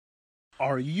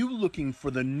Are you looking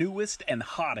for the newest and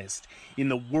hottest in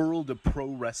the world of pro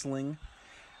wrestling?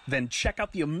 Then check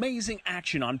out the amazing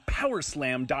action on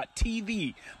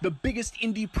Powerslam.tv, the biggest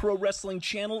indie pro wrestling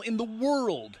channel in the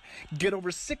world. Get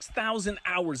over 6,000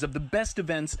 hours of the best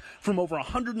events from over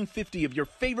 150 of your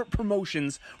favorite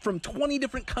promotions from 20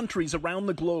 different countries around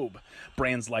the globe.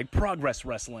 Brands like Progress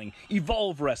Wrestling,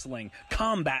 Evolve Wrestling,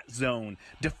 Combat Zone,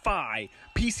 Defy,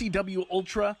 PCW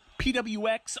Ultra,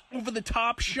 PWX, Over the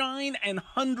Top, Shine, and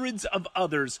hundreds of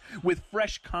others with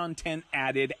fresh content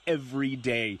added every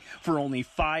day for only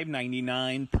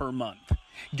 $5.99 per month.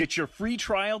 Get your free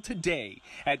trial today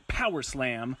at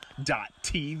Powerslam.tv.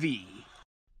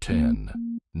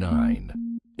 10,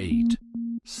 9, 8,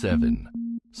 7,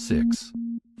 6,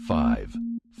 5,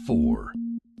 4,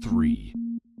 3,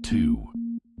 2,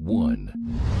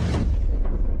 1.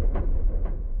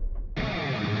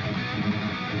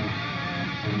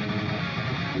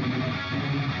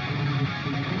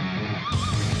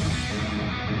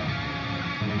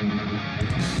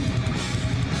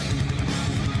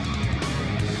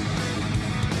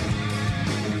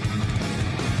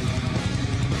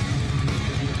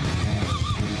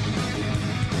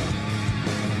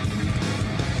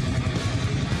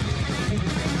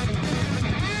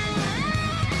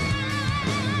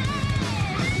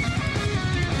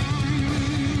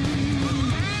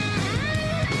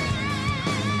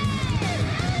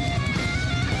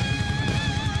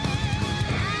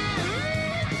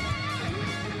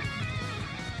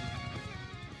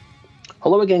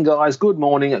 Hello again, guys. Good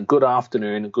morning, good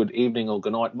afternoon, good evening, or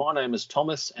good night. My name is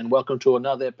Thomas, and welcome to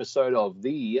another episode of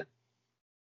the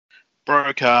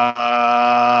Broadcast.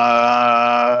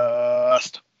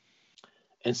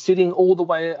 And sitting all the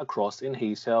way across in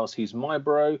his house, he's my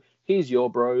bro, he's your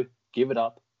bro. Give it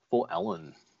up for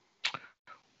Alan.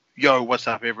 Yo, what's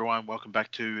up, everyone? Welcome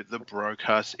back to the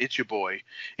Broadcast. It's your boy.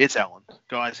 It's Alan.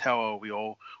 Guys, how are we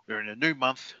all? We're in a new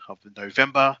month of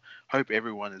November. Hope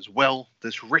everyone is well.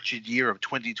 This wretched year of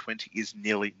 2020 is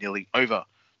nearly over.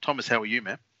 Thomas, how are you,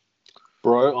 man?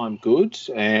 Bro, I'm good,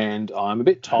 and I'm a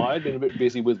bit tired, been a bit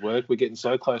busy with work. We're getting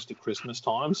so close to Christmas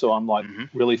time, so I'm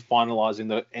really finalising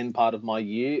the end part of my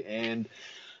year. And,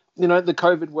 you know, the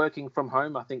COVID working from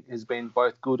home, I think, has been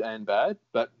both good and bad.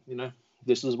 But, you know,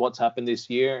 this is what's happened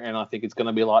this year, and I think it's going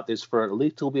to be like this for a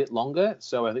little bit longer.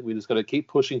 So I think we just got to keep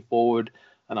pushing forward,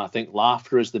 and I think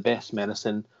laughter is the best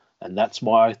medicine, and that's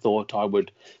why I thought I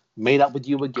would meet up with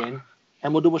you again,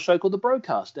 and we'll do a show called The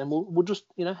Broadcast, and we'll just,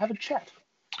 you know, have a chat.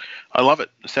 I love it.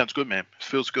 It sounds good, man. It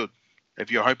feels good. If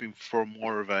you're hoping for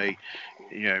more of a,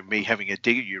 you know, me having a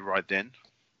dig at you right then,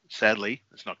 sadly,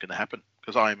 it's not going to happen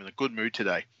because I am in a good mood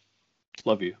today.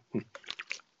 Love you.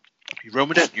 You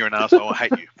ruined it. You're an asshole. I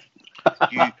hate you.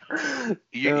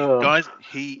 Guys,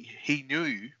 he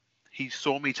knew, he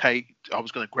saw me take, I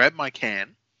was going to grab my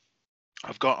can.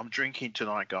 I'm drinking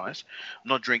tonight, guys. I'm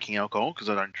not drinking alcohol because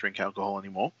I don't drink alcohol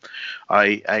anymore.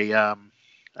 A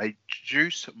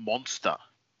juice monster,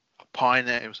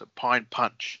 it was a pine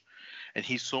punch. And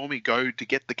he saw me go to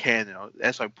get the can. And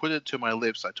as I put it to my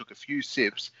lips, I took a few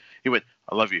sips. He went,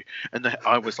 "I love you." And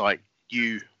I was like,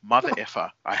 "You mother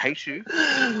effer. I hate you."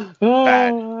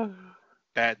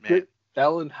 Bad man.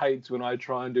 Alan hates when I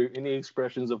try and do any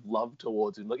expressions of love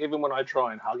towards him. Like, even when I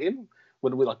try and hug him,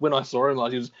 when I saw him,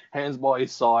 like, he was hands by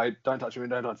his side, don't touch me,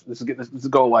 don't touch me. This is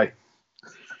go away.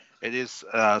 It is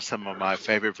some of my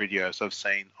favorite videos I've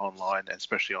seen online,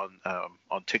 especially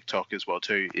on TikTok as well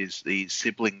too, is the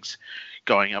siblings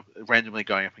randomly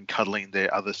going up and cuddling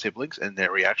their other siblings and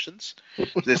their reactions.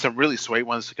 There's some really sweet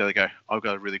ones that go, "I've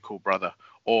got a really cool brother,"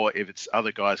 or if it's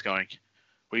other guys going,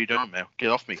 "What are you doing, man? Get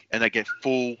off me!" and they get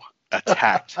full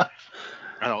attacked.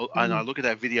 And I look at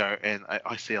that video and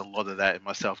I see a lot of that in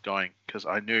myself going, because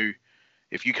I knew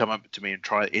if you come up to me and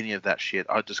try any of that shit,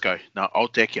 I'd just go, "No, I'll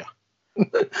deck you."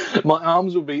 My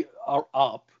arms will be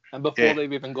up, and before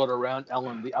they've even got around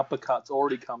Alan, the uppercuts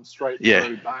already come straight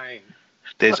through. Bang.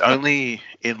 There's only,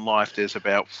 in life, there's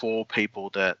about 4 people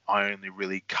that I only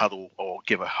really cuddle or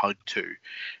give a hug to.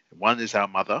 One is our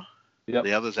mother,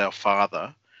 the other is our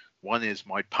father, one is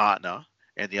my partner,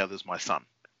 and the other is my son.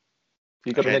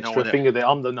 You got an extra finger there.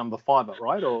 I'm the number 5,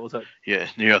 right? Or was it? Yeah,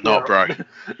 you're not, bro.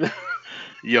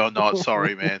 You're not.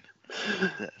 Sorry, man.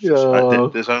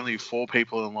 There's only 4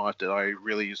 people in life that I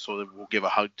really sort of will give a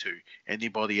hug to.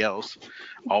 Anybody else,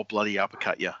 I'll bloody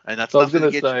uppercut you. And that's I was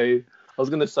going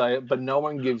to say, but no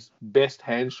one gives best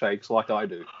handshakes like I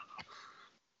do.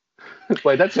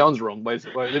 Wait, that sounds wrong. Wait,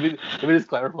 let me just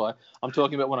clarify. I'm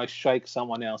talking about when I shake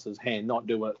someone else's hand, not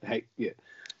do it. Hey, yeah.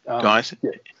 Guys,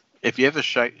 if you ever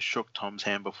shook Tom's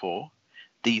hand before,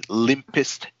 the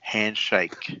limpest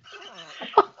handshake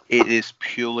It is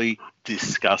purely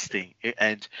disgusting.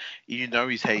 And you know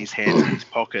he's had his hands in his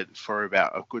pocket for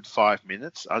about a good 5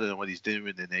 minutes. I don't know what he's doing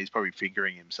in there. He's probably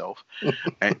fingering himself.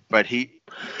 But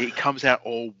it comes out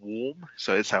all warm.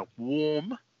 So it's a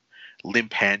warm,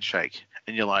 limp handshake.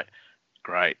 And you're like,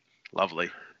 great,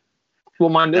 lovely. Well,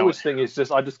 my newest thing is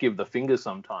I just give the fingers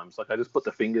sometimes. Like I just put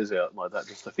the fingers out like that,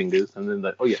 just the fingers, and then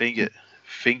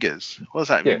Fingers. What does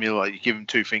that mean? Yeah. Like you give them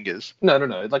 2 fingers? No.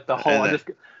 Like the whole.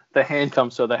 The hand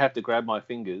comes, so they have to grab my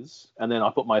fingers, and then I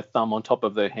put my thumb on top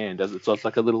of their hand as it's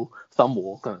like a little thumb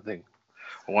war kind of thing.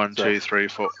 1, 2, 3,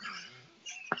 4.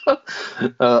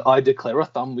 I declare a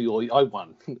thumb war. I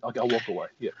won. I'll walk away.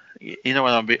 Yeah. You know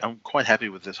what? I'm quite happy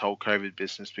with this whole COVID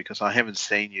business because I haven't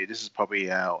seen you. This is probably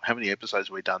how many episodes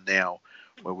we've done now?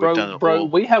 Where we've done it all.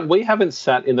 We haven't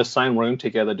sat in the same room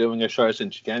together doing a show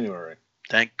since January.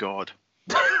 Thank God.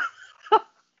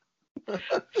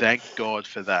 Thank God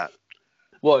for that.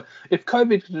 Well, if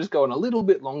COVID could just go on a little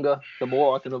bit longer, the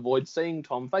more I can avoid seeing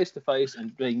Tom face to face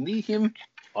and being near him,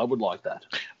 I would like that.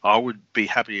 I would be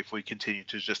happy if we continue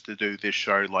to do this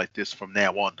show like this from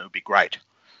now on. It would be great.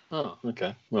 Oh,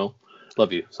 okay. Well,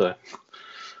 love you. So,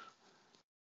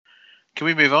 can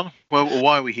we move on? Well,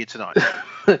 why are we here tonight?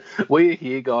 We're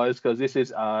here, guys, because this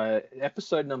is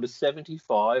episode number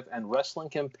 75 and Wrestling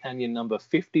Companion number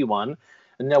 51.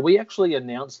 And now we actually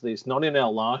announced this not in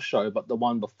our last show, but the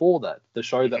one before that, the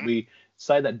show that we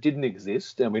say that didn't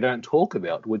exist and we don't talk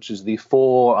about, which is the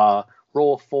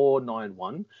Raw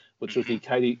 491, which was the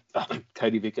Katie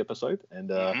Vick episode.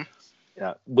 And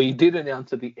we did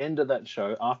announce at the end of that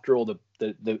show, after all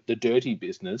the dirty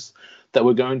business, that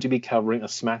we're going to be covering a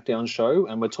SmackDown show,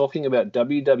 and we're talking about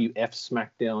WWF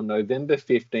SmackDown November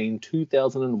 15,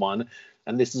 2001,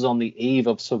 and this is on the eve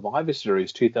of Survivor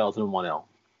Series 2001L.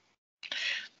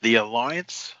 The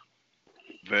Alliance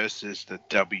versus the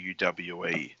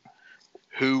WWE.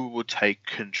 Who will take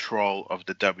control of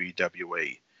the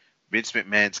WWE? Vince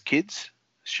McMahon's kids,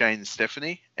 Shane and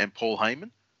Stephanie, and Paul Heyman?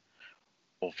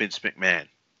 Or Vince McMahon?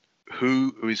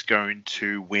 Who is going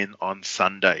to win on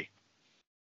Sunday?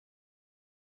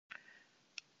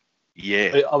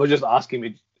 Yeah. I was just asking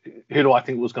me, who do I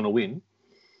think was going to win?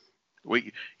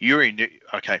 You're in.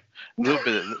 Okay. A little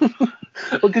bit of...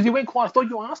 Because you went quiet. I thought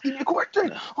you were asking me a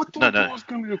question. I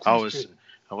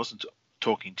wasn't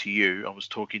talking to you. I was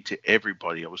talking to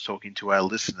everybody. I was talking to our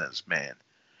listeners, man.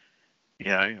 You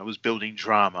know, I was building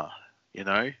drama, you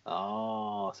know.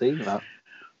 Oh, see that.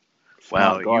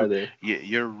 Wow,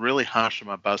 you're really harsh on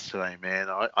my buzz today, man.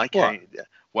 I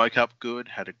woke up good,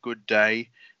 had a good day,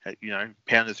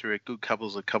 pounded through a good cup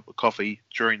of coffee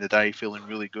during the day, feeling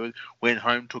really good. Went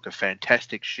home, took a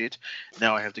fantastic shit.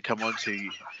 Now I have to come on to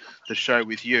the show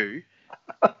with you,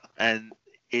 and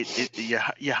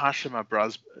you're harshing my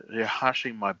buzz. You're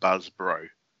harshing my buzz, bro.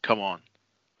 Come on,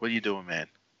 what are you doing, man?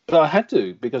 But I had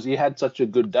to, because you had such a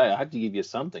good day. I had to give you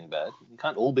something bad. You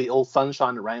can't all be all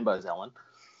sunshine and rainbows, Alan.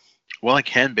 Well, I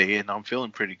can be, and I'm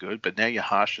feeling pretty good, but now you're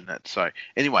harshing it. So,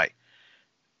 anyway,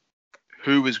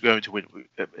 who was going to win?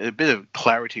 A bit of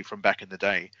clarity from back in the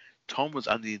day. Tom was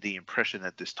under the impression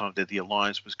at this time that the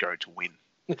Alliance was going to win.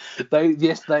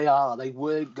 Yes, they are. They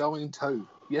were going to.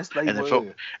 Yes, they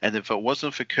were. And if it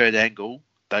wasn't for Kurt Angle,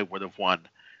 they would have won.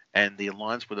 And the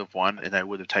Alliance would have won, and they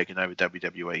would have taken over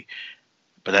WWE.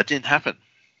 But that didn't happen.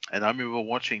 And I remember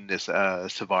watching this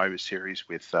Survivor Series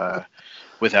with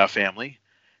our family.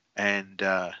 And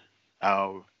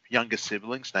our youngest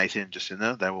siblings, Nathan and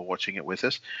Jacinta, they were watching it with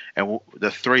us. And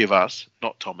the three of us,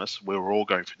 not Thomas, we were all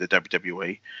going for the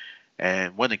WWE.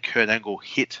 And when Kurt Angle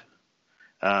hit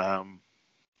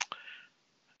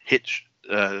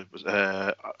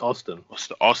Austin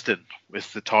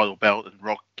with the title belt, and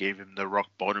Rock gave him the rock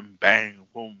bottom, bang,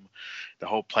 boom, the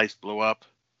whole place blew up.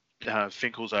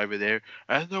 Finkel's over there,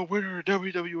 and the winner of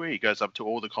WWE goes up to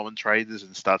all the commentators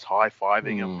and starts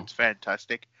high-fiving them. It's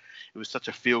fantastic. It was such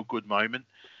a feel-good moment.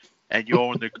 And you're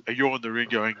on the ring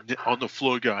going, on the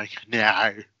floor going,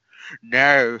 no,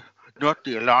 not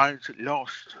the Alliance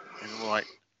lost. And we're like,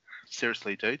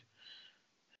 seriously, dude?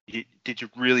 Did you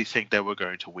really think they were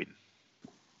going to win?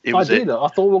 I did. I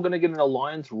thought we were going to get an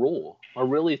Alliance Raw. I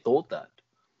really thought that.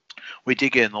 We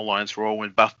did get an Alliance Raw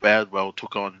when Buff Badwell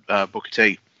took on Booker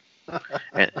T.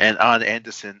 and Arn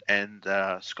Anderson and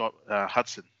Scott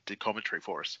Hudson did commentary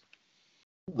for us.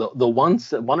 The one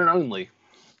and only.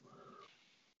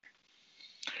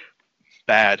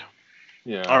 Bad.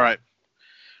 Yeah. All right.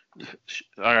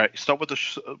 Stop with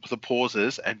the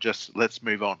pauses and just let's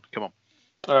move on. Come on.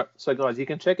 All right. So, guys, you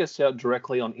can check us out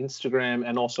directly on Instagram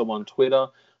and also on Twitter.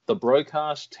 The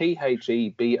Broadcast,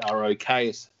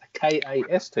 TheBrokast.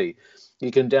 You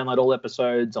can download all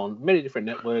episodes on many different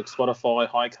networks: Spotify,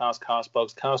 Highcast,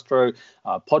 Castbox, Castro,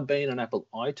 Podbean, and Apple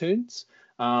iTunes.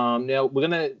 Now,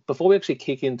 before we actually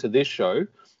kick into this show,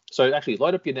 so actually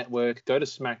load up your network, go to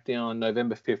SmackDown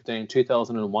November 15,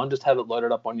 2001, just have it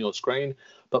loaded up on your screen.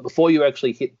 But before you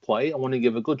actually hit play, I want to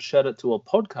give a good shout out to a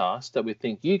podcast that we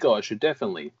think you guys should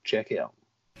definitely check out.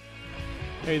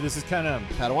 Hey, this is Ken M.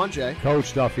 Padawan J.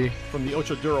 Coach Duffy. From the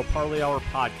Ocho Duro Parlay Hour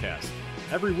podcast.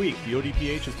 Every week, the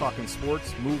ODPH is talking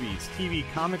sports, movies, TV,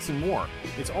 comics, and more.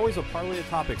 It's always a parlay of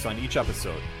topics on each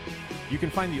episode. You can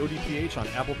find the ODPH on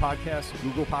Apple Podcasts,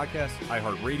 Google Podcasts,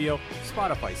 iHeartRadio,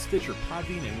 Spotify, Stitcher,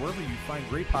 Podbean, and wherever you find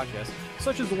great podcasts,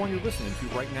 such as the one you're listening to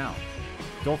right now.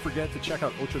 Don't forget to check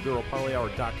out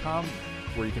OchoDuroParlayHour.com,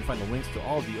 where you can find the links to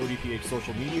all of the ODPH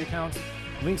social media accounts,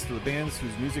 links to the bands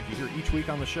whose music you hear each week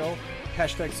on the show,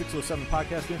 hashtag 607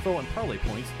 podcast info, and parlay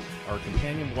points, our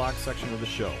companion blog section of the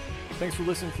show. Thanks for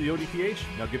listening to the ODPH.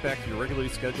 Now get back to your regularly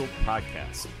scheduled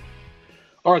podcast.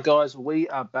 All right, guys, we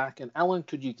are back. And Alan,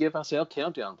 could you give us our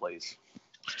countdown, please?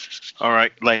 All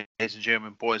right, ladies and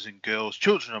gentlemen, boys and girls,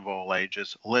 children of all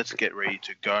ages, let's get ready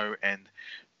to go and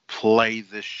play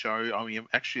this show. I mean, I'm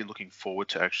actually looking forward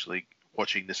to actually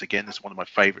watching this again. This is one of my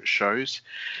favorite shows.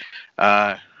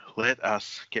 Let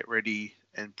us get ready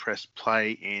and press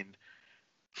play in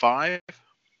 5,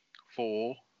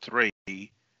 4, 3,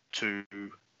 2,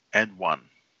 and 1.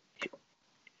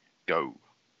 Go.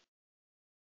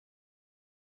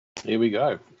 Here we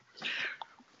go.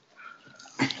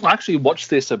 I actually watched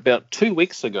this about 2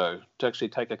 weeks ago to actually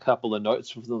take a couple of notes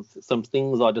from some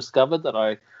things I discovered that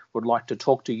I would like to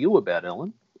talk to you about,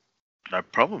 Ellen. No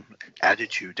problem.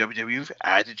 Attitude. WWF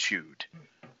Attitude.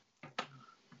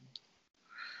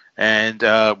 And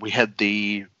we had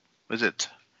the,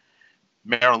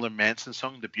 Marilyn Manson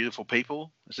song, The Beautiful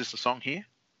People. Is this the song here?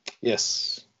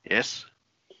 Yes. Yes.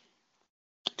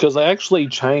 Because they actually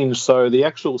changed, so the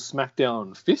actual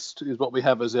SmackDown Fist is what we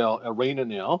have as our arena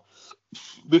now.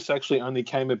 This actually only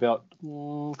came about,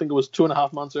 I think it was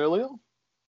 2.5 months earlier.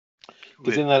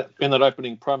 Because in that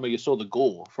opening promo, you saw the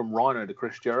gore from Rhino to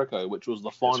Chris Jericho, which was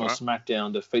the final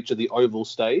SmackDown to feature the oval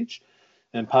stage.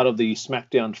 And part of the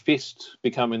SmackDown Fist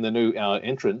becoming the new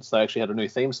entrance, they actually had a new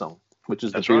theme song, which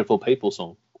is the Beautiful People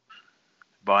song.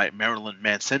 By Marilyn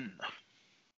Manson.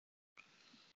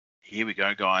 Here we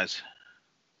go, guys.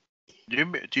 Do you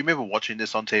remember watching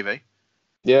this on TV?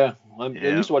 Yeah, we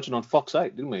used to watch it on Fox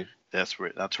 8, didn't we? That's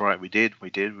right. We did.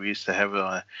 We used to have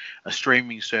a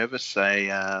streaming service,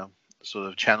 a sort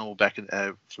of channel back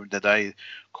from the day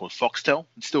called Foxtel.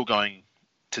 It's still going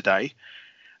today.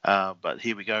 But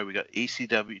here we go. We got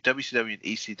WCW and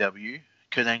ECW.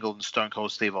 Kurt Angle and Stone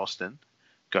Cold Steve Austin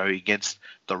go against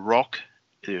The Rock,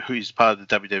 who's part of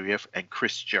the WWF, and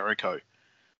Chris Jericho.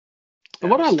 And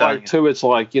what I like too, it's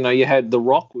like, you had The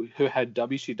Rock, who had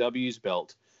WCW's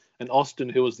belt, and Austin,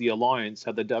 who was the Alliance,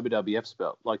 had the WWF's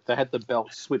belt. Like, they had the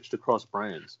belt switched across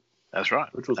brands. That's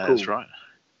right. Which was cool. That's right.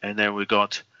 And then we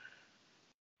got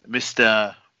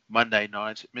Mr. Monday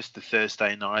Night, Mr.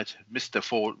 Thursday Night, Mr.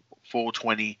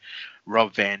 420,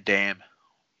 Rob Van Dam.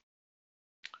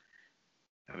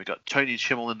 And we got Tony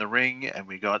Schimmel in the ring, and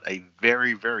we got a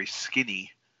very, very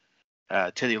skinny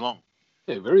Teddy Long.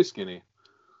 Yeah, very skinny.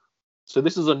 So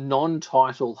this is a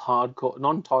non-title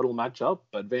matchup,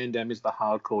 but Van Dam is the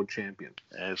hardcore champion.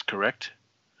 That is correct.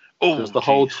 Because the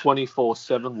whole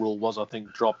 24/7 rule was, I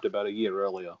think, dropped about a year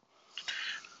earlier.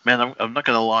 Man, I'm not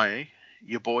going to lie.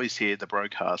 Your boys here, the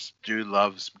broadcast, do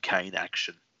love some Kane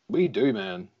action. We do,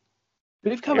 man.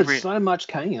 We've covered so much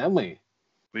Kane, haven't we?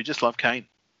 We just love Kane.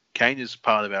 Kane is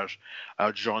part of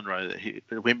our genre. I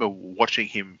remember watching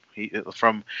him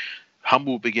from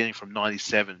humble beginning from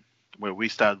 97, where we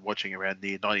started watching around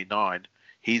near 99.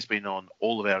 He's been on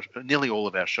nearly all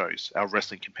of our shows, our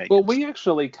wrestling companions. Well, we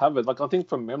actually covered, I think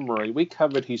from memory, we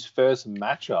covered his first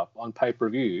matchup on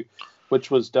pay-per-view, which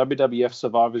was WWF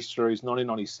Survivor Series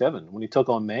 1997, when he took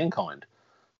on Mankind.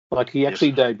 He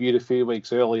actually debuted a few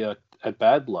weeks earlier at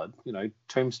Bad Blood,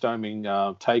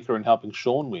 tombstoning Taker and helping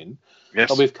Shawn win. Yes.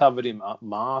 But we've covered him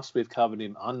masked, we've covered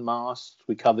him unmasked,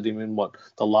 we covered him in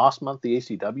the last month, the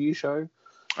ECW show.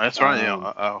 That's right.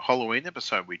 Our Halloween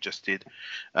episode we just did,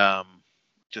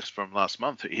 just from last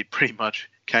month. He pretty much,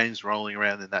 Kane's rolling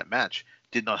around in that match,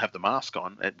 did not have the mask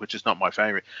on, which is not my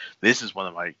favorite. This is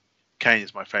Kane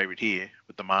is my favorite here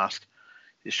with the mask.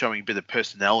 He's showing a bit of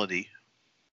personality.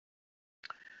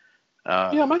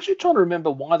 I'm actually trying to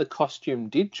remember why the costume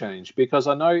did change, because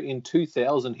I know in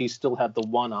 2000 he still had the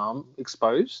one arm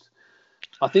exposed.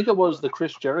 I think it was the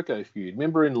Chris Jericho feud.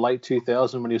 Remember in late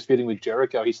 2000 when he was feuding with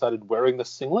Jericho, he started wearing the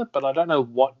singlet, but I don't know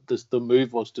what the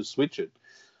move was to switch it.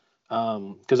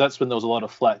 because that's when there was a lot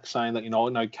of flack saying that,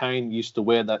 no, Kane used to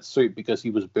wear that suit because he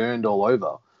was burned all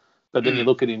over. But then you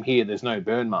look at him here, there's no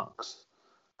burn marks.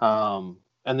 And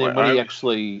then when he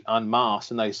actually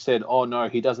unmasked and they said, oh, no,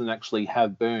 he doesn't actually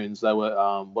have burns. They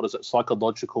were,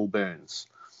 psychological burns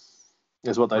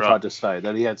is what they tried to say,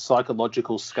 that he had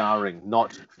psychological scarring,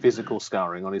 not physical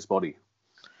scarring on his body.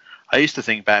 I used to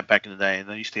think back in the day, and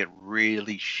I used to get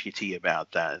really shitty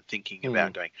about that, thinking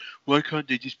about going, why can't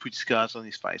they just put scars on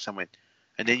his face? I went,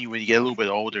 and then when you get a little bit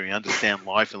older and you understand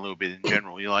life a little bit in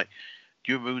general, you're like,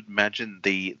 do you imagine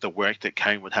the work that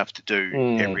Kane would have to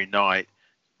do every night,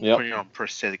 putting on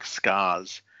prosthetic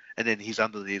scars, and then he's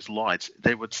under these lights,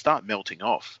 they would start melting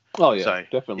off. Oh, yeah, so,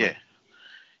 definitely.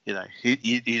 Yeah.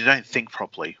 You don't think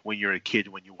properly when you're a kid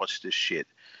when you watch this shit.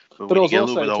 But when you get a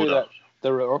little bit older,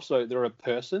 they're a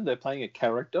person. They're playing a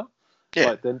character.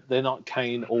 Yeah. Like they're not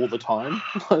Kane all the time.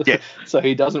 Yeah. So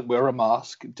he doesn't wear a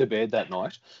mask to bed that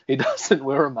night. He doesn't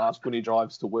wear a mask when he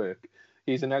drives to work.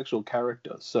 He's an actual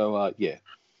character. So yeah.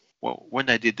 Well, when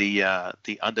they did the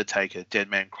Undertaker Dead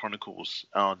Man Chronicles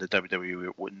on the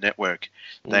WWE Network,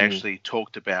 they actually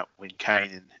talked about when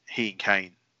Kane,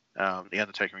 the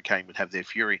Undertaker and Kane would have their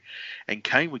fury, and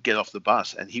Kane would get off the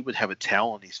bus and he would have a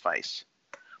towel on his face.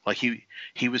 Like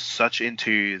he was such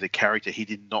into the character, he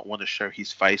did not want to show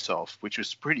his face off, which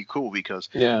was pretty cool because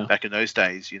back in those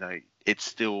days, it's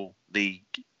still the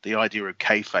idea of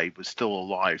kayfabe was still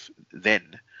alive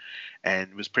then,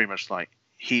 and it was pretty much like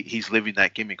he's living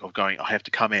that gimmick of going, I have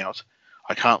to come out,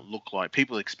 I can't look like,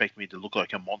 people expect me to look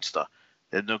like a monster.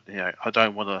 They're not, I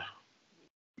don't want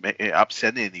to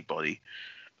upset anybody.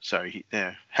 So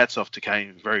hats off to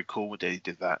Kane. Very cool that he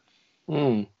did that.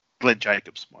 Glenn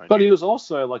Jacobs. But he was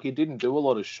also, he didn't do a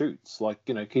lot of shoots.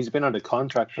 He's been under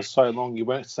contract for so long. You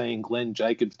weren't seeing Glenn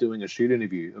Jacobs doing a shoot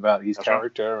interview about his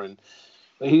character. Right.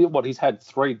 And he's had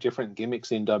 3 different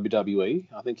gimmicks in WWE.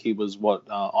 I think he was,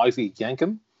 Isaac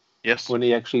Yankem? Yes. When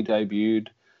he actually debuted.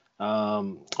 I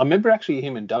remember actually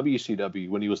him in WCW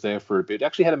when he was there for a bit.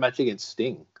 Actually had a match against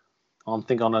Sting. I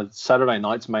think on a Saturday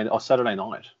night,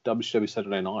 WCW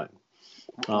Saturday night.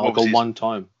 One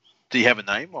time. Do you have a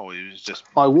name, or it was just?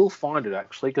 I will find it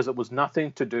actually, because it was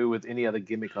nothing to do with any other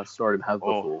gimmick I saw him have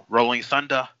before. Rolling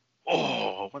Thunder.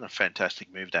 Oh, what a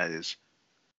fantastic move that is!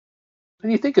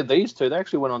 And you think of these two, they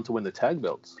actually went on to win the tag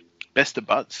belts. Best of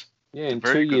buds. Yeah, in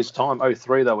 2 years' time,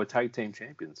 2003, they were tag team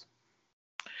champions.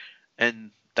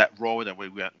 And that Raw that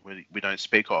we don't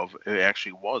speak of, it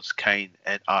actually was Kane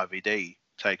and RVD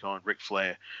take on Ric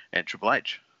Flair and Triple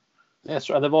H. That's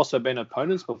right. They've also been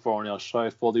opponents before on our show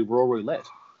for the Raw Roulette.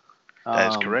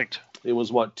 That is correct. It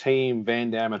was Team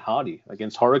Van Dam and Hardy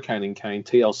against Hurricane and Kane,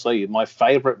 TLC. My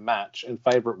favourite match and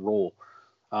favourite Raw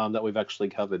that we've actually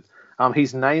covered.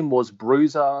 His name was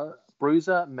Bruiser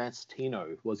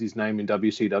Mastino was his name in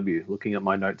WCW, looking at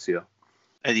my notes here.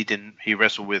 And he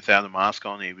wrestled without a mask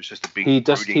on. He was just a big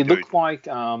He looked like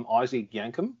Isaac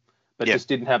Yankem, but just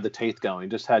didn't have the teeth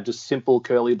going. Just had simple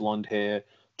curly blonde hair,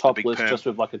 topless, just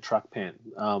with a truck pant.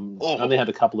 Only had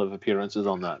a couple of appearances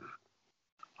on that.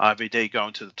 RVD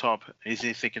going to the top. Is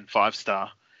he thinking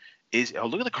 5-star?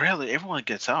 Look at the crowd. Everyone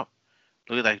gets up.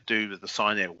 Look at that dude with the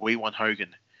sign there. We want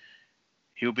Hogan.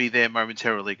 He'll be there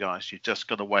momentarily, guys. You've just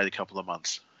got to wait a couple of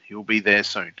months. He'll be there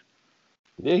soon.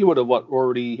 Yeah, he would have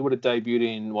debuted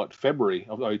in February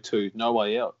of 2002, No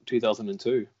Way Out,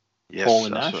 2002. Yes, Paul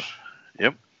and Nash.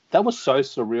 Yep. That was so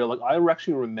surreal. I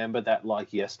actually remember that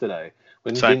yesterday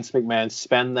when Vince McMahon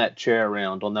span that chair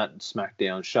around on that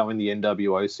SmackDown, showing the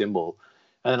NWO symbol.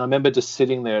 And I remember just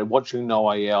sitting there watching No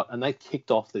Way Out, and they kicked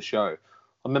off the show.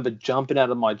 I remember jumping out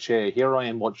of my chair. Here I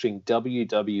am watching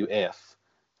WWF,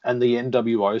 and the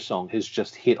NWO song has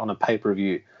just hit on a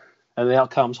pay-per-view. And then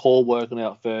out comes Hall working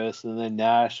out first, and then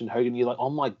Nash and Hogan. You're like, oh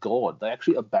my God, they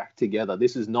actually are back together.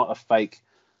 This is not a fake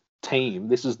team.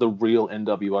 This is the real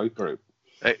NWO group.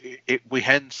 We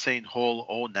hadn't seen Hall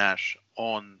or Nash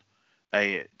on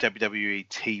a WWE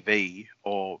TV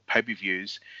or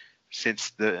pay-per-views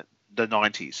since the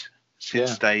 90s.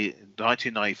 Since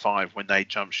 1995, when they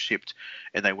jumped shipped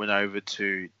and they went over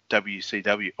to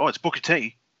WCW. Oh, it's Booker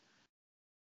T.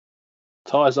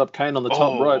 Ties up Kane on the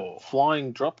top rope.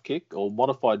 Flying drop kick or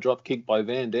modified drop kick by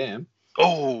Van Dam.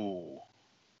 Oh.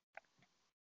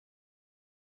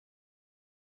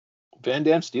 Van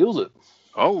Dam steals it.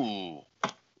 Oh.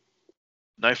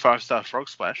 No 5-star frog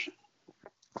splash.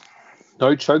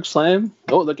 No choke slam.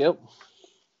 Oh, look out.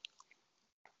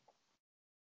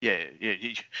 Yeah.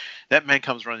 That man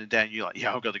comes running down. You're like,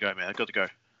 I've got to go, man. I've got to go.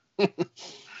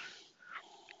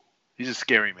 He's a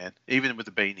scary man, even with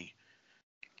the beanie.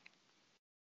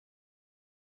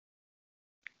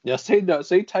 Now, see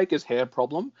Taker's hair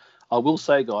problem. I will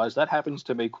say, guys, that happens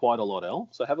to me quite a lot, Al.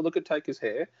 So have a look at Taker's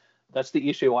hair. That's the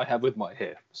issue I have with my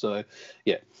hair. So,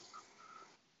 yeah.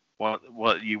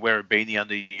 What you wear a beanie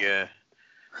under your...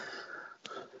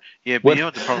 Yeah, but you know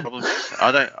what the problem is?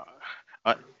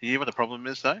 You know what the problem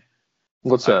is, though?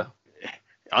 What's that?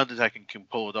 Undertaker can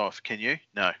pull it off. Can you?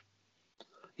 No.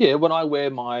 Yeah, when I wear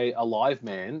my Alive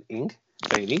Man ink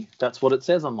beanie, that's what it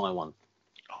says on my one.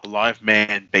 Alive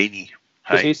Man beanie.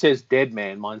 Because Hey, he says dead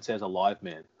man, mine says alive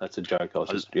man. That's a joke. I was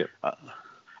just, yeah.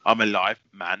 I'm alive,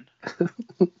 man.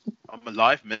 I'm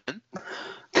alive, man.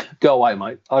 Go away,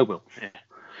 mate. I will. Yeah.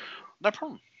 No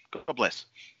problem. God bless.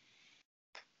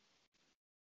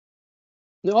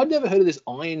 No, I'd never heard of this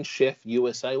Iron Chef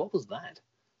USA. What was that?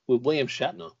 With William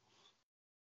Shatner.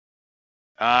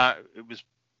 It was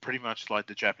pretty much like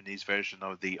the Japanese version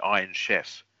of the Iron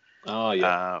Chef. Oh,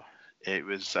 yeah. It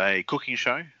was a cooking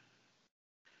show.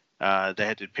 They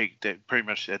had to pick pretty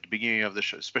much at the beginning of the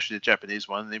show, especially the Japanese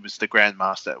one. It was the Grand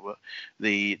Master.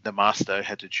 The master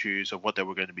had to choose of what they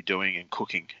were going to be doing in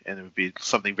cooking, and it would be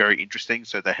something very interesting.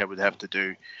 So they would have to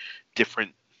do different.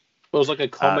 It was like a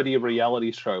comedy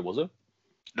reality show, was it?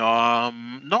 No,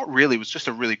 not really. It was just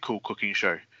a really cool cooking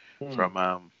show.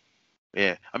 From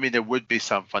yeah. I mean, there would be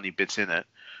some funny bits in it,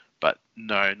 but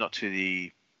no, not to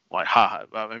the like ha.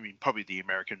 I mean, probably the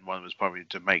American one was probably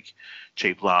to make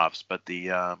cheap laughs, but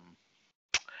the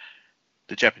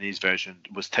Japanese version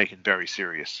was taken very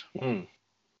serious.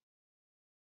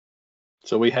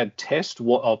 So we had Test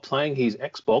playing his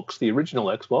Xbox, the original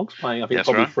Xbox, playing I think That's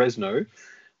probably right. Fresno.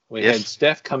 We had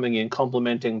Steph coming in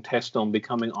complimenting Test on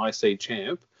becoming IC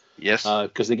champ. Yes.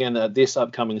 Because again, this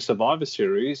upcoming Survivor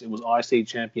Series, it was IC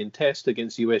champion Test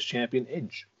against US champion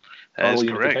Edge. That is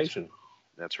Title correct. unification.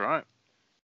 That's right.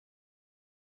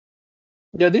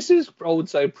 Yeah, this is, I would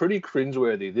say, pretty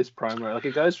cringeworthy, this promo. Like,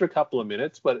 it goes for a couple of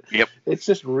minutes, but Yep. it's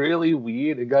just really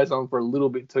weird. It goes on for a little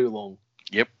bit too long.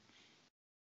 Yep.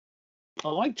 I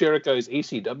like Jericho's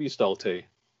ECW style tee.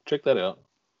 Check that out.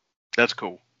 That's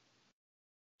cool.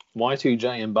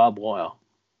 Y2J and barbed wire.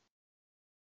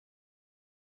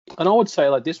 And I would say,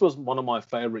 like, this was one of my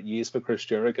favorite years for Chris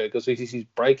Jericho because it's his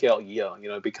breakout year,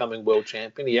 becoming world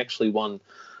champion. He actually won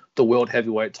the world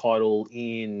heavyweight title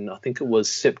in, I think it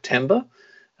was September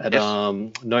at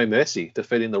No Mercy,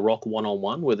 defeating The Rock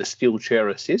one-on-one with a steel chair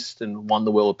assist and won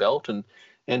the world belt and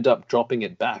end up dropping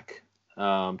it back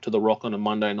to The Rock on a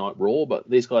Monday Night Raw. But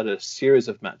these guys had a series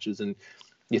of matches, and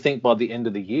you think by the end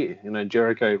of the year,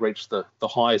 Jericho reached the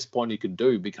highest point he could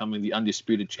do, becoming the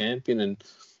undisputed champion and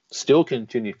still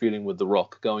continue feuding with The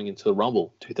Rock going into the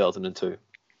Rumble 2002.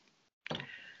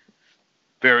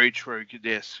 Very true.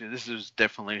 Yes, this is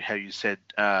definitely how you said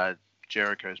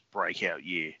Jericho's breakout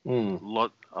year.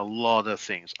 A lot of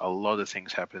things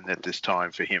happened at this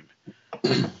time for him.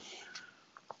 And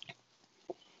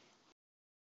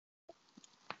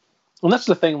that's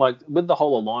the thing, like, with the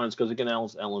whole alliance, because again,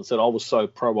 Alan said, I was so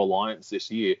pro-alliance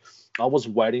this year. I was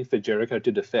waiting for Jericho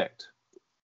to defect.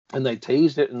 And they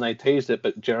teased it,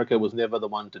 but Jericho was never the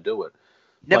one to do it.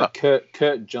 Never. Like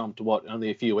Kurt jumped,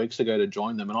 only a few weeks ago to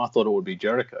join them, and I thought it would be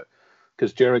Jericho.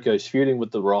 Because Jericho's feuding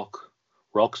with The Rock,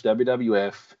 Rock's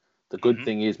WWF. The good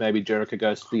thing is maybe Jericho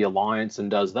goes to the Alliance and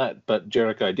does that, but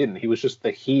Jericho didn't. He was just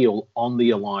the heel on the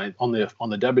Alliance, on the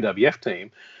WWF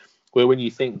team, where when you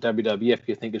think WWF,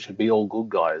 you think it should be all good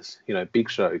guys. Big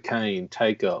Show, Kane,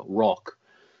 Taker, Rock.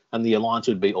 And the Alliance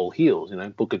would be all heels,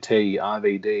 Booker T,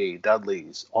 RVD,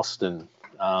 Dudley's, Austin.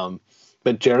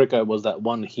 But Jericho was that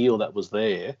one heel that was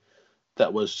there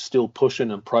that was still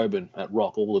pushing and probing at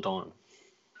Rock all the time.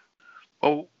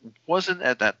 Well, wasn't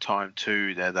at that time,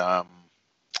 too, that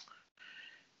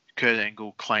Kurt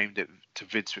Angle claimed to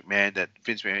Vince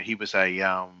McMahon he was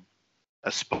a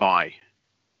spy.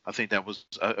 I think that was...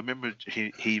 I remember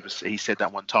he said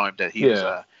that one time that he was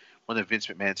one of Vince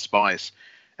McMahon's spies.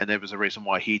 And there was a reason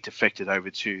why he defected over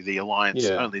to the Alliance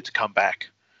only to come back.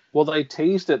 Well, they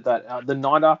teased it that the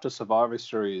night after Survivor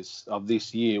Series of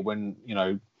this year when,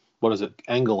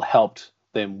 Angle helped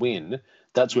them win,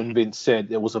 that's when Vince said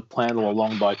there was a plan all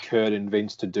along by Kurt and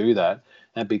Vince to do that.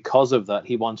 And because of that,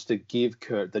 he wants to give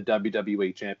Kurt the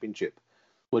WWE Championship,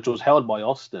 which was held by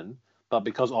Austin. But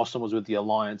because Austin was with the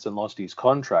Alliance and lost his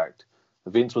contract,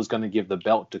 Vince was going to give the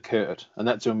belt to Kurt. And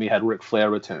that's when we had Ric Flair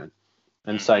return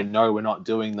and say, no, we're not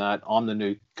doing that. I'm the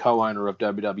new co-owner of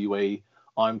WWE.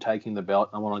 I'm taking the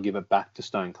belt. I want to give it back to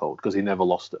Stone Cold because he never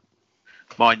lost it.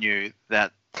 Mind you,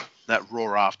 that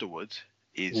Raw afterwards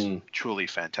is truly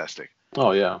fantastic.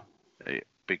 Oh, yeah.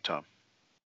 Big time.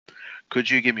 Could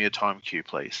you give me a time cue,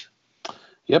 please?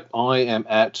 Yep, I am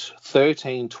at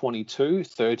 13:22,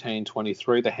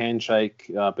 13:23, the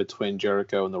handshake between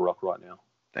Jericho and The Rock right now.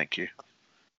 Thank you.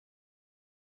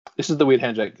 This is the weird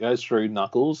handshake. Goes through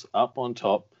Knuckles, up on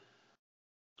top,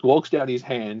 walks down his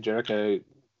hand.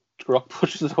 Rock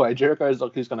pushes it away. Jericho's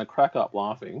like he's going to crack up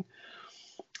laughing.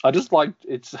 I just like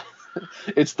it's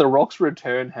the Rock's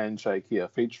return handshake here,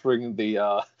 featuring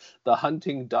the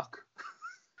hunting duck.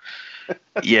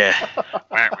 Yeah.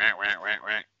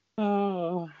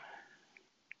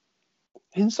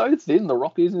 He's so thin, the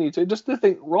Rock, isn't he? Too. Just to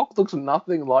think, Rock looks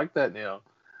nothing like that now.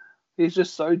 He's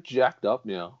just so jacked up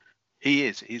now. He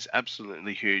is. He's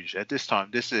absolutely huge. At this time,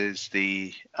 this is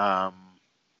the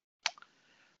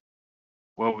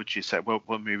what would you say? What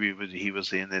movie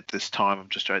was he in at this time? I'm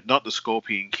just trying, not the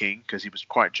Scorpion King, because he was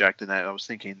quite jacked in that. I was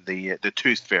thinking the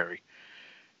Tooth Fairy,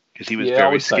 because he was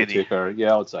very skinny. Tooth Fairy.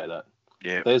 Yeah, I would say that.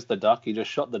 Yeah. There's the duck. He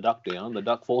just shot the duck down. The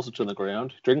duck falls to the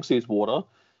ground, drinks his water,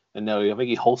 and now I think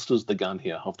he holsters the gun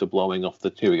here after blowing off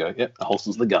the. Here we go. Yep,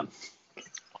 holsters the gun.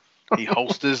 He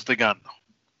holsters the gun.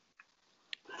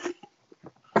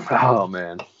 Oh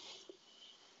man.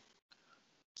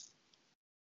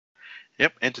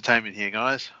 Yep, entertainment here,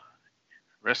 guys.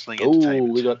 Wrestling Oh,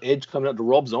 entertainment. we got Edge coming up to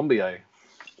Rob Zombie.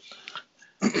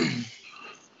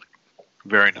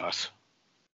 Very nice.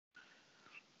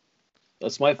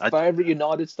 That's my favorite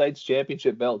United States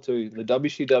Championship belt too. The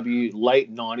WCW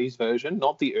late '90s version,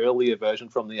 not the earlier version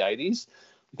from the '80s.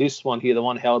 This one here, the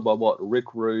one held by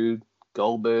Rick Rude,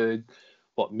 Goldberg,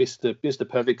 Mr.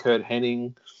 Perfect, Kurt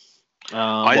Hennig,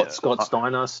 Scott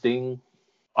Steiner, Sting.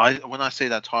 When I see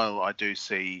that title, I do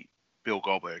see Bill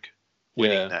Goldberg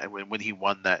winning that. When he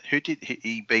won that, who did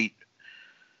he beat?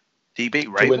 Did he beat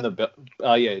Raven? To win the belt.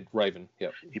 Yeah, Raven.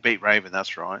 Yep. He beat Raven.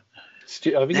 That's right. I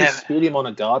think he speared him on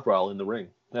a guardrail in the ring.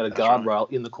 He had a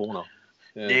guardrail in the corner.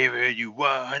 Yeah. Never you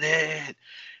want it.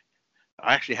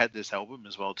 I actually had this album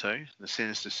as well too, The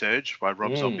Sinister Surge by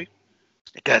Rob Zombie.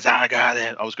 Because I got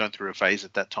it. I was going through a phase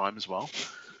at that time as well.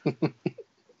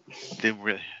 Didn't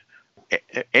really.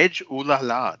 Edge Ooh La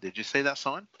La. Did you see that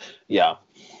sign? Yeah.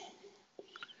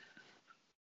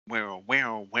 Well. We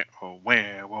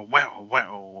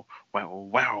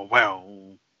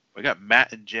got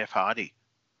Matt and Jeff Hardy.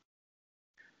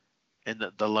 And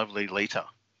the lovely Lita.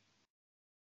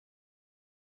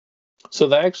 So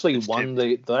they actually won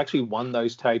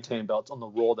those tag team belts on the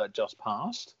Raw that just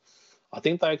passed. I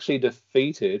think they actually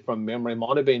defeated, from memory,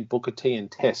 might have been Booker T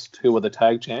and Test, who were the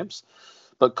tag champs.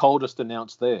 But Cole just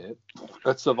announced there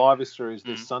at Survivor Series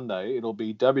this Sunday, it'll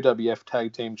be WWF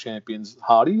Tag Team Champions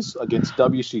Hardys against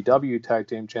WCW Tag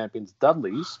Team Champions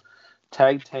Dudleys,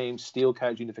 Tag Team Steel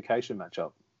Cage Unification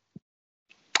matchup.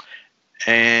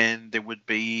 And there would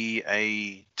be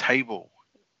a table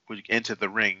would enter the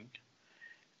ring,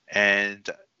 and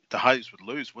the Hardys would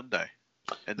lose, wouldn't they?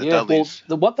 And the Dudleys.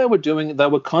 Well, what they were doing, they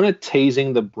were kind of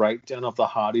teasing the breakdown of the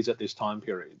Hardys at this time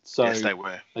period. So yes, they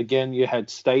were. Again, you had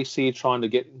Stacey trying to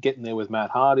get in there with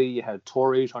Matt Hardy. You had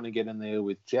Tori trying to get in there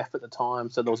with Jeff at the time.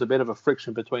 So there was a bit of a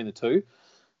friction between the two.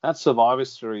 That Survivor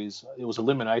Series, it was an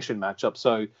elimination matchup.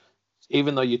 So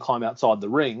even though you climb outside the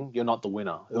ring, you're not the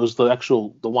winner. It was the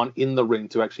one in the ring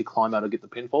to actually climb out and get the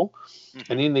pinfall.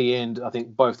 And in the end, I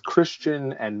think both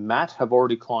Christian and Matt have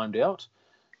already climbed out.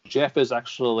 Jeff is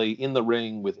actually in the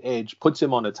ring with Edge, puts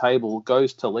him on a table,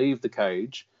 goes to leave the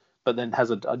cage, but then has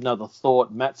another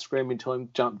thought. Matt screaming to him,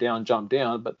 jump down,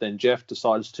 but then Jeff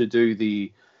decides to do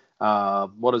the,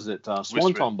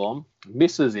 Swanton Bomb,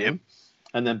 misses him,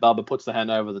 and then Bubba puts the hand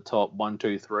over the top, 1,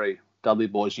 2, 3. Dudley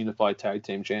Boys Unified Tag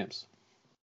Team Champs.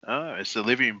 Oh, it's the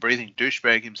living and breathing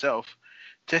douchebag himself,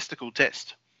 Testicle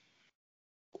Test.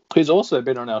 Who's also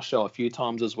been on our show a few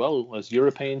times as well as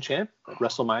European champ at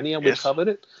WrestleMania. We covered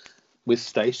it with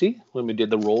Stacey when we did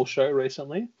the Raw show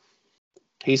recently.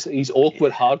 He's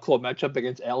awkward hardcore matchup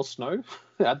against Al Snow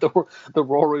at the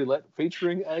Raw Roulette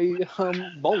featuring a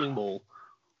bowling ball.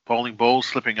 Bowling ball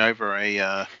slipping over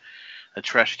a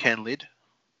trash can lid.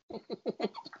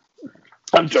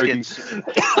 I'm joking.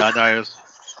 I know.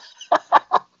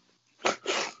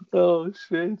 Oh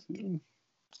shit.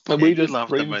 And we just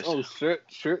screamed, oh,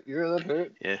 shit, you're that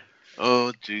hurt. Yeah.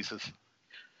 Oh, Jesus.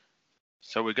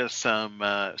 So we got some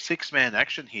 6-man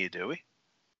action here, do we?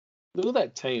 Look at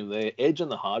that team there. Edge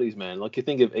and the Hardys, man. Like, you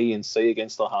think of E and C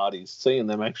against the Hardys. Seeing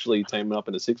them actually teaming up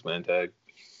in a 6-man tag.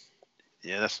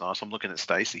 Yeah, that's nice. I'm looking at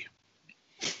Stacey.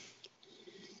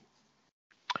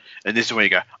 And this is where you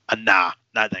go, nah,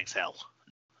 no thanks, hell.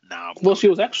 Nah. Well, she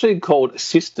was actually called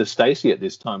Sister Stacey at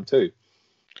this time, too.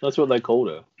 That's what they called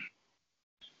her.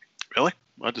 Really?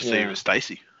 I just see her as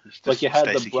Stacey. Like you had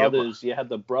the brothers,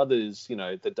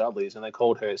 the Dudleys, and they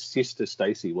called her Sister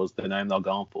Stacey was the name they're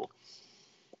going for.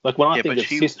 Like when I think of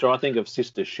sister, I think of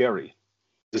Sister Sherry.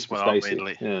 This one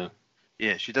immediately. Yeah.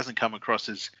 Yeah, she doesn't come across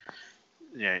as,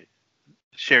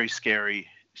 Sherry Scary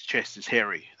chest is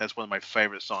hairy. That's one of my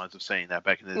favorite signs of seeing that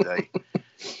back in the day.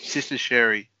 Sister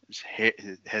Sherry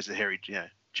has a hairy,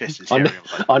 chest is hairy.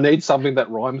 I need something that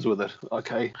rhymes with it.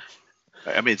 Okay.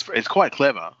 I mean, it's quite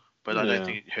clever, but I don't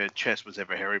think her chest was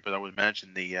ever hairy. But I would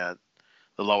imagine the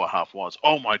lower half was.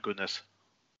 Oh my goodness!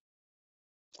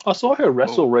 I saw her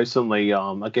wrestle recently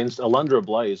against Alundra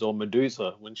Blaze or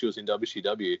Medusa when she was in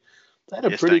WCW. They had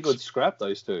a pretty good scrap,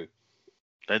 those two.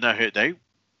 They know her. They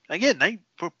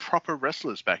were proper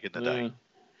wrestlers back in the day.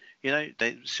 You know,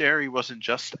 Sherry wasn't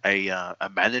just a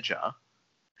manager.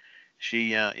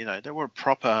 She, they were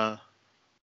proper.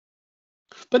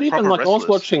 But even proper like wrestlers. I was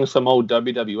watching some old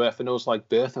WWF, and it was like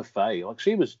Bertha Faye. Like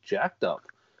she was jacked up,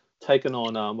 taking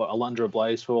on Alundra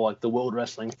Blaze for like the World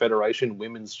Wrestling Federation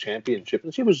Women's Championship,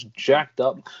 and she was jacked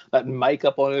up. That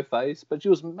makeup on her face, but she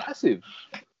was massive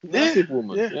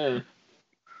woman. Yeah.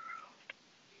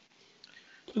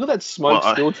 Look at that smoke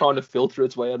still trying to filter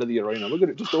its way out of the arena. Look at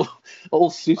it just all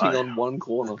sitting on one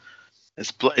corner.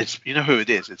 It's you know who it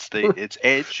is. It's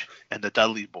Edge and the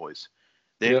Dudley Boys.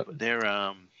 Their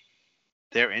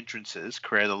entrances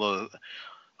create a lot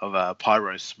of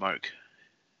pyro smoke.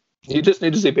 You just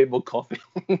need to see people coughing.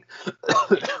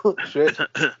 Shit.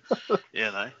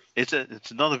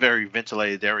 It's not a very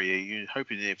ventilated area. You're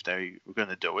hoping if they were going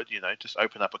to do it, just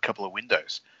open up a couple of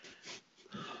windows.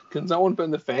 Can someone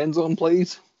turn the fans on,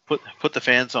 please? Put the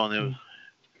fans on.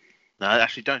 No,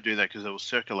 actually, don't do that because it will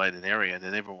circulate an area and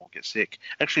then everyone will get sick.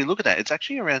 Actually, look at that. It's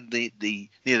actually around near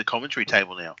the commentary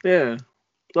table now. Yeah.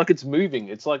 Like it's moving.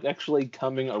 It's like actually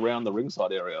coming around the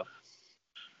ringside area.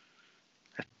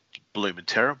 That's blooming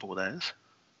terrible, that is.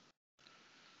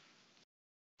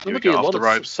 Look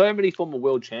at so many former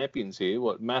world champions here.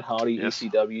 What, Matt Hardy,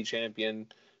 ECW champion,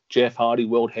 Jeff Hardy,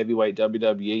 World Heavyweight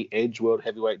WWE, Edge, World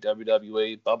Heavyweight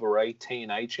WWE, Bubba Ray,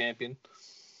 TNA champion.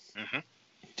 Mm-hmm.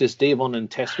 Just Devon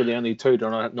and Test were the only two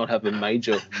to not have a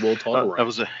major world title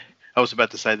reign. I was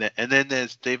about to say that. And then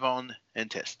there's Devon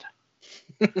and Test.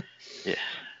 Yeah.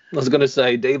 I was going to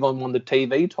say Devon won the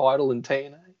TV title in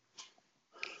TNA.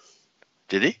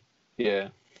 Did he? Yeah.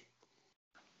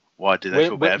 Why did they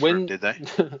feel bad for him, did they?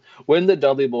 When the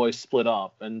Dudley Boys split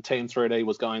up and Team 3D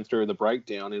was going through the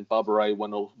breakdown and Bubba Ray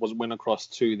went across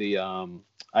to the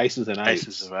Aces and Eights.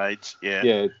 Aces of Eights, yeah.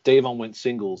 Yeah, Devon went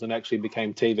singles and actually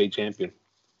became TV champion.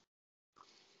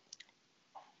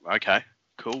 Okay,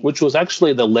 cool. Which was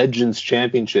actually the Legends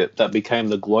Championship that became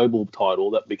the global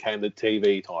title that became the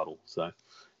TV title. So,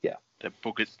 yeah. That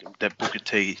Booker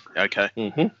T. Okay.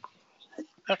 Mm-hmm.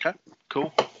 Okay,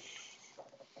 cool.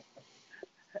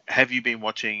 Have you been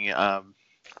watching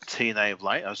TNA of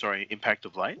late? Impact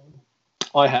of late?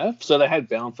 I have. So they had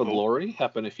Bound for Glory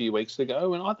happen a few weeks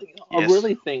ago, and I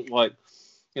really think, like,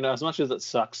 as much as it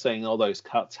sucks seeing all those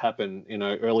cuts happen,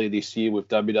 earlier this year with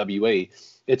WWE,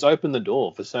 it's opened the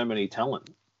door for so many talent,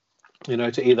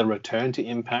 to either return to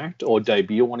Impact or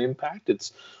debut on Impact.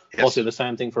 It's also the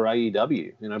same thing for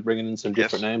AEW, bringing in some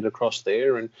different names across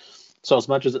there. And so as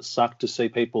much as it sucked to see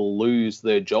people lose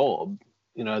their job,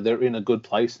 they're in a good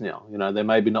place now. They're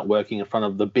maybe not working in front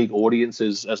of the big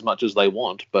audiences as much as they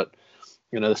want, but,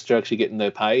 they're still actually getting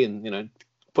their pay and,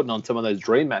 putting on some of those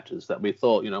dream matches that we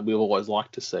thought, we always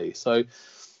like to see. So,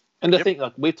 and I think,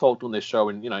 like, we talked on this show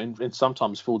in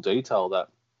sometimes full detail that,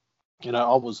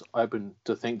 I was open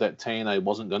to think that TNA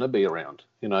wasn't going to be around.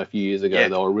 A few years ago,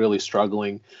 they were really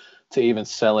struggling to even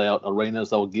sell out arenas.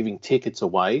 They were giving tickets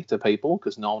away to people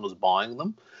because no one was buying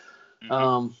them.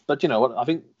 Mm-hmm. But you know what? I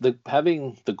think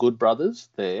having the Good Brothers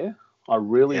there, I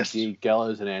really dig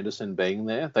Gallows and Anderson being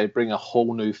there. They bring a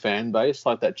whole new fan base,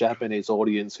 like that Japanese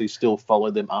audience who still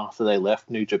followed them after they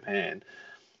left New Japan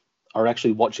are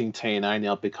actually watching TNA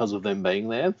now because of them being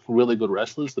there. Really good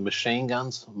wrestlers. The Machine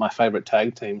Guns, my favorite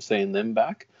tag team, seeing them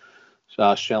back.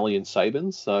 Shelley and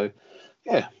Sabins. So,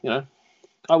 yeah,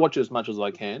 I watch it as much as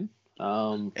I can.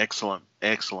 Excellent.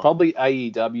 Probably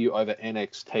AEW over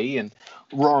NXT, and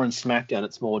Raw and SmackDown,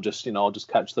 it's more just, I'll just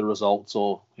catch the results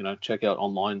or, check out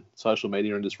online social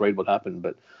media and just read what happened.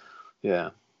 But,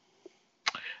 yeah.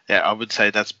 Yeah, I would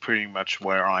say that's pretty much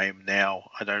where I am now.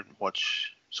 I don't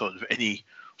watch sort of any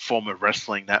form of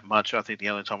wrestling that much. I think the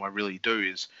only time I really do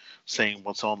is seeing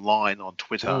what's online on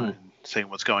Twitter and seeing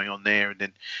what's going on there.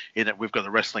 And then, we've got a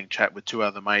wrestling chat with two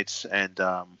other mates, and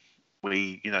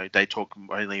they talk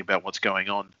mainly about what's going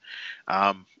on.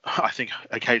 I think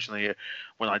occasionally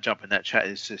when I jump in that chat,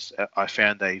 it's just I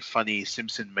found a funny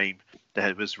Simpson meme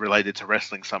that was related to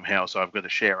wrestling somehow, so I've got to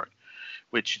share it.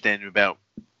 Which then about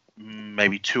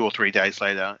maybe 2 or 3 days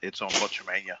later, it's on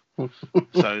Watchamania.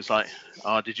 So it's like,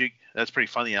 oh, did you? That's pretty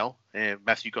funny, Al. Yeah,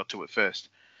 Matthew got to it first.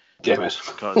 Damn it.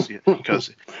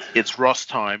 Because it's Ross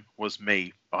time was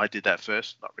me. I did that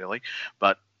first. Not really,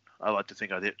 but I like to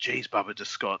think I did. Jeez, Bubba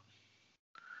just Scott.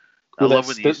 I love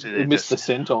when he used to missed the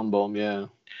senton bomb. Yeah,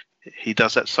 he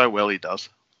does that so well. He does.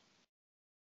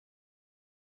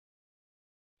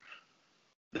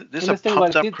 There's a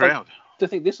pumped up crowd. To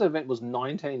think this event was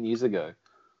 19 years ago,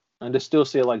 and to still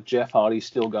see like Jeff Hardy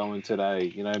still going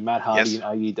today, Matt Hardy in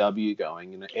AEW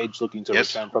going, Edge looking to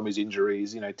return from his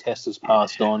injuries, Test has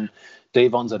passed on,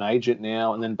 Devon's an agent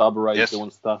now, and then Bubba Ray's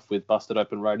doing stuff with Busted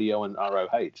Open Radio and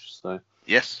ROH. So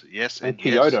yes, and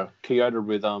Kyoto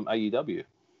with AEW.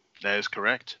 That is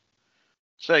correct.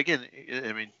 So again,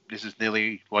 I mean, this is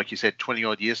nearly, like you said, 20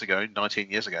 odd years ago,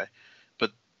 19 years ago,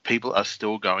 but people are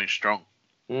still going strong.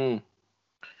 Mm.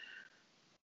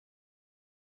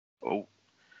 Oh.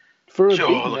 For a big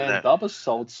man, Bubba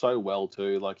sold so well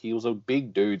too. Like, he was a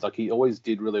big dude. Like, he always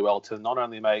did really well to not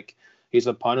only make his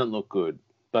opponent look good,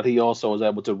 but he also was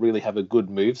able to really have a good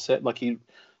move set. Like, he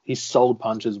sold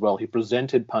punches well. He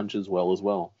presented punches well as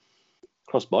well.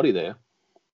 Cross body there.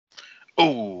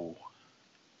 Oh,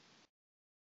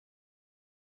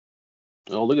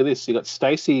 look at this. You got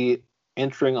Stacy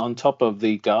entering on top of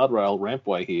the guardrail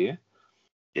rampway here.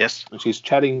 Yes. And she's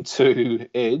chatting to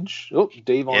Edge. Oh,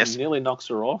 Devon nearly knocks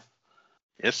her off.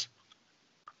 Yes.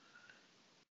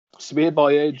 Spear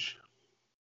by Edge.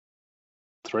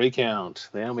 3 count.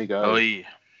 There we go. Oh, yeah.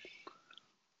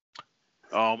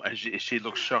 And she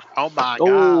looks shocked. Oh, my God.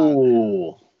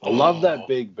 Oh, I love that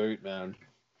big boot, man.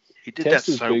 He did that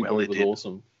so big well. Boot was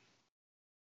awesome.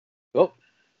 Oh.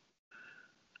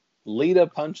 Lita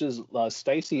punches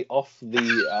Stacy off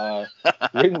the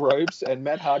ring ropes, and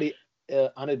Matt Hardy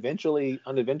uneventually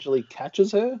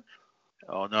catches her.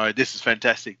 Oh no, this is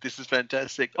fantastic.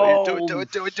 Oh, do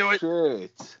it.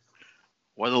 Shit.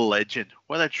 What a legend.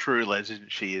 What a true legend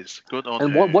she is. Good on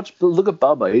and her. Look at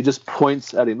Bubba. He just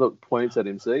points at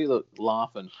him. See, look,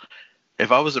 laughing.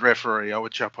 If I was a referee, I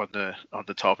would jump on the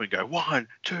top and go 1,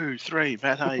 2, 3.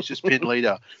 Matt Hardy's just pinned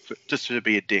Lita just to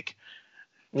be a dick.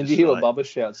 And you hear what Bubba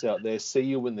shouts out there? See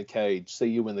you in the cage. See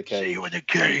you in the cage. See you in the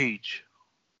cage.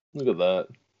 Look at that.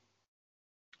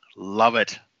 Love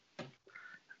it.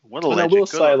 What a and legend. I will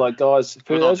say, like, guys,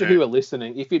 for those of you who are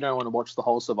listening, if you don't want to watch the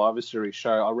whole Survivor Series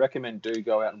show, I recommend do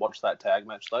go out and watch that tag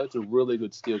match, though. It's a really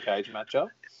good steel cage matchup.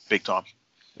 Big time.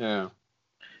 Yeah.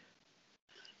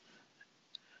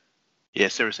 Yeah,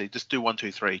 seriously, just do 1,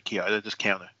 2, 3, Kyoto, just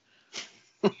count her.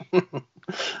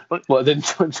 Well, then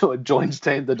joins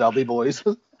team the Dudley Boys.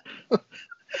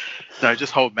 No,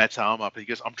 just hold Matt's arm up. He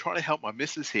goes, I'm trying to help my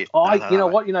missus here. You know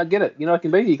what? Get it. It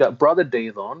can be. You got brother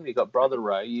Devon, you got brother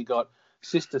Ray, you got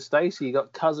sister Stacy, you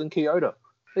got cousin Kyoto.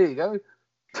 There you go.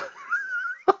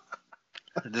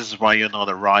 And this is why you're not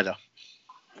a rider.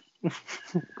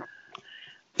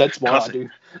 That's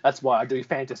why I do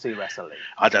fantasy wrestling.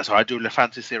 That's why I do the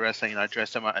fantasy wrestling, and I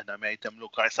dress them up and I make them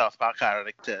look like South Park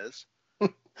characters.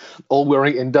 All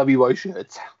wearing NWO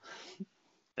shirts.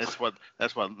 That's what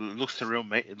looks to real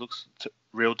me. It looks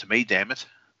real to me. Damn it,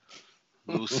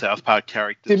 little South Park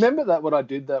characters. Do you remember that when I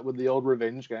did that with the old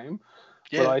Revenge game?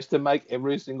 Yeah. But I used to make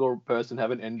every single person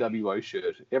have an NWO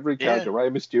shirt. Every character, Rey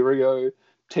Mysterio,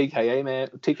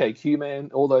 TKQ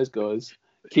Man, all those guys.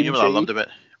 You know what I loved about?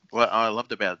 What I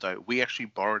loved about it though, we actually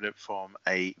borrowed it from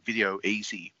a Video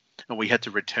Easy, and we had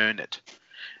to return it.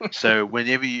 So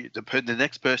whenever the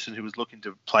next person who was looking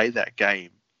to play that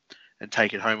game and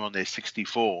take it home on their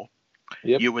 64,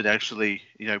 you would actually,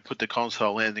 put the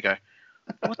console in and go,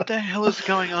 "What the hell is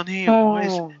going on here?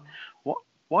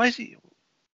 Why is he?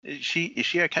 Is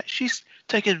she okay? She's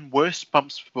taken worse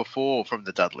bumps before from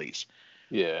the Dudleys.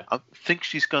 Yeah, I think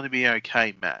she's going to be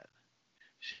okay, Matt.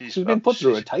 She's been put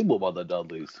through a table by the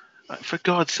Dudleys. For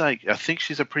God's sake, I think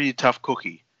she's a pretty tough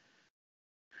cookie.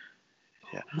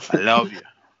 Yeah, I love you."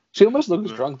 She almost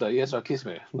looks drunk though. Yes, kiss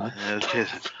me. Kiss.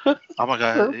 Oh my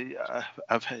God!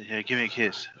 Give me a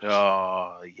kiss.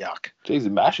 Oh, yuck. She's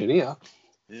mashing here.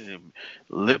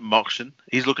 Lip motion.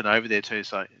 He's looking over there too.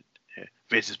 So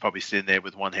Vince is probably sitting there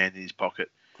with one hand in his pocket.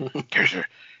 Kiss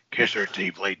her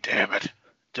deeply. Damn it!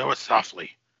 Do it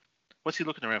softly. What's he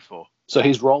looking around for? So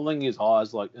he's rolling his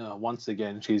eyes like, once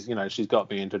again, she's got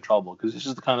me into trouble, because this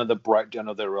is kind of the breakdown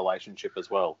of their relationship as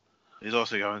well. He's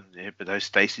also going, but those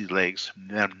Stacy's legs,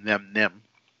 nem.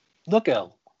 Look,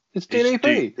 Al, it's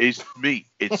DDP. It's me.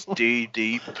 It's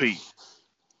DDP.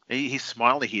 He's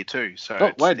smiley here too.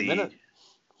 So wait a minute.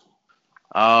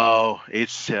 Oh,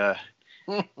 it's the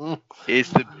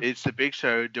Big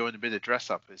Show doing a bit of dress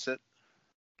up, is it?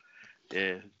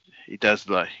 Yeah, he does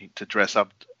like to dress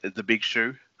up the Big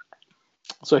Show.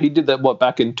 So he did that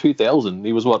back in 2000.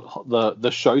 He was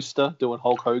the showster doing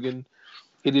Hulk Hogan.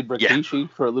 He did Rikishi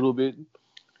for a little bit.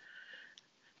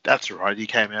 That's right. He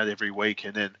came out every week,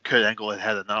 and then Kurt Angle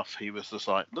had enough. He was just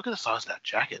like, "Look at the size of that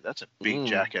jacket. That's a big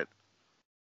jacket."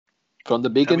 From the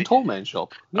big and tall man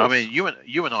shop. Yes. I mean,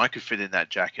 you and I could fit in that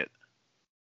jacket.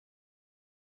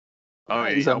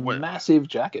 It's a massive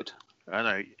jacket. I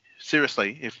know.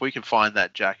 Seriously, if we can find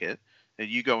that jacket, and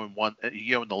you go in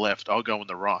the left, I'll go in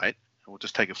the right, and we'll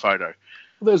just take a photo.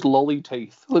 Those lolly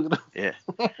teeth. Look at them. Yeah.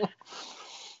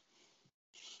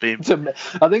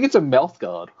 I think it's a mouth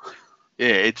guard. Yeah,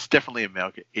 it's definitely a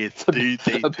milk. It's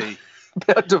DDP.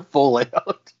 About to fall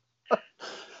out.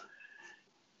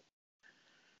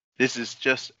 This is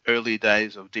just early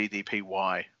days of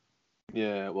DDPY.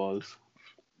 Yeah, it was.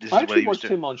 This I actually watched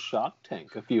him on Shark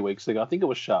Tank a few weeks ago. I think it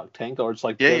was Shark Tank, or it's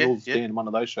like Devil's Den, one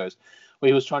of those shows, where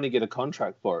he was trying to get a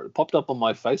contract for it. It popped up on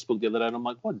my Facebook the other day, and I'm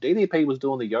like, what, DDP was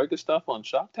doing the yoga stuff on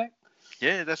Shark Tank?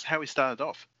 Yeah, that's how he started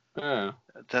off. Yeah.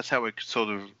 That's how it sort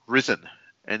of risen,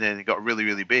 and then it got really,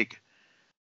 really big.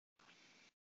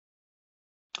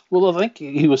 Well, I think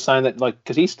he was saying that, like,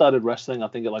 because he started wrestling, I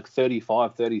think, at like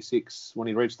 35, 36 when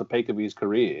he reached the peak of his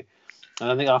career. And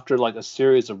I think after like a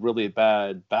series of really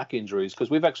bad back injuries, because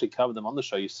we've actually covered them on the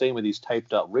show, you see him with his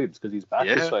taped up ribs because his back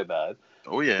was so bad.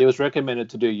 Oh, yeah. He was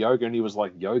recommended to do yoga, and he was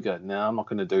like, yoga? No, I'm not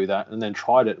going to do that. And then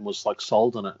tried it and was like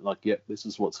sold on it. Like, yep, this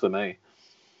is what's for me.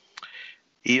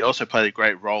 He also played a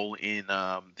great role in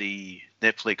the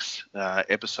Netflix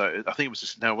episode. I think it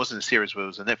was it wasn't a series, but it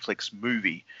was a Netflix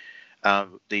movie.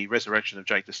 The Resurrection of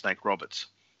Jake the Snake Roberts,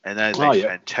 and that is a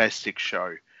fantastic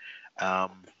show,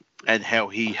 and how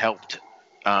he helped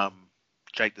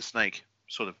Jake the Snake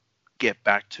sort of get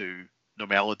back to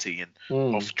normality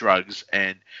and off drugs,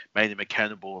 and made him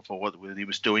accountable for what he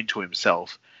was doing to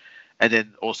himself. And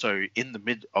then also in the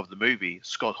mid of the movie,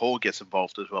 Scott Hall gets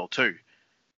involved as well too.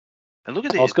 And look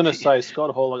at this. I was going to say Scott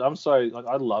Hall. Like, I'm sorry. Like,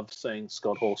 I love seeing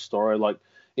Scott Hall's story. Like,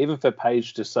 even for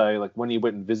Paige to say, like, when he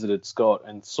went and visited Scott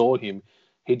and saw him,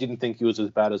 he didn't think he was as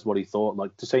bad as what he thought.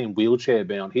 Like, to see him wheelchair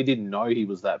bound, he didn't know he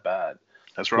was that bad.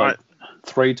 That's right. Like,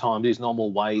 3 times his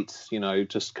normal weight,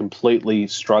 just completely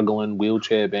struggling,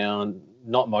 wheelchair bound,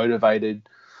 not motivated.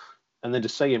 And then to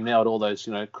see him now at all those,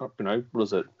 what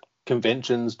is it,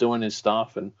 conventions, doing his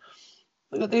stuff, and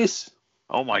look at this.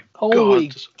 Oh my Holy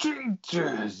God!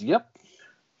 Jesus! Yep.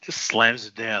 Just slams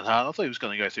it down hard. I thought he was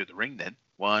going to go through the ring then.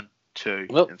 1, 2,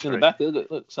 well, and 3. In the back,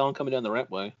 look, someone coming down the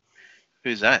rampway.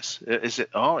 Who's that? Is it?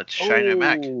 Oh, it's Shane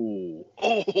O'Mac.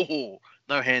 Oh,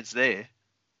 no hands there.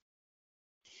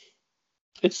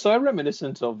 It's so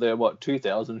reminiscent of their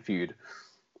 2000 feud.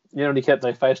 When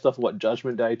they faced off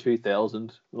Judgment Day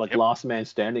 2000, Last Man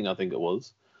Standing, I think it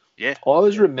was. Yeah. I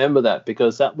always remember that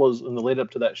because that was in the lead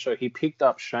up to that show. He picked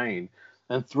up Shane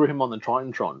and threw him on the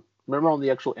Titantron. Remember on the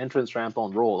actual entrance ramp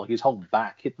on Raw, like his whole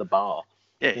back hit the bar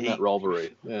in that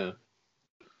rivalry. Yeah.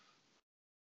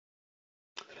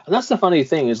 And that's the funny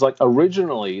thing is, like,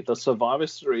 originally the Survivor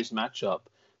Series matchup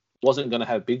wasn't going to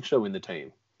have Big Show in the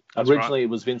team. Originally, It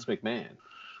was Vince McMahon.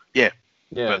 Yeah.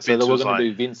 Yeah, so they were going to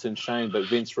do Vince and Shane, but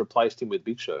Vince replaced him with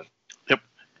Big Show. Yep.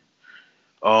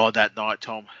 Oh, that night,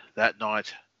 Tom. That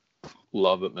night.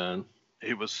 Love it, man.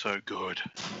 It was so good.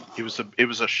 It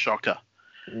was a shocker.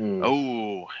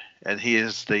 Oh, and he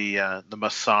is the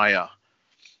Messiah,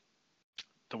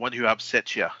 the one who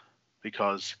upsets you,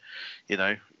 because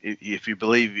if you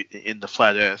believe in the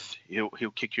flat Earth,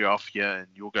 he'll kick you off and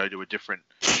you'll go to a different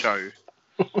show.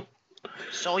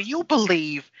 So you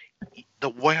believe the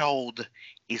world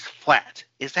is flat?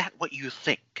 Is that what you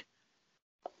think?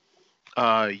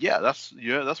 Yeah, that's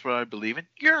what I believe in.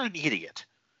 You're an idiot.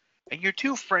 And your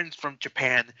 2 friends from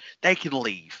Japan, they can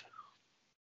leave.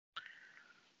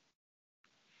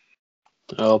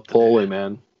 Oh, Paulie,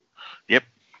 man. Yep.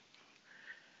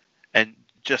 And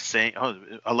just saying,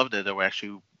 I love that they were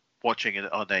actually watching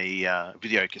it on a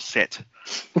video cassette,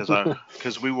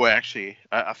 because we were actually,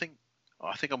 I think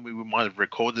we might have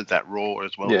recorded that Raw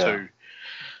as well too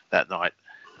that night.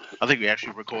 I think we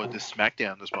actually recorded this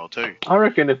SmackDown as well too. I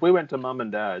reckon if we went to Mum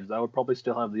and Dad's, they would probably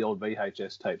still have the old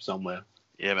VHS tape somewhere.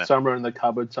 Yeah, man. Somewhere in the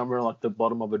cupboard, somewhere like the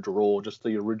bottom of a drawer, just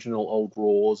the original old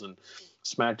Raws and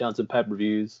SmackDowns and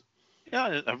pay-per-views.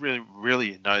 Yeah, I really,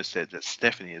 really noticed that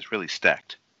Stephanie is really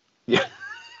stacked. Yeah.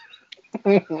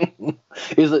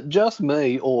 Is it just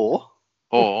me or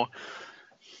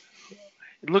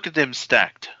look at them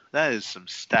stacked? That is some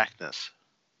stackedness.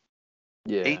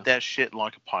 Yeah. Eat that shit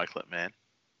like a pikelet, man.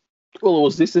 Well, it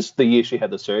was this is the year she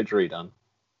had the surgery done.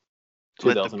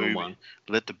 2001.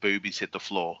 Let the boobies hit the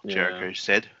floor, Jericho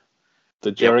said.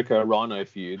 The Jericho Rhino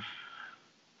feud.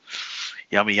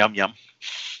 Yummy, yum, yum.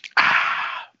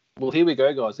 Well, here we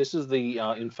go, guys. This is the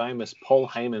infamous Paul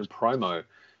Heyman promo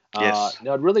Yes.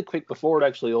 Now, really quick, before it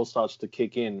actually all starts to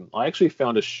kick in, I actually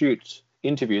found a shoot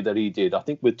interview that he did, I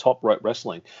think with Top Rope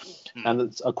Wrestling.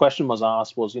 And a question was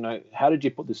asked was, how did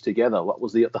you put this together? What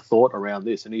was the thought around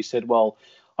this? And he said, well,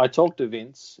 I talked to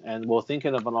Vince and we're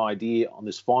thinking of an idea on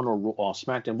this final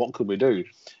SmackDown. What could we do?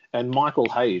 And Michael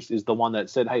Hayes is the one that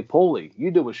said, hey, Paulie,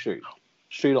 you do a shoot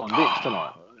on Vince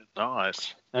tonight.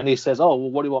 Nice. And he says, oh,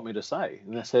 well, what do you want me to say?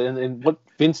 And I said, and what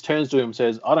Vince turns to him and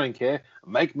says, I don't care.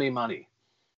 Make me money.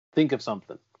 Think of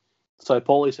something. So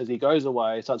Paulie says he goes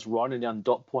away, starts writing down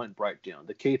dot point breakdown,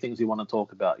 the key things you want to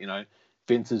talk about,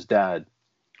 Vince's dad,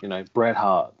 Bret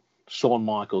Hart, Shawn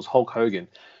Michaels, Hulk Hogan.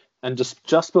 And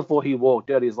just before he walked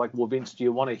out, he's like, well, Vince, do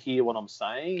you want to hear what I'm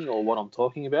saying or what I'm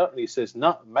talking about? And he says,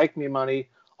 no, make me money.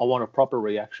 I want a proper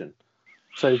reaction.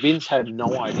 So Vince had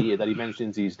no idea that he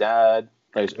mentions his dad,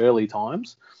 those early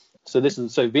times. So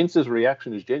Vince's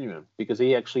reaction is genuine because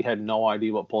he actually had no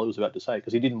idea what Paulie was about to say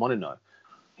because he didn't want to know.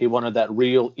 He wanted that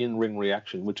real in-ring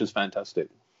reaction, which is fantastic.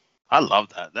 I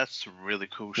love that. That's some really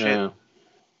cool shit. Yeah.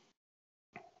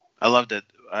 I loved it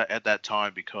at that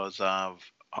time because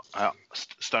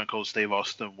Stone Cold Steve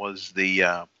Austin was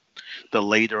the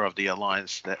leader of the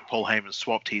alliance that Paul Heyman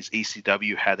swapped his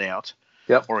ECW hat out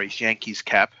or his Yankees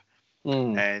cap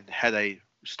and had a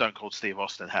Stone Cold Steve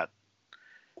Austin hat.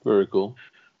 Very cool.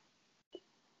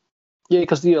 Yeah,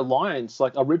 because the alliance,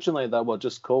 like originally they were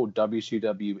just called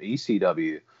WCW,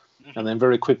 ECW. And then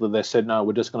very quickly they said, no,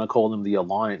 we're just going to call them the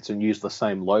Alliance and use the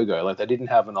same logo. Like they didn't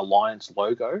have an Alliance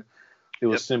logo. It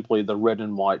was simply the red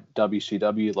and white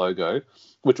WCW logo,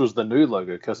 which was the new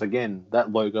logo. Because again,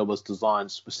 that logo was designed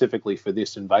specifically for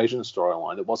this Invasion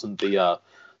storyline. It wasn't the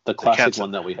classic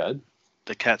one that we had.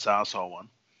 The cat's arsehole one.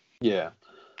 Yeah.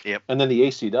 Yep. And then the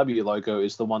ECW logo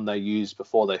is the one they used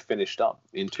before they finished up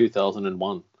in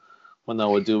 2001 when they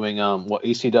were doing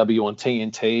ECW on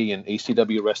TNT and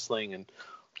ECW wrestling and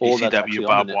all that actually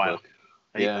on the network.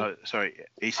 Yeah. ECW.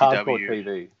 Hardcore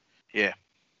TV. Yeah,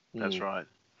 that's right.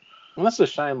 And that's a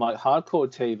shame. Like Hardcore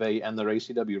TV and their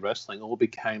ECW wrestling all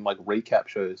became like recap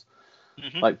shows.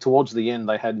 Like towards the end,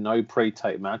 they had no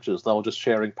pre-tape matches. They were just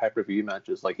sharing pay-per-view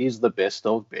matches. Like here's the best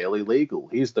of Barely Legal.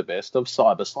 Here's the best of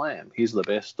Cyber Slam. Here's the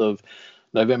best of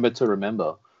November to Remember.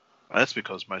 Well, that's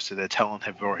because most of their talent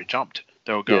have already jumped.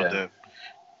 They were going to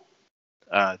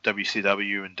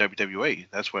WCW and WWE.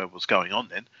 That's where it was going on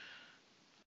then.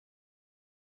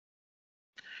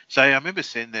 So I remember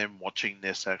sitting there and watching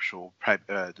this actual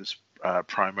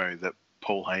promo that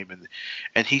Paul Heyman,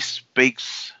 and he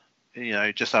speaks,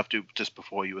 just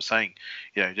before you were saying,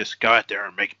 just go out there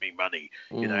and make me money.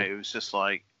 It was just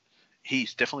like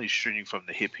he's definitely shooting from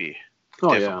the hip here.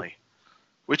 Oh, definitely. Yeah.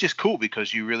 Which is cool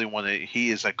because you really want to. He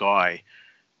is a guy,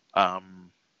 Paul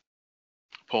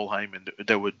Heyman,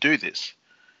 that would do this.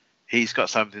 He's got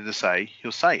something to say.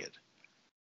 He'll say it.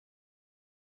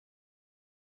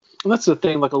 And that's the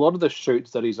thing. Like a lot of the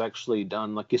shoots that he's actually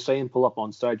done, like you see him pull up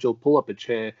on stage, he'll pull up a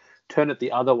chair, turn it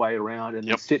the other way around, and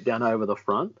then sit down over the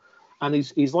front. And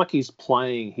he's like he's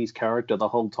playing his character the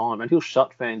whole time, and he'll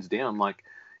shut fans down. Like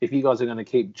if you guys are going to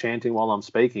keep chanting while I'm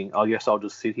speaking, I guess I'll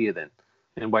just sit here then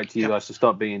and wait till you guys to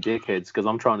stop being dickheads because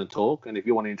I'm trying to talk. And if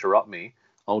you want to interrupt me,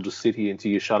 I'll just sit here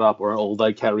until you shut up, or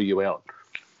they carry you out.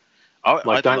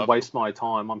 Don't waste my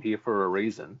time. I'm here for a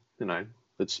reason.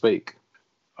 Let's speak.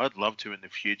 I'd love to in the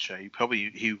future.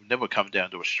 He would never come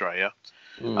down to Australia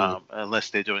unless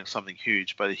they're doing something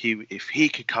huge. But if he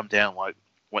could come down like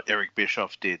what Eric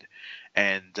Bischoff did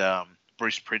and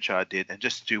Bruce Pritchard did, and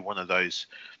just do one of those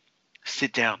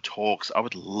sit down talks, I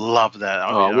would love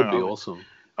that. It would be awesome.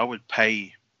 I would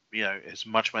pay as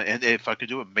much money, and if I could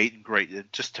do a meet and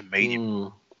greet just to meet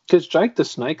him. Because Jake the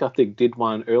Snake, I think, did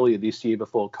one earlier this year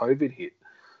before COVID hit.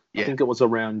 I think it was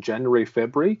around January,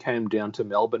 February, came down to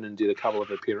Melbourne and did a couple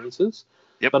of appearances.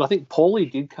 Yep. But I think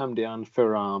Paulie did come down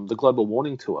for the Global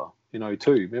Warning Tour,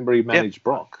 too. Remember he managed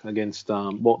Brock against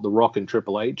The Rock and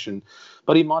Triple H.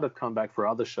 But he might have come back for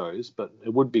other shows, but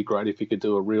it would be great if he could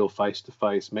do a real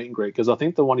face-to-face meet and greet, because I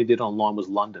think the one he did online was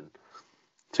London.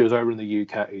 So he was over in the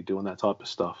UK doing that type of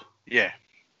stuff. Yeah.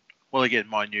 Well, again,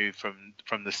 mind you,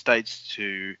 from the States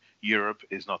to Europe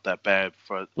is not that bad.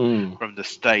 From the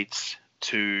States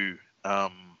to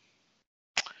down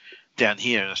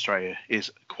here in Australia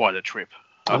is quite a trip.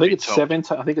 I think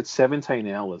it's 17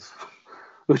 hours,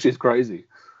 which is crazy.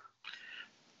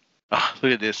 Oh,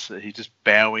 look at this. He's just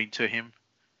bowing to him.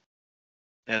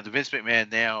 Now, the Vince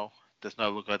McMahon now does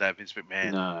not look like that Vince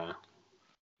McMahon.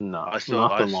 No,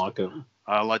 nothing like it.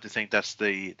 I like to think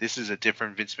this is a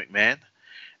different Vince McMahon,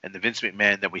 and the Vince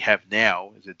McMahon that we have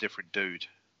now is a different dude.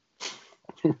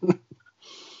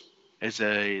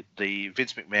 The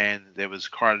Vince McMahon that was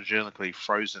cryogenically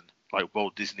frozen like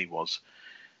Walt Disney was,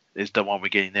 is the one we're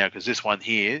getting now. Because this one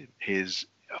here,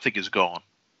 I think is gone.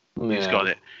 Yeah. He's got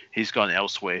it. He's gone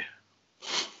elsewhere.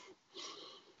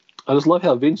 I just love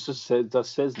how Vince just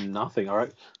says nothing. All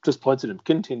right, just points at him.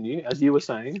 Continue, as you were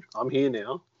saying. I'm here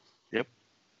now. Yep.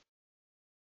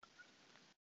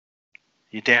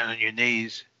 You're down on your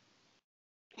knees.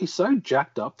 He's so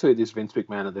jacked up to this Vince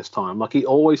McMahon at this time. Like, he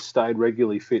always stayed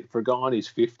regularly fit. For a guy in his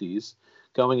 50s,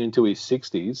 going into his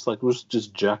 60s, like, was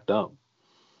just jacked up.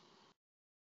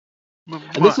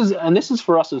 And this is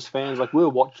for us as fans. Like, we were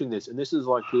watching this, and this is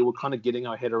like we were kind of getting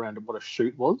our head around what a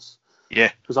shoot was.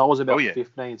 Yeah. Because I was about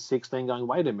 15, 16 going,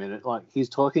 wait a minute. Like, he's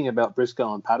talking about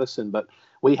Briscoe and Patterson, but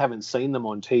we haven't seen them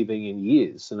on TV in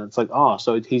years. And it's like,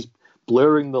 so he's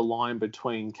blurring the line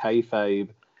between kayfabe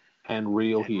and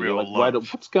real here. Real like,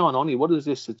 wait, what's going on here? What is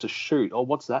this? It's a shoot. Oh,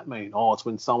 what's that mean? Oh, it's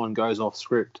when someone goes off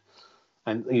script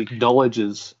and he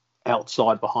acknowledges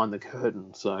outside behind the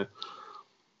curtain. So,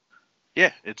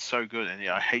 yeah, it's so good. And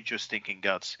I hate your stinking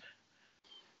guts.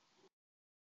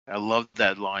 I love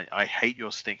that line. I hate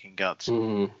your stinking guts.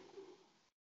 Mm.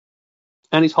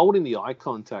 And he's holding the eye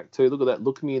contact too. Look at that.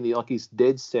 Look at me in the, like, he's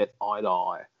dead set eye to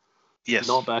eye. Yes.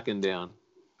 Not backing down.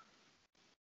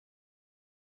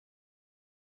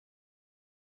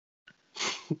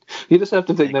 You just have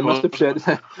to think they must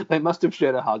have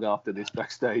shared a hug after this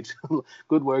backstage.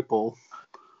 Good work, Paul.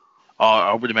 Oh,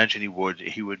 I would imagine he would.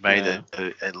 He would made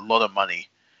a lot of money.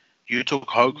 You took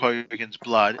Hulk Hogan's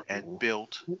blood and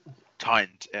built Titan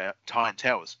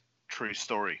Towers. True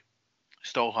story.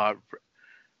 Stole her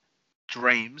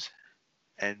dreams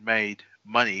and made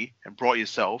money and brought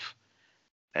yourself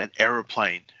an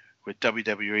aeroplane with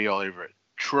WWE all over it.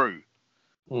 True.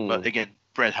 But again,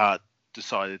 Bret Hart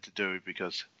decided to do it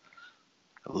because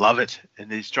I love it.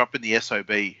 And he's dropping the SOB.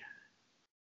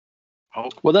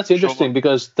 Well, that's interesting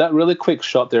because that really quick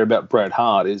shot there about Bret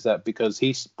Hart is that because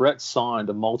Bret signed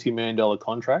a multi-million-dollar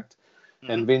contract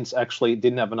and Vince actually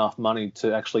didn't have enough money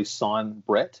to actually sign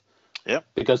Bret. Yep.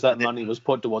 Because that money was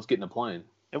put towards getting a plane.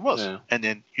 It was. Yeah. And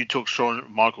then you took Shawn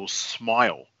Michaels'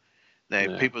 smile.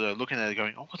 Now, people are looking at it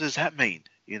going, what does that mean?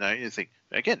 You know, you think,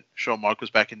 again, Shawn Michaels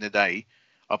back in the day,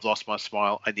 I've lost my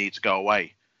smile, I need to go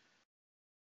away.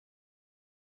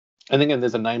 And again,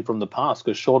 there's a name from the past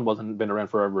because Shawn wasn't been around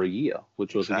for over a year,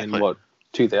 which was in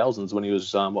 2000s when he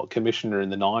was commissioner in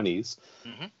the 90s.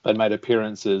 Mm-hmm. They made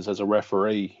appearances as a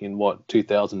referee in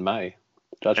 2000 May.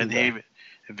 And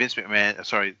Vince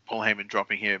McMahon, Paul Heyman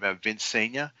dropping here about Vince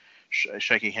Senior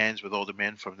shaking hands with all the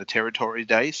men from the territory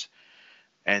days,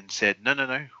 and said,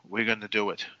 "No, we're going to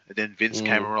do it." And then Vince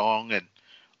came along and,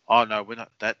 "Oh no, we're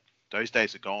not that. Those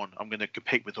days are gone. I'm going to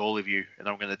compete with all of you, and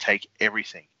I'm going to take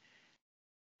everything."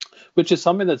 Which is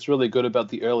something that's really good about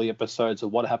the early episodes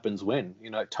of What Happens When. You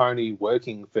know, Tony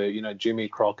working for, Jimmy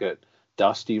Crockett,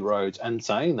 Dusty Rhodes, and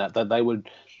saying that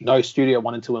no studio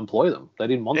wanted to employ them. They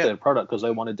didn't want their product because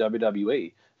they wanted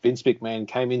WWE. Vince McMahon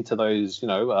came into those,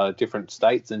 different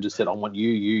states and just said, I want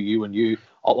you, and you.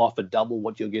 I'll offer double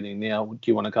what you're getting now.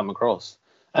 Do you want to come across?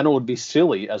 And it would be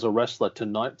silly as a wrestler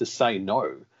to say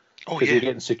no. Because you're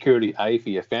getting security, A, for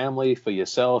your family, for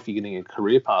yourself, you're getting a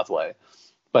career pathway.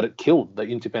 But it killed the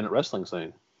independent wrestling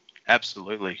scene.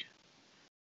 Absolutely.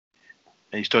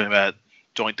 And he's talking about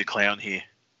Doink the Clown here.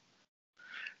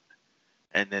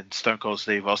 And then Stone Cold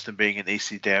Steve Austin being an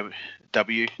ECW.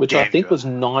 Which I think was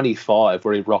 95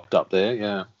 where he rocked up there,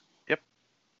 yeah. Yep.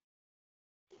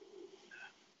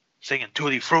 Singing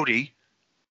Tutti Frutti.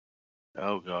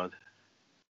 Oh, God.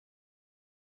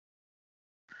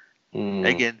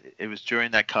 Again, it was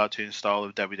during that cartoon style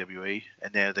of WWE,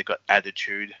 and now they got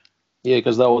Attitude. Yeah,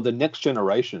 because they were the next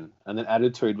generation, and then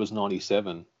Attitude was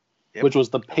 97, which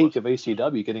was the peak of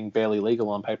ECW, getting barely legal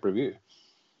on pay-per-view.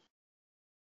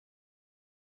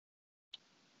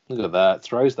 Look at that.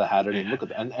 Throws the hat at him. Look at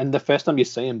that. And the first time you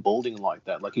see him balding like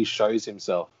that, like he shows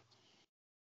himself.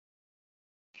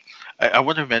 I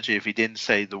want to imagine if he didn't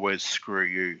say the word screw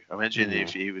you. Imagine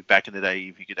if he was back in the day,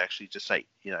 if he could actually just say,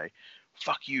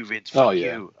 fuck you, Vince, fuck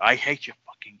you. I hate your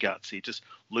fucking guts. He's just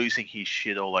losing his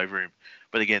shit all over him.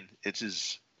 But again, it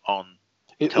is on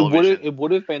television. It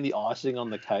would have been the icing on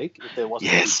the cake if there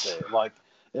wasn't there. Like,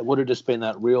 it would have just been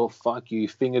that real fuck you,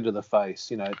 finger to the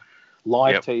face,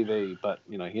 live TV. But,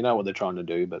 you know what they're trying to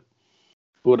do. But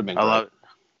it would have been great.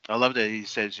 I love that he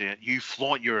says, you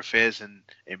flaunt your affairs in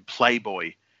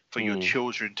Playboy for your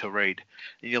children to read.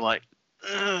 And you're like,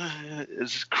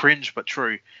 it's cringe but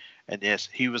true. And yes,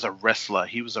 he was a wrestler.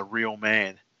 He was a real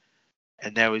man.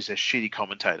 And now he's a shitty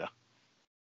commentator.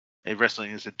 And wrestling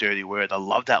is a dirty word. I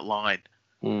love that line.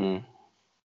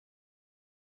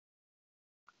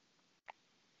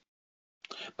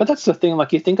 But But that's the thing.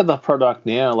 Like, you think of the product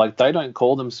now, like, they don't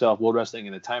call themselves World Wrestling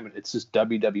Entertainment. It's just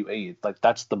WWE. Like,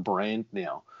 that's the brand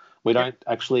now. We don't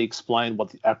actually explain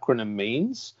what the acronym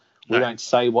means. We don't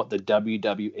say what the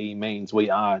WWE means.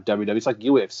 We are WWE. It's like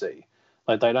UFC.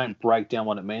 Like, they don't break down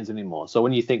what it means anymore. So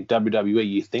when you think WWE,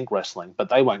 you think wrestling, but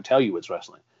they won't tell you it's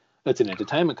wrestling. It's an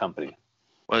entertainment company.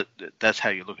 Well, that's how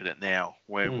you look at it now.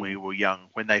 When we were young,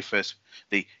 when they first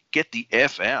get the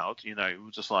F out, it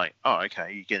was just like, oh,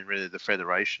 okay, you're getting rid of the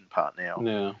federation part now.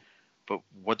 Yeah. But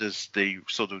what does the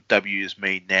sort of W's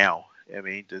mean now? I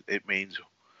mean, it means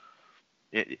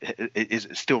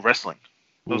it's still wrestling.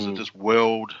 Those are just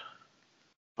world.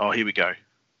 Oh, here we go.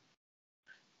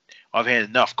 I've had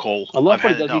enough, Cole. I love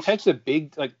what he does. He takes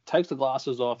takes the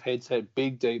glasses off, headset,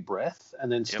 big deep breath,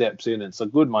 and then steps in. It's a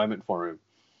good moment for him.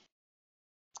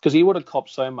 Because he would have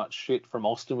copped so much shit from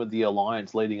Austin with the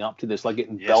Alliance leading up to this, like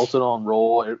getting belted on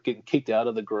Raw, getting kicked out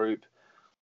of the group.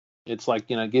 It's like,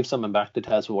 give something back to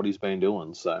Taz for what he's been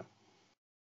doing. So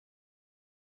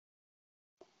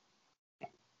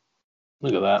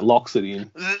look at that, locks it in.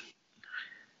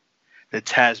 The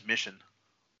Taz mission.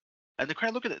 And the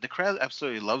crowd, look at it. The crowd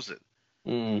absolutely loves it.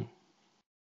 Mm.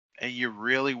 And you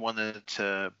really wanted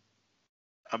a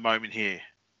moment here.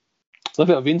 Look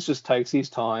how Vince just takes his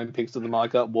time, picks the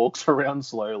mic up, walks around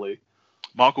slowly.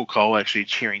 Michael Cole actually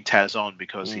cheering Taz on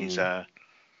because he's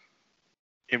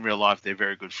in real life they're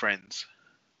very good friends.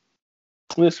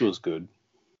 This was good.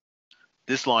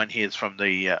 This line here is from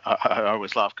the I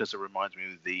always laugh because it reminds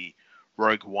me of the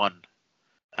Rogue One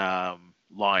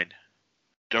line.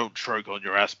 Don't choke on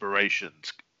your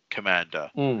aspirations,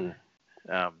 Commander.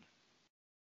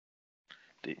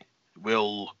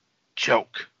 Will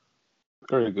choke.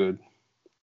 Very good.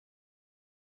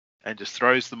 And just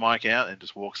throws the mic out and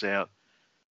just walks out.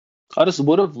 I just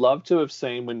would have loved to have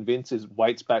seen when Vince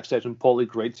waits backstage and Paulie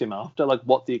greets him after, like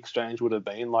what the exchange would have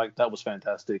been. Like, that was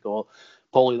fantastic. Or,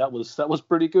 Paulie, that was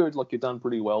pretty good. Like, you've done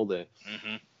pretty well there.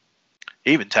 Mm-hmm.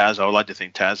 Even Taz, I would like to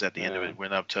think Taz at the end of it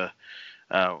went up to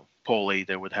Paulie.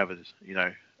 They would have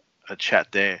a chat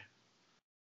there.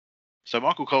 So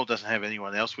Michael Cole doesn't have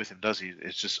anyone else with him, does he?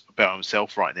 It's just about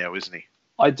himself right now, isn't he?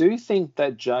 I do think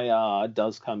that JR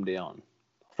does come down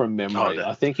from memory.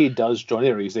 I think he does join.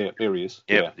 There he is.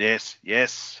 Yep. Yeah.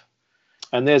 Yes.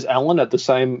 And there's Alan Alan's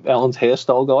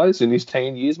hairstyle, guys, in his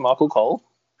teen years, Michael Cole.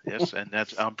 Yes, and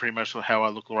that's pretty much how I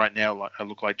look right now. Like I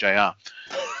look like JR.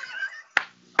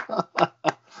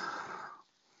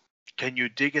 Can you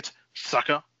dig it,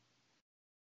 sucker?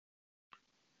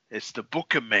 It's the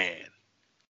Booker Man.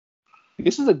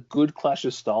 This is a good clash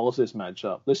of styles, this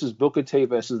matchup. This is Booker T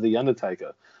versus The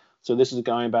Undertaker. So this is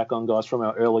going back on, guys, from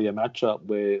our earlier matchup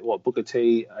where Booker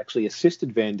T actually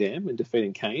assisted Van Dam in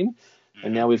defeating Kane.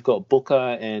 And now we've got Booker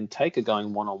and Taker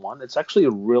going one-on-one. It's actually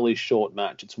a really short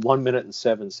match. It's 1 minute and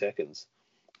 7 seconds.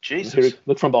 Jesus.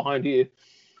 Look from behind here.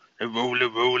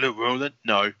 Roll it.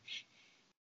 No.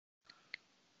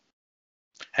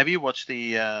 Have you watched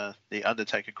the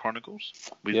Undertaker Chronicles?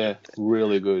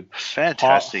 Really good.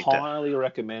 Fantastic. Highly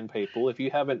recommend people, if you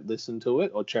haven't listened to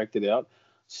it or checked it out,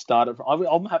 start it.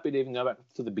 I'm happy to even go back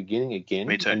to the beginning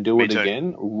again and do it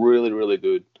again. Really, really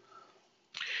good.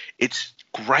 It's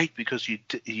great because you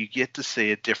get to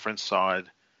see a different side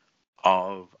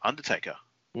of Undertaker.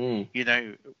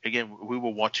 Again, we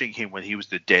were watching him when he was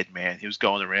the dead man. He was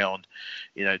going around,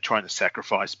 trying to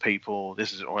sacrifice people.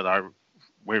 This is what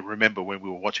we remember when we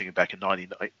were watching it back in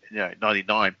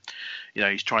 99.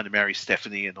 He's trying to marry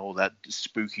Stephanie and all that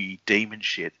spooky demon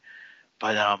shit.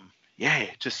 But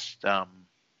it's the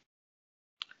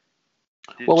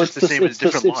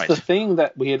thing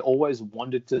that we had always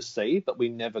wanted to see, but we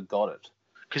never got it.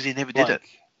 Because he never did it.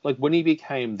 Like, when he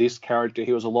became this character,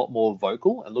 he was a lot more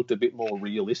vocal and looked a bit more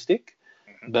realistic.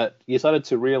 Mm-hmm. But you started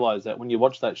to realize that when you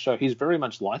watch that show, he's very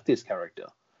much like this character.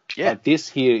 Yeah. Like, this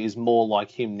here is more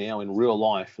like him now in real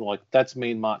life. Like, that's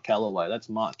me and Mark Calloway. That's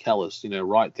Mark Callis,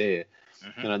 right there.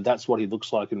 Mm-hmm. That's what he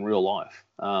looks like in real life.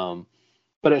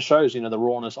 But it shows, the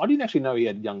rawness. I didn't actually know he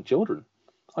had young children.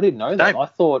 I didn't know that.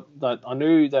 I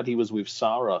knew that he was with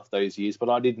Sarah those years, but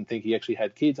I didn't think he actually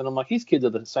had kids. And I'm like, his kids are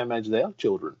the same age as our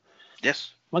children.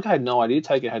 Yes. Like, I had no idea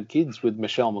Taker had kids with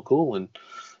Michelle McCool,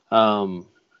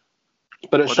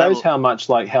 but it shows how much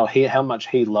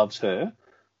he loves her,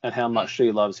 and how much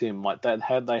she loves him. Like, they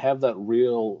have that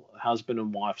real husband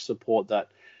and wife support that,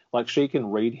 like, she can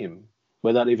read him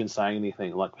without even saying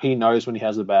anything. Like, he knows when he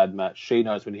has a bad match, she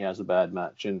knows when he has a bad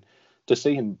match, and to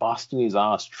see him busting his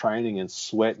ass, training and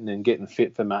sweating and getting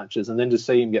fit for matches, and then to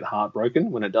see him get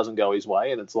heartbroken when it doesn't go his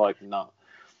way, and it's like, no.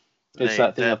 It's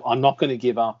that thing of, I'm not going to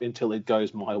give up until it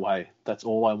goes my way. That's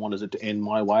all I want, is it to end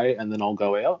my way, and then I'll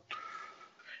go out.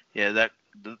 Yeah,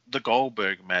 the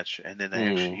Goldberg match, and then they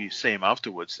actually you see him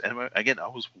afterwards. And again, I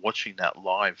was watching that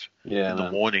live in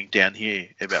the morning down here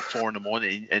about 4 in the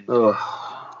morning, and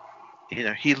you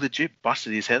know, he legit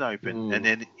busted his head open, and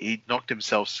then he knocked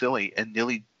himself silly and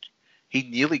nearly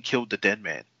killed the dead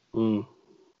man.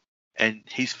 And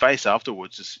his face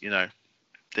afterwards is, you know,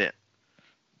 that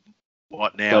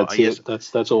what now?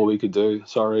 That's all we could do.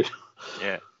 Sorry.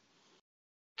 Yeah.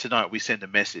 Tonight we send a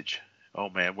message. Oh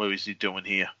man, what is he doing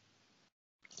here?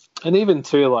 And even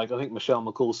too, like, I think Michelle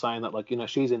McCool saying that, like, you know,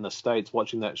 she's in the States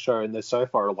watching that show and they're so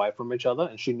far away from each other,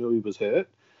 and she knew he was hurt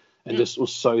and just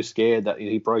was so scared that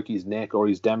he broke his neck or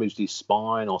he's damaged his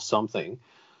spine or something.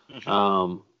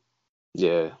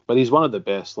 Yeah, but he's one of the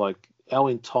best. Like, our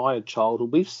entire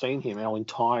childhood, we've seen him our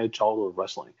entire childhood of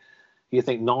wrestling. You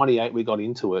think 98 we got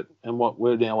into it, and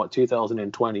we're now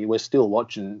 2020, we're still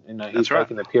watching. You know, he's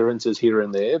making appearances here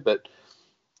and there, but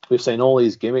we've seen all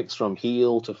these gimmicks from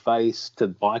heel to face to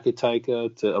biker taker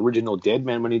to original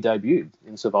Deadman when he debuted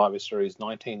in Survivor Series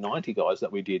 1990, guys,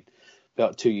 that we did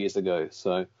about 2 years ago.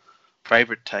 So,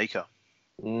 favorite taker.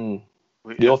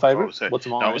 Your favorite? What's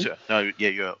mine?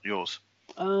 Yours.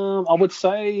 I would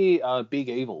say Big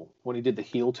Evil when he did the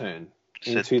heel turn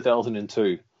in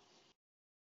 2002.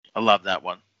 I love that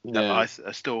one. Yeah. I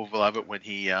still love it when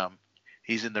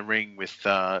he's in the ring with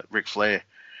Ric Flair,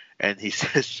 and he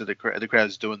says to the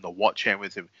crowd's doing the watch hand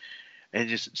with him, and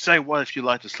just say, "What if you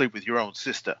like to sleep with your own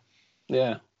sister?"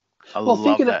 Yeah. I love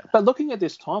that. But looking at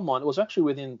this timeline, it was actually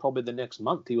within probably the next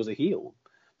month he was a heel,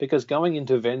 because going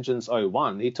into Vengeance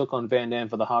 01, he took on Van Dam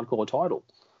for the hardcore title.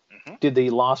 Did the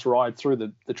last ride through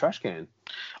the trash can.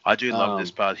 I do love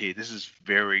this part here. This is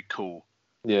very cool.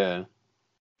 Yeah.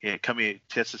 Yeah, come here,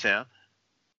 test the sound.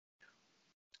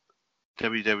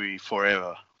 WWE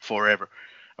forever.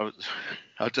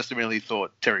 I just immediately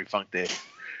thought Terry Funk there.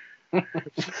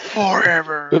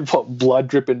 Forever. Blood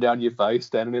dripping down your face,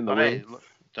 standing in the ring. Look,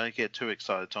 don't get too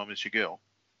excited, Tom. It's your girl.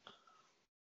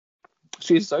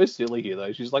 She's so silly here,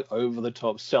 though. She's like over the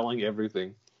top, selling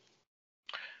everything.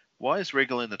 Why is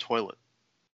Regal in the toilet?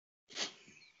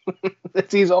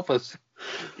 It's his office.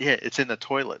 Yeah, it's in the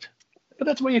toilet. But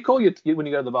that's what you call you when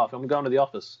you go to the bathroom. I'm going to the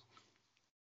office.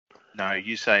 No,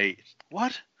 you say,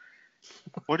 what?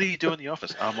 What are you doing in the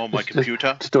office? I'm on my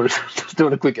computer. Just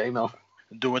doing a quick email.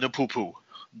 Doing a poo-poo.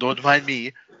 Don't mind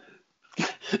me.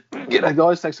 G'day,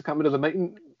 guys. Thanks for coming to the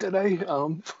meeting today.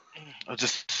 I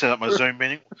just set up my Zoom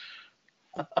meeting.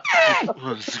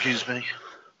 Excuse me.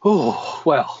 Oh,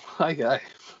 well, okay.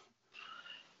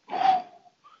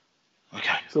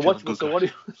 Okay. So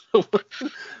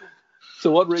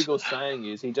what Regal's saying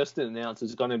is he just announced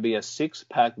there's going to be a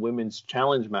 6-pack women's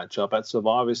challenge matchup at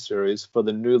Survivor Series for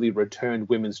the newly returned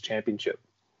women's championship.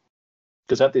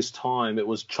 Because at this time it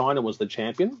was China was the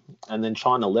champion, and then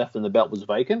China left and the belt was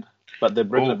vacant, but they're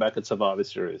bringing it back at Survivor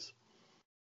Series.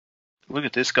 Look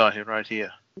at this guy here, right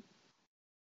here.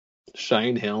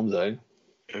 Shane Helms, eh?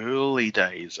 Early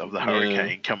days of the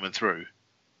Hurricane coming through.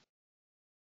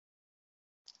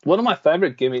 One of my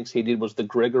favourite gimmicks he did was the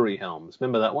Gregory Helms.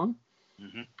 Remember that one?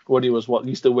 When he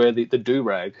used to wear the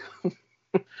do-rag.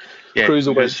 Yeah,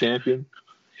 Cruiserweight champion.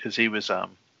 Because he was,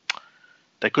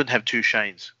 they couldn't have two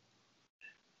Shanes.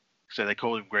 So they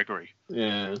called him Gregory.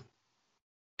 Yeah.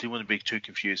 Didn't want to be too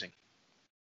confusing.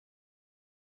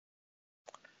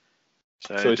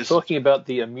 So he's talking about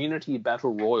the Immunity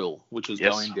Battle Royal, which is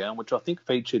going down, which I think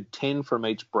featured 10 from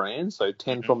each brand. So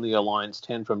 10 from the Alliance,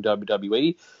 10 from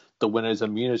WWE. The winner's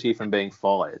immunity from being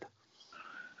fired.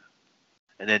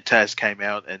 And then Taz came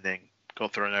out and then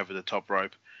got thrown over the top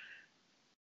rope.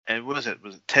 And what was it?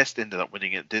 Test ended up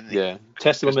winning it, didn't he? Yeah,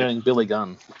 Test eliminating Billy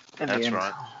Gunn. That's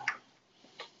right.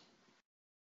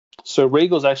 So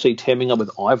Regal's actually teaming up with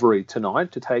Ivory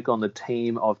tonight to take on the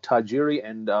team of Tajiri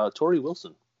and Tori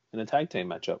Wilson in a tag team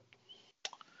matchup.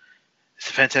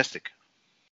 It's fantastic.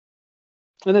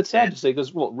 And it's sad to see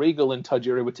because Regal and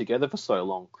Tajiri were together for so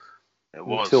long. It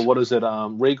was. Until,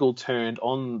 Regal turned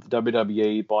on the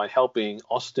WWE by helping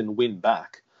Austin win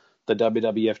back the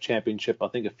WWF Championship, I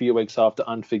think a few weeks after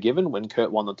Unforgiven when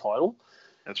Kurt won the title.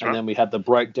 That's right. And then we had the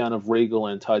breakdown of Regal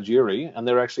and Tajiri, and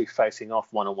they're actually facing off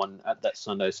one-on-one at that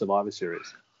Sunday Survivor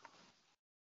Series.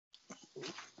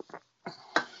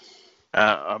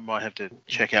 I might have to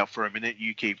check out for a minute.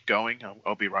 You keep going.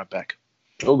 I'll be right back.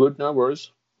 All good. No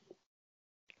worries.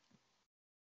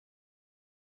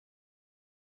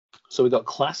 So we got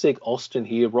classic Austin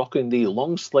here, rocking the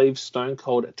long-sleeve Stone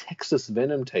Cold Texas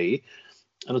Venom tee.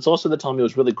 And it's also the time he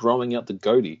was really growing out the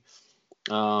goatee.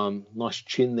 Nice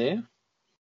chin there.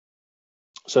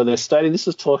 So they're stating, this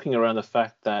is talking around the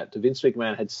fact that Vince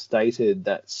McMahon had stated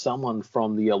that someone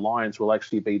from the Alliance will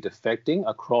actually be defecting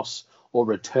across or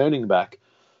returning back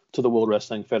to the World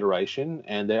Wrestling Federation,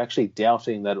 and they're actually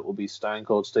doubting that it will be Stone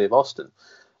Cold Steve Austin.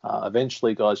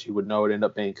 Eventually, guys, you would know it ended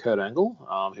up being Kurt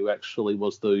Angle, who actually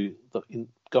was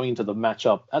going into the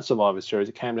matchup at Survivor Series.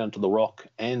 It came down to The Rock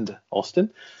and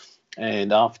Austin,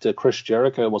 and after Chris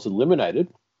Jericho was eliminated,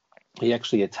 he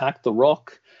actually attacked The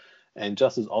Rock, and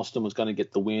just as Austin was going to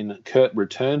get the win, Kurt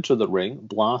returned to the ring,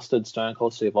 blasted Stone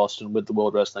Cold Steve Austin with the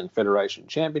World Wrestling Federation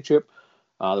Championship.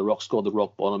 The Rock scored the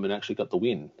rock bottom and actually got the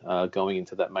win going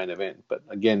into that main event. But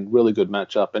again, really good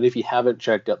matchup. And if you haven't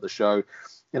checked out the show,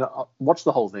 watch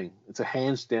the whole thing. It's a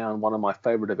hands down one of my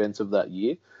favorite events of that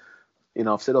year.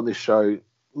 I've said on this show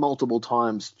multiple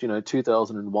times,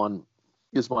 2001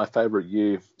 is my favorite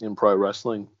year in pro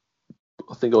wrestling.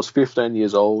 I think I was 15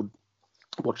 years old.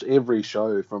 Watched every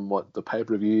show from the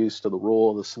pay-per-views to the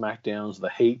Raw, the SmackDowns, the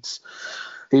Heats,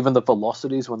 even the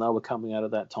Velocities when they were coming out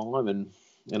at that time. And,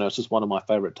 it's just one of my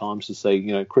favorite times to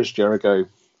see, Chris Jericho,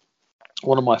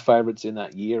 one of my favorites in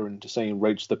that year, and to see him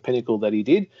reach the pinnacle that he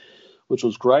did, which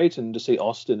was great. And to see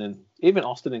Austin and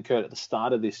Kurt at the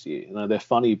start of this year, their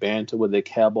funny banter with their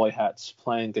cowboy hats,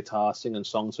 playing guitar, singing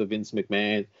songs for Vince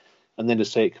McMahon, and then to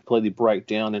see it completely break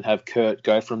down and have Kurt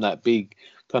go from that big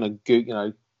kind of,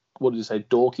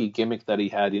 dorky gimmick that he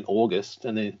had in August,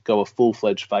 and then go a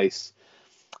full-fledged face,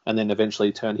 and then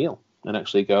eventually turn heel and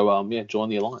actually go, join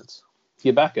the Alliance.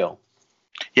 You're back, El.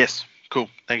 Yes, cool.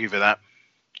 Thank you for that.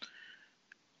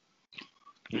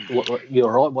 You all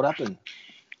right? What happened?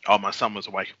 Oh, my son was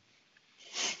awake.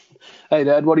 Hey,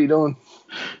 Dad, what are you doing?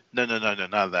 No, none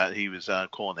of that. He was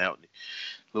calling out.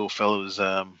 Little fella was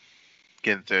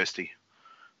getting thirsty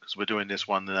because we're doing this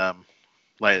one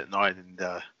late at night, and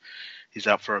he's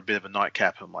up for a bit of a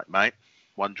nightcap. I'm like, mate,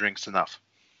 one drink's enough.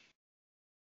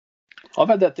 I've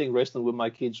had that thing recently where my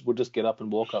kids would just get up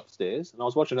and walk upstairs. And I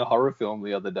was watching a horror film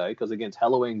the other day because, again, it's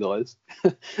Halloween, guys.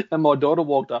 And my daughter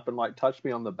walked up and, touched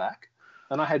me on the back.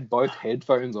 And I had both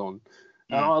headphones on.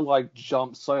 And I,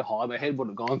 jumped so high, my head would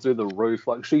have gone through the roof.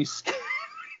 She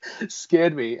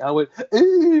scared me. I went,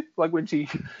 "Ew," when she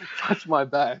touched my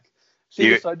back.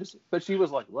 She was but she was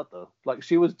like, what the?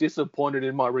 She was disappointed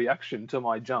in my reaction to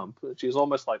my jump. She was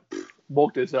almost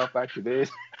walked herself back to bed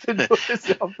to put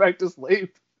herself back to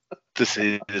sleep. This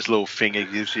little finger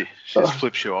gives you, just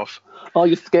flips you off. Oh,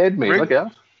 you scared me. Look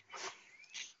out.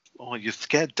 Oh, you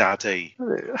scared Daddy.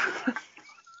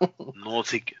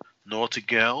 Naughty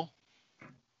girl.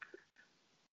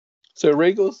 So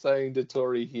Regal's saying to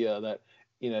Tori here that,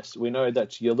 we know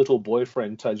that your little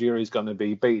boyfriend Tajiri is going to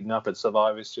be beaten up at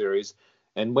Survivor Series,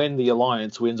 and when the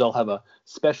Alliance wins, I'll have a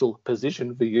special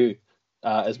position for you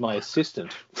as my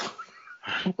assistant.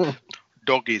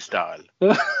 Doggy style.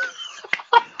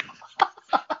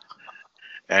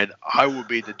 And I will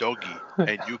be the doggy,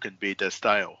 and you can be the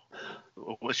style.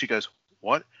 Well, she goes,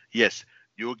 what? Yes,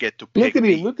 you'll get to pick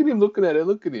me. Look at him looking at her.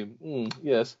 Look at him.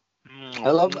 Yes. I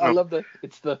love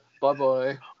it's the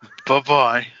bye-bye.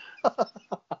 Bye-bye.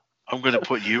 I'm going to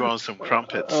put you on some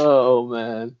crumpets. Oh,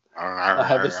 man. I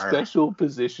have a special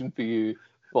position for you.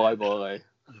 Bye-bye.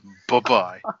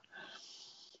 Bye-bye.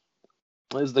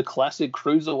 There's the classic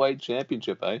Cruiserweight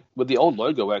Championship, with the old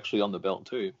logo actually on the belt,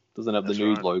 too. Doesn't have the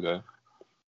new logo.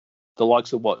 The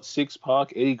likes of Six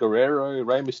Pack, Eddie Guerrero,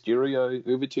 Rey Mysterio,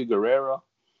 Uvitu Guerrero,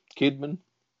 Kidman,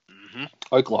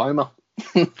 Oklahoma,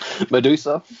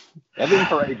 Medusa, Evan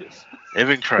Courageous.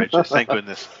 Evan Courageous, thank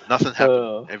goodness. Nothing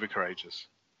happened. Evan Courageous.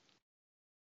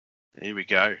 Here we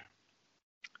go.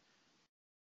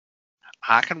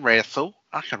 I can wrestle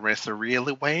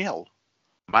really well.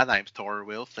 My name's Tori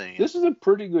Wilson. This is a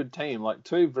pretty good team.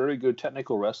 Two very good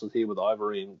technical wrestlers here with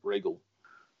Ivory and Regal.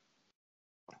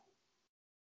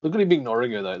 Look at him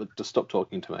ignoring her, though. Look, just stop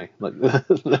talking to me.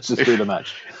 Let's just do the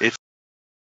match.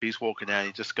 He's walking out.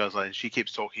 He just goes she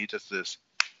keeps talking. He just this.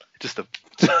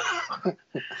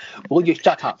 Will you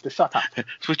shut up? Just shut up.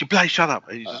 Would you play shut up?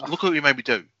 And look what you made me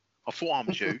do. I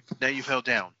forearmed you. Now you fell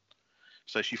down.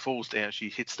 So she falls down. She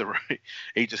hits the roof.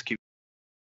 He just keeps.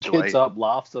 Gets up,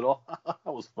 laughs it off. That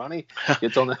was funny.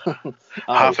 Gets on there.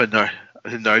 Half her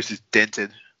nose is dented.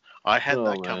 I had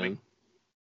that coming.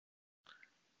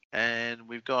 And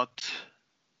we've got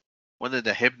one of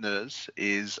the Hebners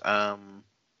is a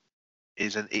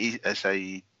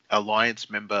Alliance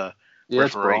member referee.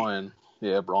 It's Brian.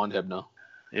 Yeah, Brian Hebner.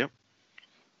 Yep.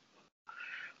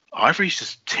 Ivory's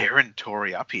just tearing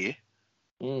Tori up here.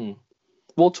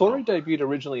 Well, Tori debuted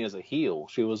originally as a heel.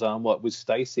 She was with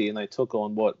Stacy, and they took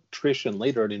on Trish and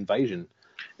Lita at Invasion.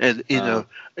 And in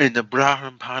the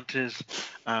Brown Panthers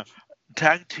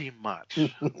tag team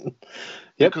match.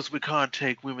 Because we can't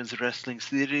take women's wrestling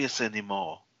serious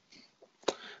anymore.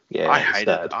 Yeah, I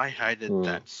hated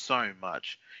that so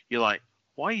much. you're like,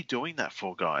 why are you doing that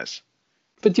for, guys?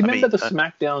 But do you remember the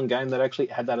SmackDown game that actually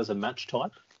had that as a match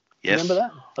type? Yes. Remember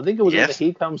that? I think it was Yes. either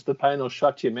Here Comes the Pain or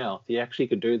Shut Your Mouth. You actually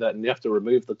could do that, and you have to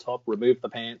remove the top, remove the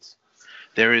pants.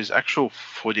 There is actual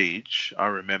footage, I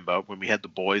remember, when we had the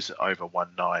boys over one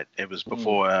night. It was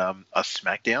before a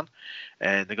SmackDown,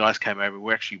 and the guys came over.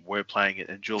 We actually were playing it,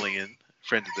 and Julian,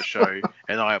 friend of the show,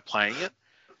 and I are playing it.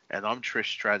 And I'm Trish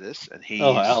Stratus, and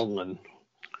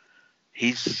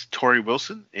he's Tori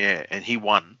Wilson, and he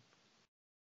won.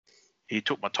 He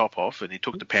took my top off, and he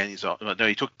took the panties off. No,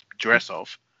 he took the dress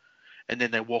off. And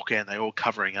then they walk out, and they're all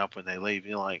covering up when they leave.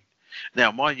 You're like...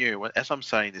 Now, mind you, as I'm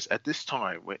saying this, at this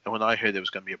time, when I heard there was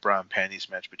going to be a bra and panties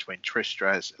match between Trish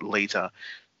Stratus, Lita,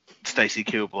 Stacy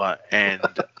Keibler, and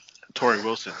Tori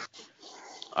Wilson,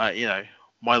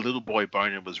 my little boy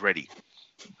boner was ready.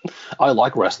 I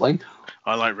like wrestling.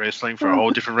 I like wrestling for a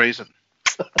whole different reason.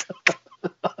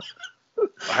 I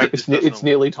hope it's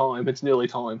nearly time. It's nearly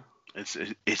time.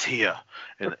 It's here,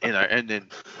 and and then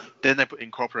they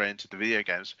incorporate it into the video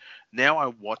games. Now I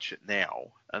watch it now,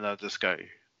 and I just go,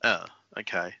 oh,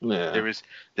 okay. Yeah.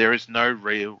 There is no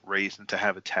real reason to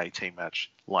have a tag team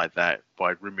match like that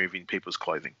by removing people's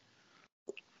clothing.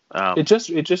 It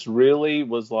just really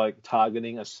was like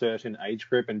targeting a certain age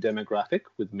group and demographic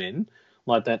with men,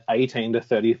 like that 18 to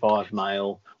 35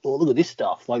 male. Oh, look at this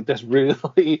stuff! Like that's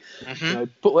really,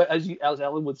 as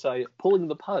Alan would say, pulling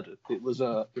the pud. It was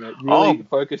really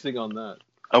focusing on that,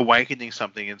 awakening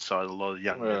something inside a lot of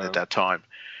young men at that time.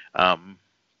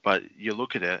 But you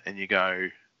look at it and you go,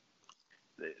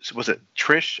 was it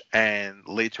Trish and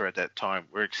Lita at that time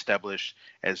were established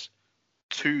as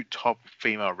two top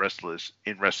female wrestlers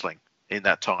in wrestling in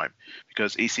that time,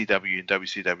 because ECW and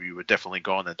WCW were definitely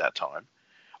gone at that time.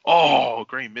 Oh,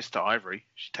 Green Mr. Ivory,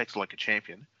 she takes it like a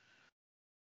champion.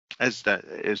 As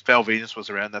Val Venus was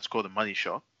around, that's called a money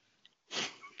shot.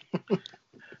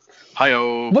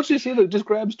 Hi-oh. What's this here that just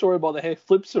grabs Tori by the hair,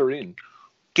 flips her in?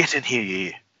 Get in here,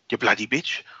 you bloody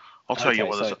bitch. I'll tell you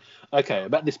what. Okay,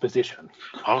 about this position.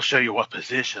 I'll show you what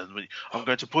position I'm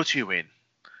going to put you in.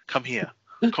 Come here.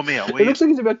 Come here. It looks like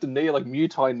he's about to knee, like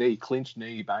Muay knee, clinch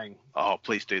knee, bang. Oh,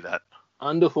 please do that.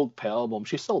 Underhook powerbomb.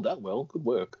 She sold that well. Good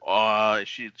work.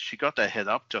 She got that head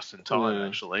up just in time,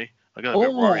 actually. I got a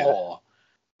bit worried.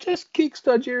 Just kicks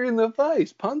Tajiri in the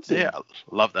face. Punts him. Yeah,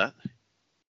 love that.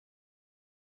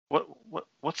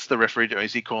 What's the referee doing?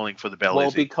 Is he calling for the bell?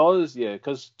 Well,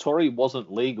 because Tori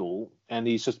wasn't legal, and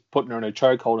he's just putting her in a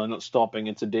chokehold and not stopping.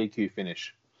 It's a DQ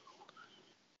finish.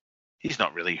 He's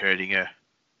not really hurting her.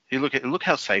 Look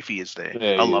how safe he is there.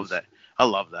 Yeah, I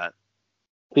love that.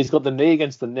 He's got the knee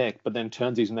against the neck, but then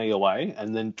turns his knee away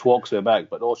and then twerks her back.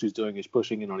 But all she's doing is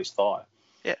pushing in on his thigh.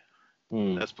 Yeah,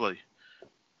 That's bloody.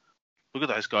 Look at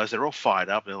those guys. They're all fired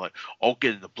up. They're like, I'll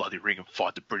get in the bloody ring and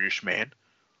fight the British man.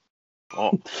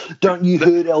 Oh, don't you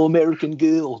hurt our American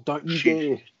girl. Don't you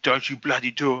dare. Don't you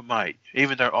bloody do it, mate.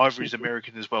 Even though Ivory's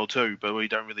American as well, too. But we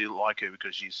don't really like her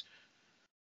because she's...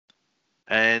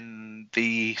 And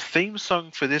the theme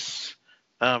song for this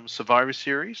Survivor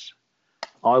Series...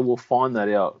 I will find that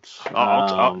out.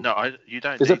 You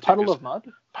don't. Is it Puddle of Mud?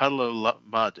 Puddle of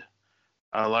Mud.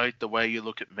 I like the way you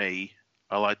look at me.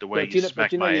 I like the way you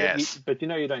smack my ass. But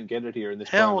you don't get it here in this.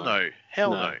 Hell promo.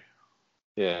 no.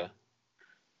 Yeah.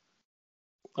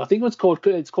 I think it's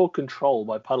called Control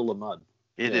by Puddle of Mud.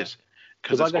 It is.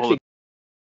 Because I actually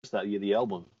that year the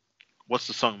album. What's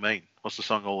the song mean? What's the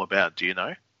song all about? Do you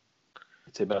know?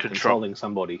 It's about controlling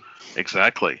somebody.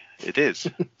 Exactly. It is.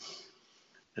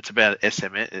 It's about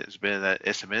SMN. It's about that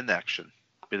SMN action.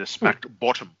 A bit of smack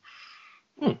bottom.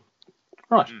 Right.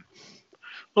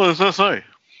 What does that say?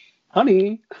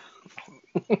 Honey.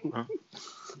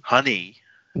 Honey.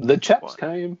 The chaps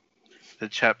came. The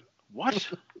chap. What?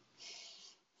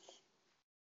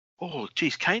 Oh,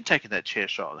 geez, Kane taking that chair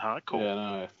shot. Hardcore.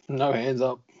 Yeah, no hands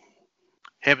up.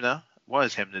 Hebner. What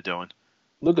is Hebner doing?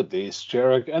 Look at this,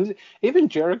 Jericho. And even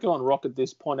Jericho and Rock at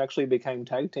this point actually became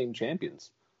tag team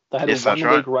champions. They had a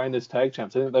 1 week reign as tag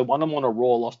champs. I think they won them on a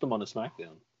Raw, lost them on a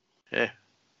SmackDown. Yeah.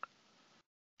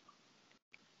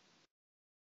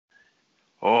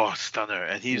 Oh, stunner!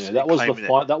 And that was the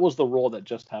fight. That was the Raw that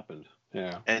just happened.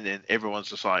 Yeah. And then everyone's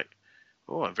just like,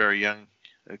 oh,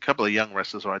 a couple of young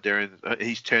wrestlers right there.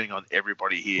 He's turning on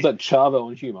everybody here. That Chavo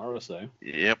and Hugh Morris, though.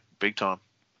 Yep, big time.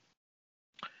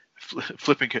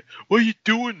 Flipping. What are you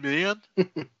doing, man?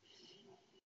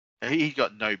 He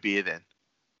got no beer then.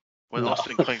 When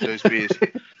Austin cleaned those beers.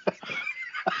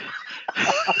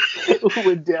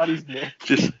 Went down his neck.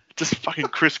 Just just fucking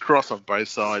crisscross on both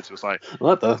sides. It was like,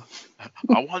 What the?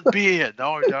 I want beer.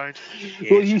 No, don't.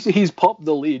 Well, Yes. he's popped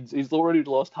the lids. He's already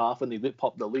lost half, and he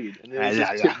popped the lid, and then he's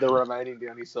Yeah, just yeah. tipped the remaining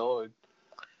down his side.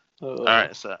 All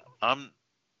right, so I'm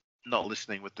not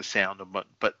listening with the sound of mud,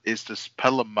 but is this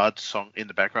Puddle of Mud song in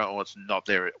the background, or it's not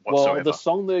there whatsoever? Well, the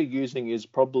song they're using is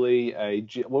probably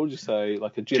what would you say,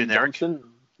 like a Jim Generic? Johnson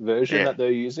version that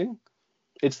they're using.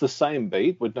 It's the same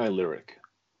beat with no lyric.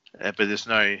 But there's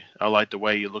no. I like the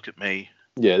way you look at me.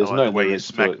 Yeah, there's I like no the way you lyrics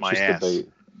to smack it. It's my just ass. the beat.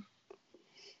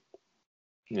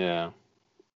 Yeah.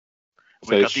 We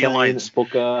So got the Shane, alliance.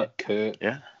 Booker, Kurt.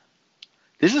 Yeah.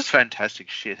 This is fantastic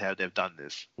shit. How they've done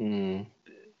this. Mm.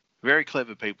 Very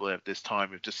clever people at this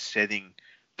time of just setting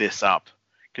this up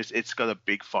because it's got a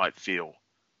big fight feel.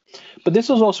 But this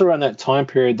was also around that time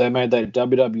period they made that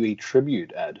WWE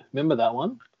tribute ad. Remember that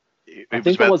one? I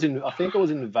think it was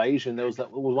Invasion. There was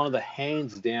it was one of the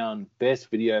hands down best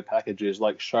video packages,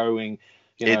 like showing,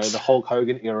 the Hulk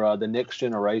Hogan era, the Next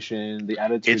Generation, the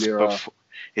Attitude era.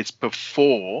 It's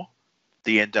before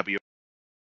the NWO.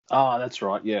 Ah, that's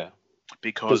right. Yeah,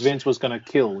 because Vince was going to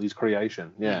kill his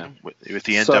creation. Yeah, with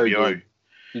the So NWO. good.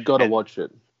 You got to watch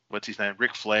it. What's his name?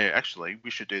 Ric Flair. Actually, we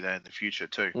should do that in the future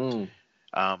too.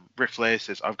 Ric Flair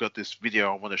says, "I've got this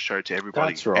video I want to show to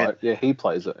everybody." That's right. Yeah, he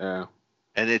plays it. Yeah,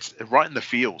 and it's right in the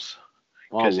feels.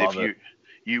 Because if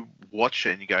you watch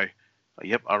it and you go, oh,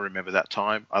 "Yep, I remember that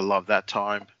time. I love that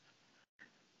time."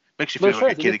 Makes you feel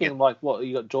like a kid again. Like what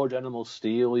you got George Animal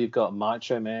Steel, you've got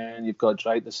Macho Man, you've got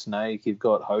Jake the Snake, you've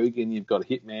got Hogan, you've got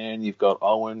Hitman, you've got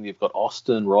Owen, you've got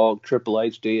Austin, Rock, Triple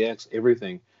H, DX,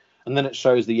 everything. And then it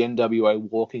shows the NWO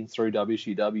walking through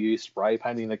WCW, spray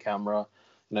painting the camera,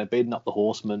 beating up the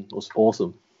Horsemen. It was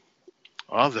awesome.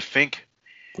 Oh, the Fink.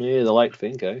 Yeah, the late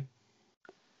Fink, eh?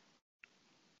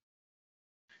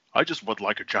 I just would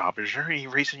like a job. Is there any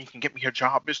reason you can get me a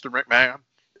job, Mr. McMahon?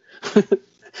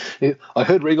 I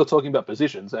heard Regal talking about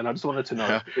positions, and I just wanted to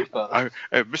know. If,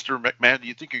 Mr. McMahon, do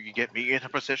you think you can get me in a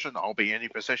position? I'll be any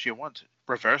position you want.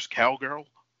 Reverse cowgirl.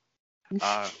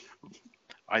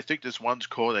 I think this one's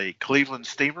called a Cleveland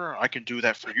Steamer. I can do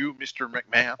that for you, Mr.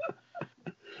 McMahon.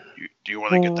 Do you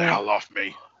want to get the hell off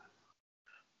me?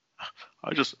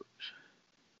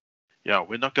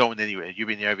 We're not going anywhere. You've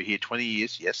been over here 20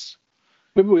 years, yes.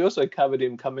 Remember, we also covered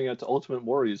him coming out to Ultimate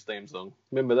Warrior's theme song.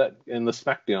 Remember that in the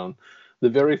SmackDown, the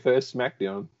very first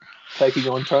SmackDown, taking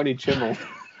on Tony Chimmel.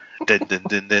 Dun, dun,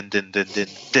 dun, dun, dun, dun,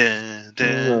 dun,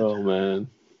 dun. Oh man!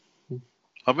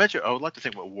 I would like to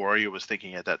think what Warrior was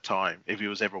thinking at that time if he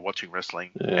was ever watching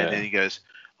wrestling. Yeah. And then he goes,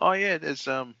 "Oh yeah, there's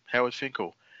Howard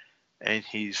Finkel, and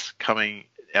he's coming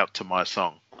out to my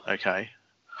song." Okay,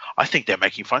 I think they're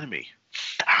making fun of me.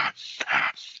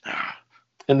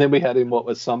 And then we had him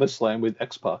with SummerSlam with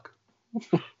X-Pac.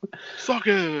 Suck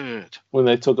it! When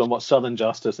they took on Southern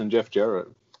Justice and Jeff Jarrett.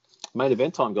 Main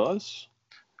event time, guys.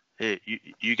 Hey,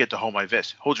 you get to hold my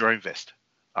vest. Hold your own vest,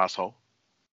 asshole.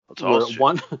 We're at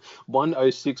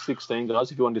 1:06:16,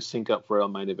 guys, if you want to sync up for our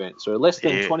main event. So less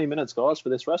than 20 minutes, guys, for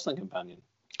this Wrestling Companion.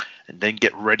 And then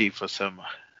get ready for some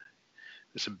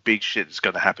big shit that's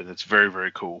going to happen. It's very,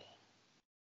 very cool.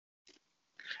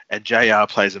 And JR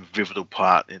plays a pivotal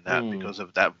part in that because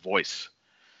of that voice.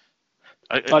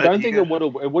 I don't think it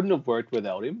wouldn't have worked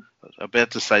without him. I'm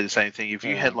about to say the same thing. If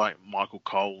you had like Michael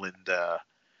Cole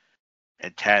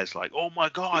and Taz, like, oh my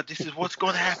God, this is what's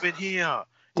going to happen here. I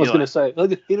was going to say,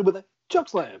 hit him with a choke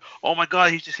slam. Oh my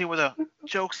God, he's just hit with a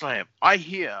choke slam. I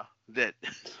hear that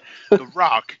The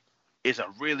Rock is a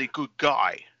really good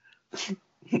guy.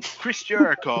 Chris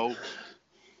Jericho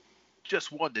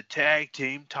just won the tag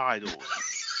team titles.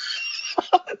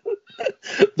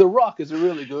 The Rock is a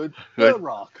really good. The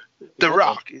Rock. The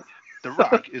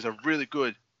Rock is a really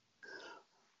good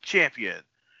champion.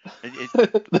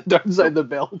 Don't say the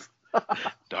belt.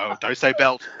 No, don't say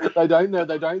belt. They don't know.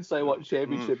 They don't say what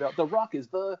championship belt. The Rock is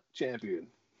the champion.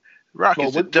 Rock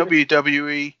is the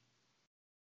WWE.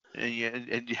 And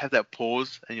you have that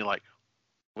pause, and you're like,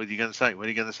 what are you going to say? What are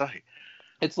you going to say?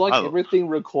 It's like everything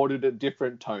recorded at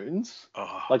different tones.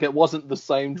 Oh. Like it wasn't the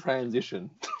same transition.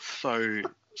 So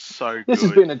good. This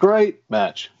has been a great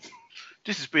match.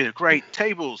 This has been a great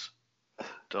tables. ...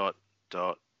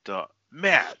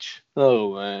 match.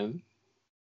 Oh man.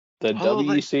 The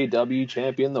WCW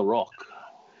champion, The Rock.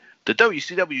 The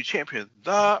WCW champion,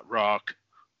 The Rock.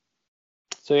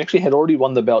 So he actually had already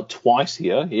won the belt twice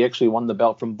here. He actually won the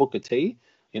belt from Booker T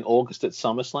in August at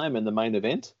SummerSlam in the main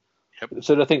event. Yep.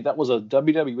 So I think that was a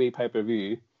WWE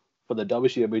pay-per-view for the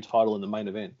WCW title in the main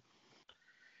event.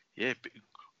 Yeah,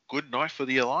 good night for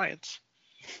the Alliance.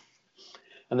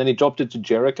 And then he dropped it to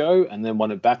Jericho and then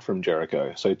won it back from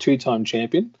Jericho. So two-time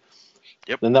champion.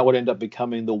 Yep. Then that would end up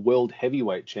becoming the World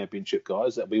Heavyweight Championship,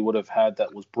 guys, that we would have had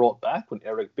that was brought back when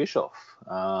Eric Bischoff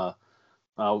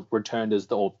returned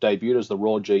or debuted as the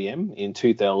Raw GM in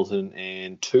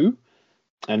 2002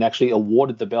 and actually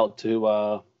awarded the belt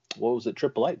to,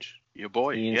 Triple H? Your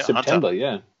boy. In yeah, September,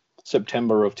 Hunter.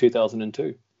 September of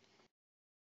 2002.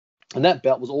 And that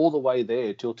belt was all the way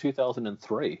there till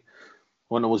 2003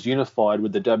 when it was unified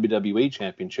with the WWE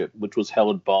Championship, which was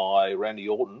held by Randy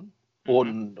Orton.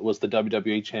 Orton was the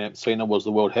WWE champ, Cena was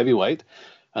the World Heavyweight,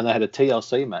 and they had a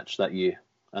TLC match that year,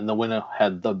 and the winner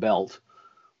had the belt.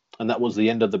 And that was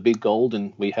the end of the big gold,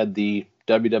 and we had the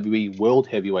WWE World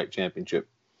Heavyweight Championship.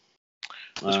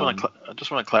 I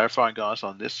just want to clarify, guys,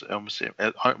 on this.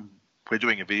 We're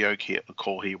doing a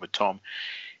call here with Tom.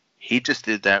 He just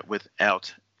did that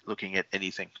without looking at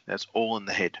anything. That's all in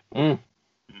the head.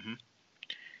 Mm-hmm.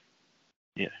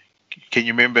 Yeah. Can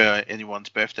you remember anyone's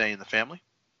birthday in the family?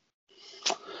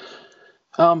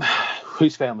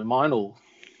 Whose family? Mine or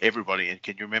everybody? And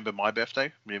can you remember my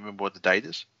birthday? Remember what the date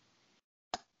is?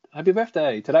 Happy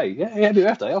birthday today. Yeah, happy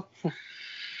birthday. Oh.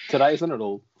 Today, isn't it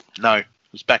all? No, it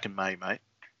was back in May, mate.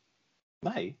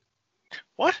 May?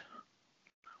 What?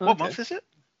 Okay. What month is it?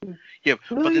 Yeah,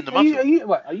 but in the month.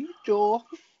 Are you sure?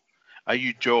 Are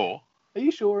you sure? Are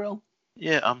you sure, El?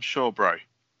 Yeah, I'm sure, bro.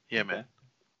 Yeah, okay. Man.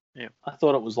 Yeah. I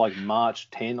thought it was like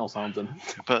March 10 or something.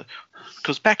 But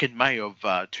because back in May of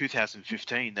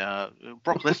 2015,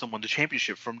 Brock Lesnar won the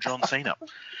championship from John Cena,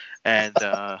 and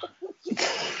I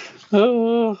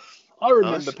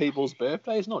remember people's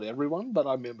birthdays, not everyone, but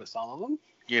I remember some of them.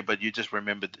 Yeah, but you just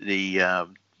remembered the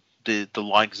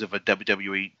likes of a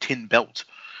WWE tin belt,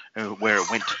 where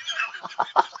it went.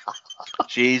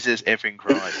 Jesus effing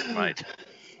Christ, mate.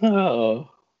 Oh.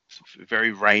 It's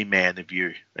very Rain Man of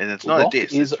you, and it's not a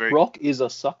diss. Rock is a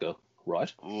sucker, right?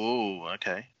 Oh,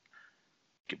 okay.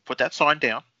 Put that sign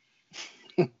down.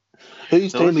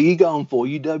 Whose team are you going for?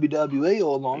 You WWE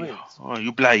or Lions? Oh,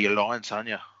 you bloody Lions, aren't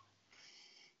you?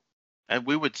 And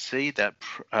we would see that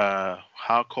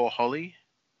Hardcore Holly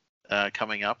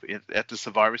coming up at the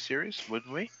Survivor Series,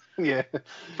 wouldn't we? Yeah.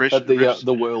 At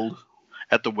the World.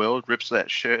 At the World, rips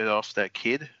that shirt off that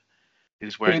kid.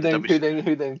 Who's wearing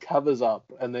who then covers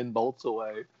up and then bolts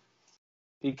away.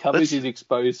 He covers his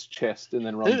exposed chest and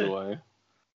then runs away.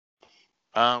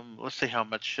 Let's see how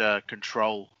much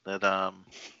control that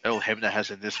Earl Hebner has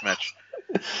in this match.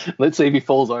 Let's see if he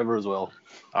falls over as well.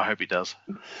 I hope he does.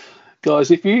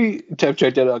 Guys, if you have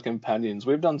checked out our companions,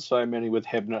 we've done so many with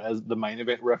Hebner as the main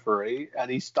event referee, and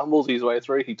he stumbles his way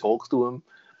through. He talks to him.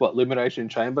 Elimination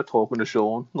Chamber, talking to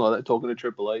Sean, like that, talking to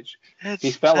Triple H. He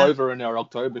fell over in our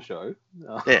October show.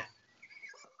 Yeah.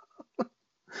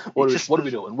 What are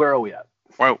we doing? Where are we at?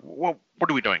 Well, what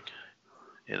are we doing?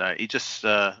 You know, he just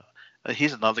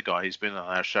here's another guy who's been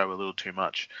on our show a little too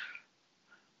much.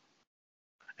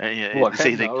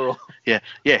 Hebner? Yeah,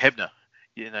 Hebner.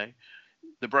 You know,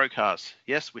 the broadcast.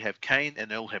 Yes, we have Kane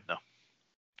and Earl Hebner.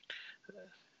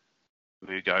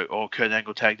 We go, Kurt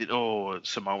Angle tagged it.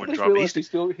 Samoan drop. He's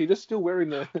just still wearing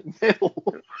the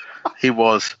medal. He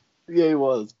was. Yeah, he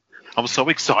was. I'm so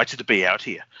excited to be out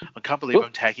here. I can't believe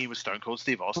I'm tagging with Stone Cold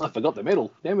Steve Austin. I forgot the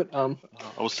medal. Damn it. I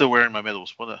was still wearing my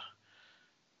medals. I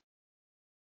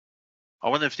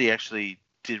wonder if he actually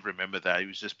did remember that. He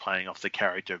was just playing off the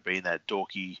character of being that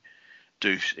dorky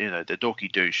douche. You know, the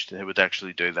dorky douche that would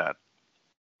actually do that.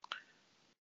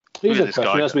 Here's a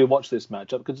question as we watch this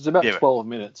matchup, because it's about 12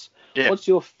 minutes. Yeah. What's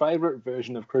your favourite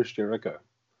version of Chris Jericho?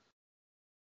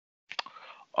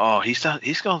 Oh, he's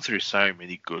gone through so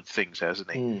many good things, hasn't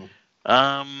he?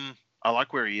 I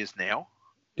like where he is now,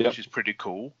 which is pretty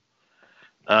cool.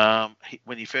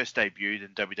 When he first debuted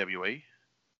in WWE,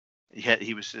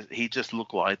 he just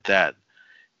looked like that.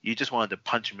 You just wanted to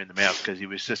punch him in the mouth because he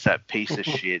was just that piece of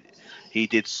shit. He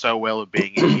did so well at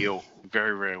being a heel.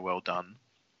 Very, very well done.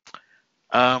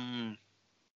 I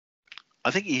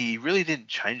think he really didn't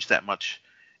change that much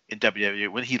in WWE.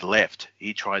 When he left,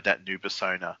 he tried that new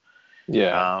persona,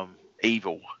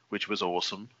 Evil, which was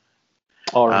awesome.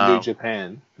 New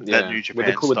Japan. That New Japan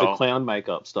with style. With the clown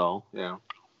makeup style, yeah.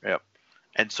 Yep.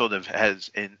 And sort of has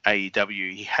in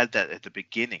AEW, he had that at the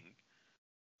beginning,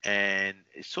 and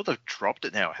it sort of dropped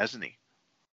it now, hasn't he?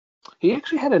 He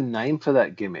actually had a name for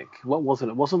that gimmick. What was it?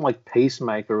 It wasn't like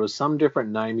Peacemaker. It was some different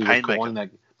name he was calling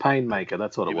that. Painmaker,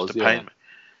 that's what it was.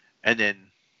 And then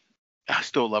I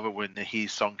still love it when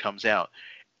his song comes out.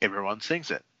 Everyone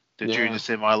sings it. The Judas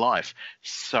in My Life.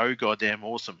 So goddamn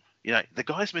awesome. You know, the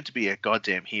guy's meant to be a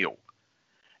goddamn heel.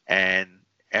 And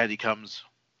out he comes.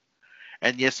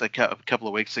 And yes, a couple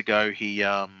of weeks ago, he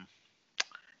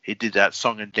did that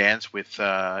song and dance with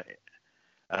MJF.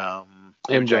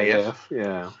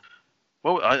 Yeah.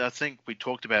 Well, I think we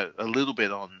talked about it a little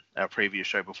bit on our previous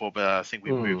show before, but I think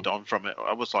we moved on from it.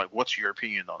 I was like, what's your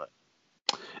opinion on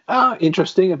it?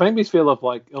 Interesting. It made me feel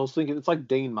like I was thinking it's like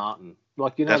Dean Martin.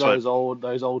 Like, you know, That's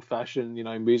those old fashioned, you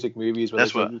know, music movies where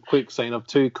That's there's a quick scene of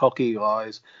two cocky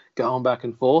guys going back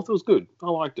and forth. It was good. I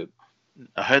liked it.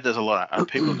 I heard there's a lot of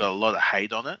people got a lot of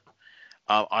hate on it.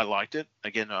 I liked it.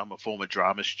 Again, I'm a former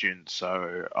drama student,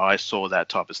 so I saw that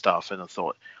type of stuff and I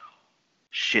thought,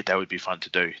 shit, that would be fun to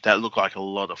do. That looked like a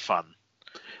lot of fun.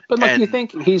 But like, you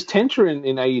think his tenure in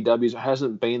AEW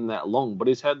hasn't been that long, but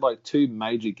he's had like two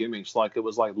major gimmicks. Like, it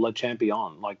was like Le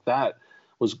Champion, like that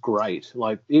was great.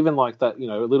 Like, even like that, you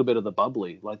know, a little bit of the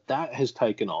bubbly, like that has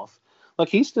taken off. Like,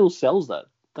 he still sells that.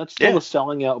 That's still a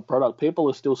selling out product. People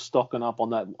are still stocking up on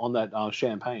that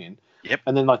champagne. Yep.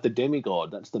 And then like the demigod,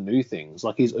 that's the new things.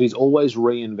 Like, he's always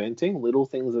reinventing little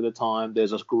things at a time.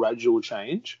 There's a gradual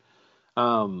change.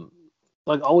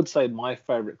 Like, I would say my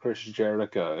favorite Chris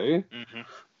Jericho.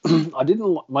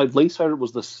 My least favorite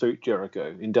was the suit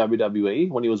Jericho in WWE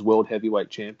when he was World Heavyweight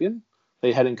Champion.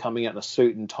 They had him coming out in a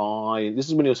suit and tie. This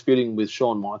is when he was feuding with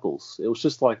Shawn Michaels. It was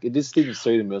just like, it just didn't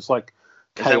suit him. It was like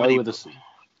KO with a suit.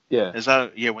 Yeah. Is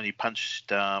that when he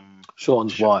punched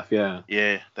Shawn's wife? Yeah.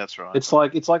 Yeah, that's right. It's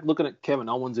like looking at Kevin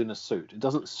Owens in a suit. It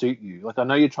doesn't suit you. Like, I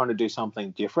know you're trying to do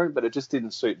something different, but it just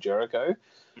didn't suit Jericho.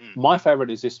 My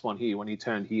favorite is this one here when he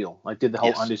turned heel. Like, did the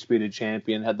whole undisputed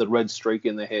champion, had the red streak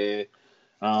in the hair.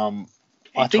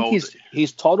 I think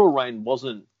his title reign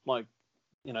wasn't like,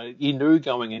 you know, you knew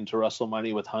going into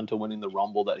WrestleMania with Hunter winning the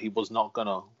Rumble that he was not going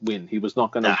to win. He was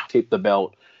not going to keep the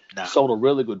belt. Sold a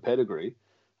really good pedigree.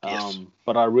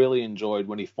 But I really enjoyed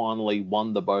when he finally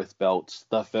won both belts.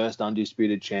 The first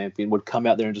undisputed champion would come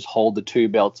out there and just hold the two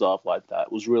belts off like that.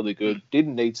 It was really good.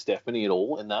 Didn't need Stephanie at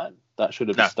all in that. That should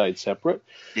have stayed separate.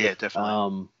 Yeah,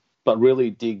 definitely. But really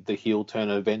dig the heel turn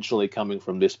eventually coming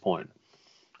from this point.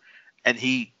 And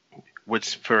he would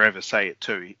forever say it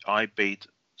too. I beat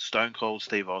Stone Cold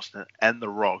Steve Austin and The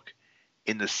Rock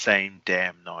in the same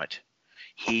damn night.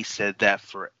 He said that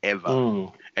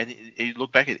forever. And you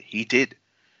look back at it, he did.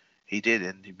 He did,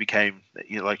 and he became,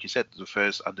 you know, like you said, the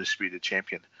first undisputed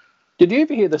champion. Did you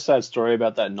ever hear the sad story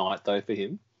about that night, though, for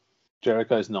him?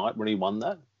 Jericho's night when he won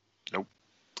that? Nope.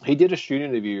 He did a shoot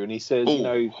interview, and he says, you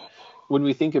know, when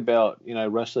we think about, you know,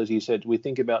 wrestlers, he said, we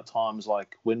think about times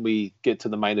like when we get to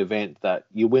the main event that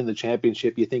you win the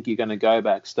championship, you think you're going to go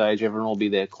backstage, everyone will be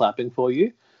there clapping for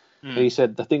you. And he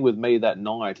said, the thing with me that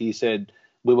night, he said,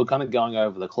 we were kind of going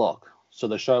over the clock. So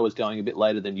the show was going a bit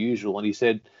later than usual. And he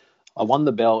said, I won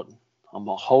the belt. I'm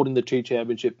holding the two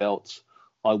championship belts.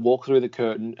 I walk through the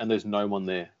curtain and there's no one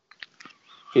there.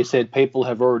 He said people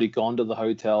have already gone to the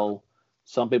hotel.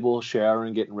 Some people were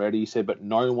showering, getting ready. He said, but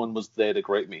no one was there to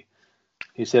greet me.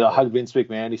 He said, I hugged Vince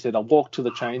McMahon. He said, I walked to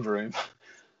the change room,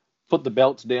 put the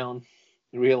belts down,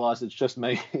 realized it's just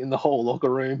me in the whole locker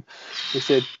room. He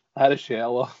said, I had a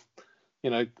shower,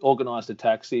 you know, organized a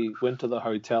taxi, went to the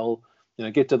hotel, you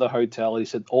know, get to the hotel. He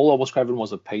said, all I was craving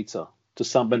was a pizza. To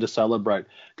something to celebrate.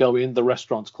 Go in, the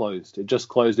restaurant's closed. It just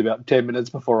closed about 10 minutes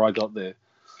before I got there.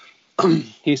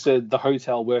 He said, the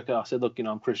hotel worker, I said, look, you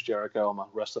know, I'm Chris Jericho. I'm a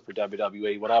wrestler for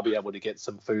WWE. Would I be able to get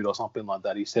some food or something like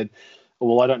that? He said,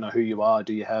 well, I don't know who you are.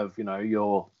 Do you have, you know,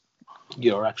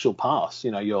 your actual pass,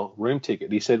 you know, your room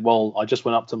ticket? He said, well, I just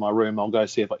went up to my room. I'll go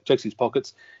see if I checks his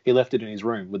pockets. He left it in his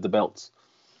room with the belts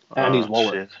and his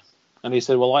wallet. Shit. And he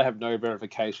said, well, I have no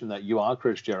verification that you are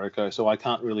Chris Jericho, so I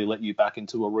can't really let you back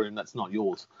into a room that's not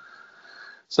yours.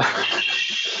 So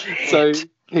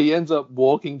he ends up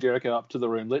walking Jericho up to the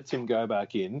room, lets him go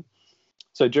back in.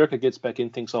 So Jericho gets back in,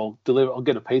 thinks I'll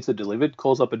get a pizza delivered,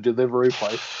 calls up a delivery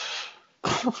place,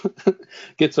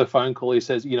 gets a phone call. He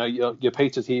says, you know, your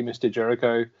pizza's here, Mr.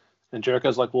 Jericho. And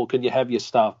Jericho's like, well, can you have your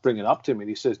staff bring it up to me? And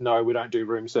he says, no, we don't do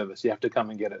room service. You have to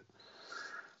come and get it.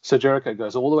 So Jericho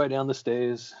goes all the way down the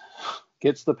stairs,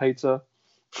 gets the pizza,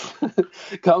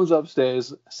 comes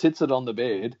upstairs, sits it on the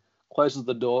bed, closes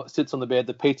the door, sits on the bed.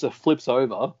 The pizza flips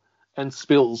over and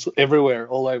spills everywhere,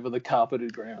 all over the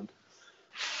carpeted ground.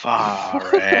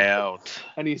 Far out.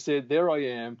 And he said, there I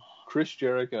am, Chris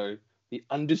Jericho, the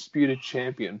undisputed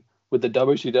champion with the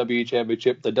WCW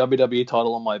championship, the WWE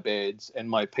title on my beds, and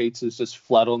my pizza's just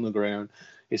flat on the ground.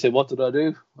 He said, what did I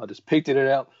do? I just picked it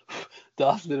out,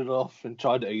 dusted it off, and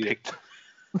tried to eat it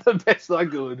the best I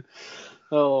could.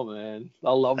 Oh, man.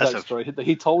 I love that story.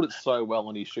 He told it so well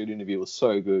in his shoot interview. It was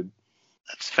so good.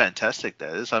 That's fantastic,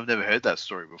 that is. I've never heard that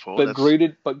story before. But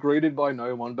greeted by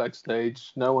no one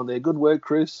backstage. No one there. Good work,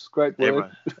 Chris. Great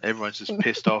work. Everyone's just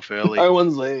pissed off early. No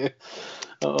one's there.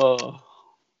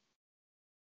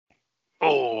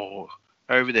 Oh,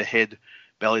 over the head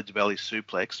belly-to-belly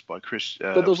suplex by But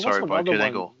there was also by another Kurt one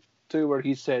Angle. too, where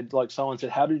he said, like, someone said,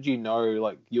 "How did you know,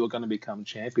 like, you were going to become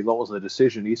champion? What was the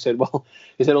decision?" He said, "Well,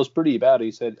 he said it was pretty bad."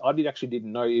 He said, "I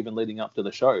didn't know even leading up to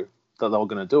the show that they were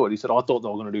going to do it." He said, "I thought they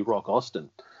were going to do Rock Austin."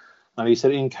 And he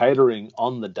said, in catering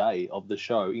on the day of the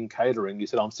show, he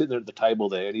said, "I'm sitting there at the table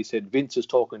there," and he said, "Vince is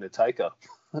talking to Taker."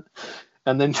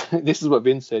 And then this is what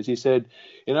Vince says. He said,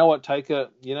 "You know what, Taker?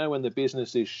 You know when the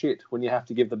business is shit, when you have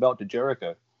to give the belt to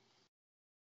Jericho."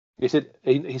 He said,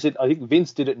 I think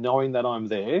Vince did it knowing that I'm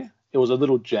there. It was a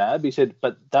little jab. He said,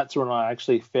 but that's when I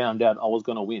actually found out I was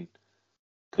going to win.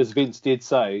 Because Vince did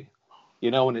say,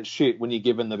 you know when it's shit, when you're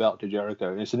giving the belt to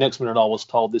Jericho. And it's the next minute I was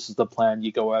told this is the plan.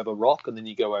 You go over Rock and then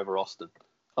you go over Austin.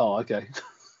 Oh, okay.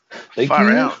 Thank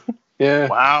Far you. out. Yeah.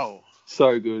 Wow.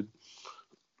 So good.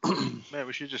 Man,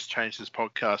 we should just change this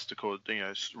podcast to called,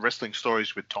 Wrestling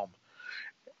Stories with Tom.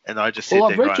 And I just sit Well,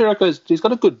 there I've read going, Jericho's. He's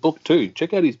got a good book too.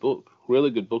 Check out his book.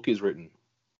 Really good book he's written.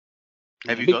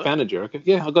 have you Big got fan of Jericho.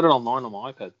 Yeah, I got it online on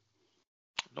my iPad. it?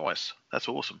 Nice. That's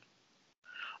awesome.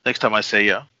 Next time I see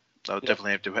you, I'll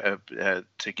definitely have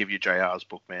to give you JR's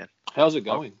book, man. How's it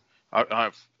going?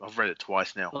 I've read it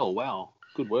twice now. Oh, wow.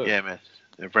 Good work. Yeah, man.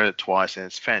 I've read it twice, and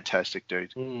it's fantastic,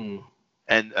 dude. Mm.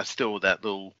 And still that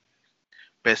little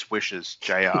best wishes,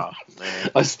 JR,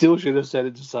 man. I still should have said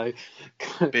it to say,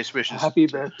 Best wishes. Happy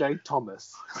birthday,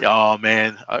 Thomas. Oh,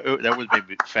 man. That would have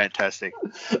been fantastic.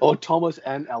 Or Thomas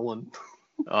and Ellen.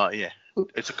 Oh, yeah.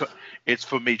 It's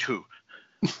for me, too.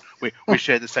 We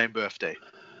share the same birthday.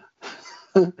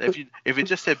 If it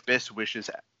just said best wishes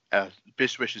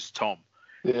Tom,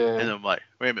 Yeah. and I'm like,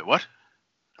 wait a minute, what?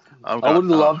 I would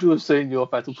love to have seen your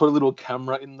face. We'll put a little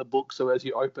camera in the book so as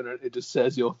you open it, it just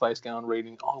says your face going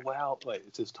reading. Oh, wow. Wait,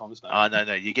 it says Tom's name. Oh,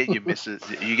 no. You get your missus.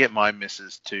 You get my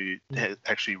missus to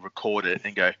actually record it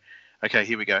and go, okay,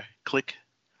 here we go. Click.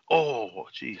 Oh,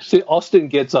 jeez. See, Austin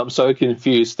gets up so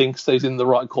confused, thinks he's in the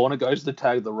right corner, goes to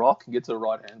tag The Rock, and gets a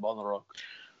right hand on The Rock.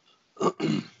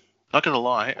 Not going to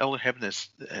lie, Elton Hebner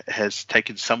has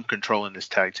taken some control in this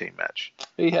tag team match.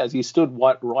 He has. He stood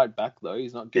right back, though.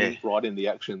 He's not getting right in the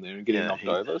action there and getting knocked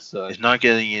over. So he's not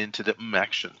getting into the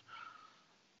action.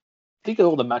 Think of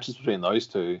all the matches between those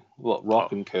two,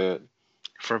 Rock and Kurt.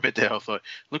 For a bit there, I thought,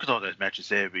 look at all those matches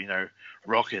there, but,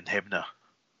 Rock and Hebner.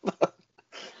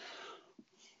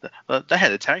 They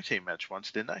had a tag team match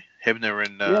once, didn't they? Hebner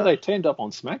and... yeah, they teamed up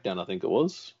on SmackDown, I think it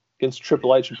was. Against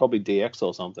Triple H and probably DX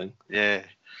or something. Yeah.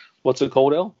 What's it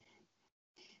called, El?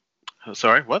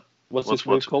 Sorry, what? What's this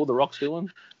move called? The Rock's doing?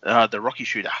 The Rocky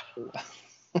Shooter.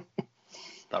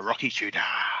 The Rocky Shooter.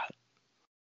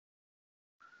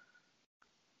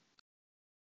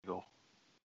 Cool.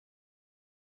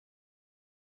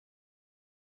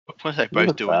 What are they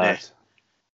both doing there?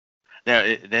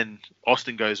 Now, then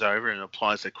Austin goes over and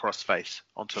applies a crossface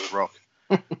onto the Rock.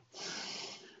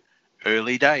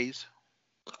 Early days.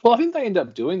 Well, I think they ended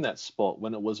up doing that spot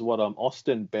when it was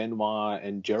Austin, Benoit,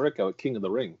 and Jericho at King of the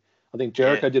Ring. I think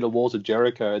Jericho did a Walls of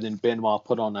Jericho, and then Benoit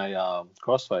put on a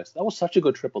crossface. That was such a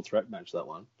good triple threat match, that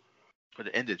one. But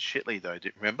it ended shitly, though. Do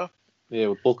you remember? Yeah,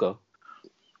 with Booker.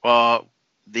 Well,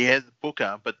 they had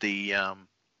Booker, but the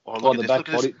the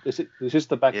back body. Is this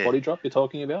the back body drop you're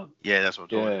talking about? Yeah, that's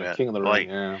what I'm talking about. King of the Ring.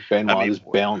 Yeah, Benoit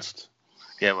just bounced.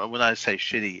 Yeah, when I say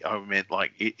shitty, I meant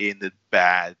like it ended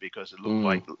bad because it looked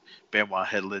like Benoit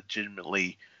had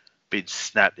legitimately been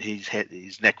snapped.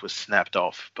 His neck was snapped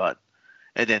off,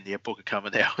 and then the Booker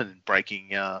coming out and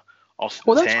breaking Austin's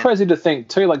Well, that's hand. crazy to think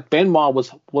too. Like Benoit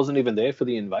wasn't even there for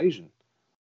the invasion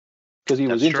because he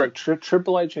was in like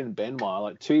Triple H and Benoit,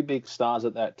 like two big stars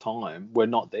at that time, were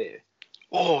not there.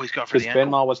 Oh, he's got for the ankle. Because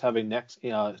Benoit was having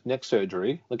neck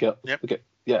surgery. Look at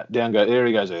down go. There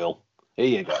he goes, Earl. Here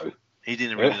you go. He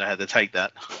didn't really know how to take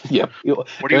that. Yep.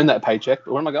 Earn that paycheck.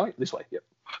 Where am I going? This way. Yep.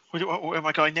 Where am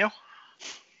I going now?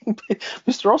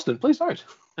 Mr. Austin, please don't.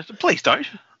 Please don't.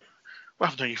 We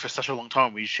haven't known you for such a long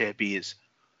time. We share beers.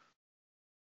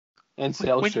 And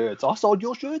sell shirts. I sold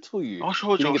your shirts for you. I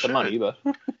sold your shirts. You didn't get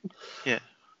the money, but... Yeah.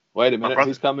 Wait a minute.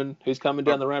 Who's coming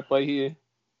down the rampway here?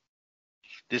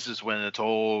 This is when it's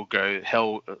all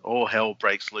hell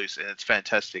breaks loose, and it's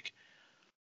fantastic.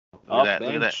 Look at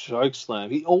that. Choke slam.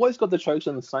 He always got the chokes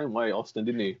in the same way, Austin,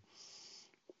 didn't he?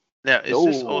 Now, is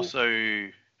this also...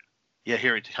 Yeah,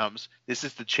 here it comes. This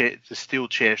is the steel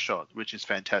chair shot, which is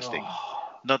fantastic.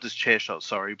 Not this chair shot,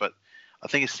 sorry, but I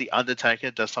think it's the Undertaker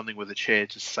does something with a chair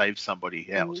to save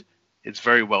somebody out. It's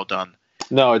very well done.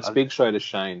 No, it's Big Show to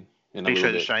Shane. Big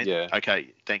Show to Shane? Yeah. Okay,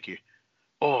 thank you.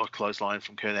 Oh, clothesline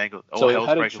from Kurt Angle. So we've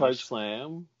had a choke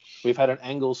slam. We've had an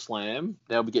angle slam.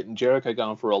 Now we're getting Jericho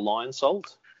going for a lion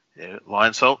salt. Yeah,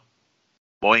 lion salt.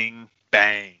 Boing,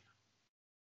 bang.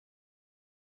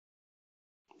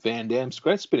 Van Dam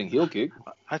scratch spinning heel kick.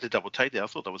 I had to double take that. I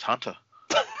thought that was Hunter.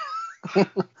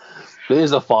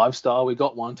 There's a 5-star. We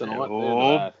got one tonight.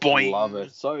 Oh, boy. Love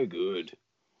it. So good.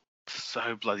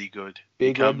 So bloody good.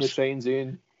 Big red machine's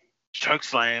in. Choke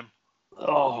slam.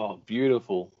 Oh,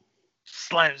 beautiful.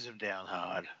 Slams him down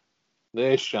hard.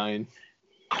 There's Shane.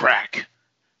 Crack.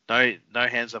 No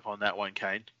hands up on that one,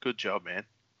 Kane. Good job, man.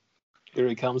 Here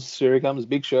he comes.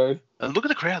 Big Show. And look at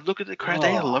the crowd.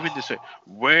 They are loving this.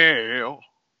 Well,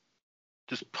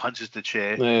 just punches the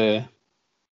chair. Yeah.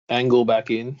 Angle back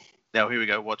in. Now, here we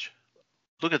go. Watch.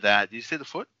 Look at that. Do you see the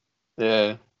foot?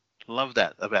 Yeah. Love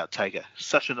that about Taker.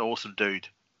 Such an awesome dude.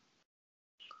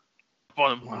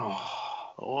 Bottom.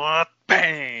 What?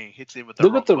 Bang! Hits him with the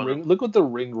Look at the bottom. ring. Look at the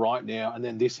ring right now, and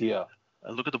then this here.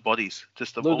 And look at the bodies.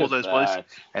 Just Look all at those that. bodies.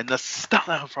 And the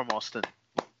stunner from Austin.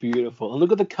 Beautiful. And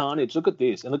look at the carnage. Look at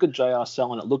this. And look at JR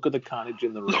selling it. Look at the carnage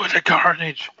in the ring. Look at the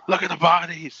carnage. Look at the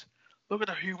bodies. Look at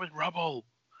the human rubble.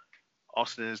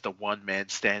 Austin is the one man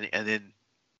standing. And then,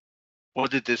 what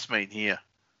did this mean here?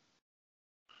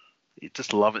 You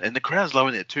just love it. And the crowd's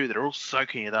loving it too. They're all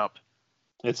soaking it up.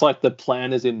 It's like the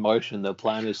plan is in motion. The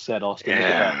plan is set, Austin. Look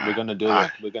at that. We're going to do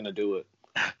it. We're going to do it.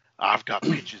 I've got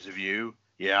pictures of you.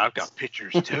 Yeah, I've got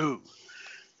pictures too.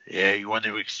 Yeah, you want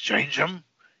to exchange them?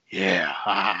 Yeah.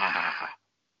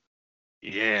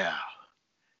 Yeah.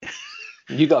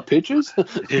 You got pictures?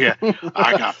 Yeah,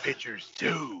 I got pictures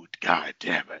too. God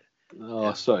damn it.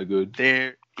 Oh, so good.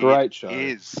 There Great show.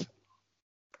 Is.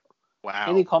 Wow.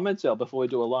 Any comments out before we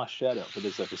do a last shout out for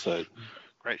this episode?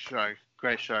 Great show.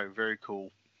 Great show. Very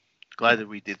cool. Glad that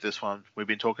we did this one. We've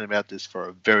been talking about this for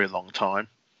a very long time.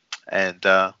 And,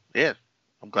 yeah,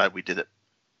 I'm glad we did it.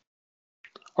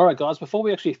 All right, guys, before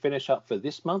we actually finish up for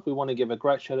this month, we want to give a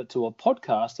great shout out to a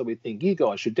podcast that we think you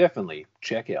guys should definitely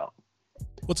check out.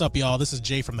 What's up, y'all? This is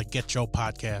Jay from the Get Joe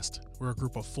podcast. We're a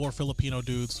group of 4 Filipino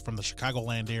dudes from the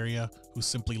Chicagoland area who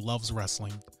simply loves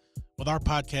wrestling. With our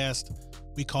podcast,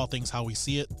 we call things how we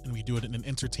see it, and we do it in an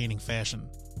entertaining fashion.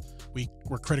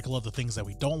 We're critical of the things that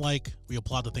we don't like. We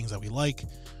applaud the things that we like.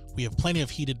 We have plenty of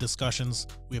heated discussions.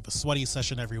 We have a sweaty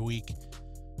session every week.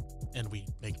 And we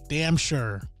make damn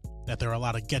sure that there are a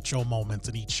lot of Get Joe moments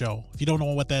in each show. If you don't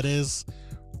know what that is,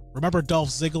 remember Dolph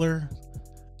Ziggler?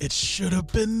 It should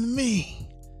have been me.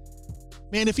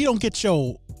 Man, if you don't get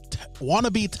your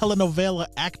wannabe telenovela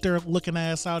actor looking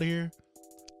ass out here,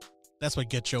 that's what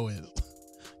Get Joe is.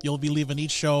 You'll be leaving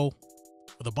each show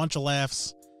with a bunch of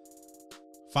laughs.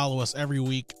 Follow us every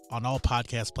week on all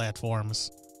podcast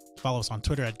platforms. Follow us on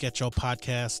Twitter at Get Joe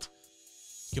Podcast.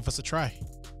 Give us a try.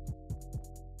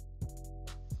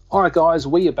 All right, guys,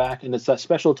 we are back, and it's that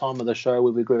special time of the show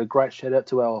where we give a great shout out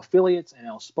to our affiliates and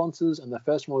our sponsors. And the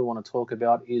first one we want to talk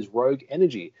about is Rogue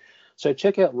Energy. So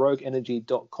check out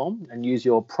rogueenergy.com and use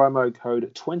your promo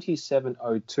code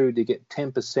 2702 to get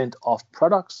 10% off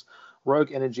products.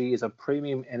 Rogue Energy is a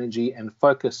premium energy and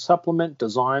focus supplement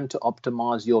designed to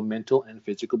optimize your mental and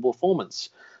physical performance.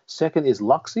 Second is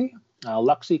Luxy.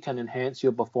 Luxy can enhance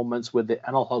your performance with the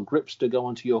analog grips to go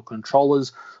onto your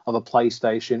controllers of a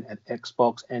PlayStation, and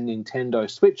Xbox, and Nintendo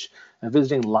Switch. And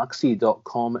visiting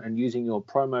Luxy.com and using your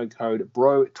promo code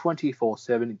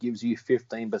BRO247 gives you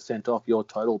 15% off your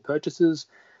total purchases.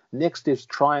 Next is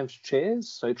Triumph Chairs.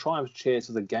 So Triumph Chairs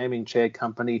is a gaming chair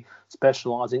company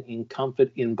specializing in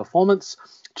comfort in performance.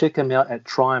 Check them out at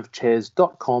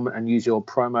triumphchairs.com and use your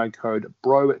promo code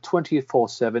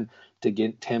BRO247 to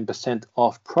get 10%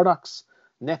 off products.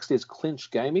 Next is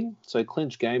Clinch Gaming. So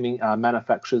Clinch Gaming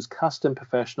manufactures custom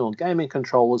professional gaming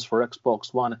controllers for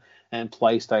Xbox One and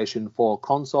PlayStation 4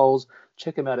 consoles.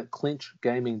 Check them out at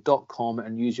clinchgaming.com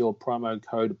and use your promo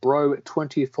code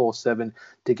BRO247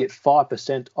 to get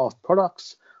 5% off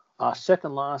products.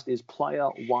 Second last is Player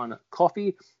One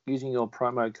Coffee. Using your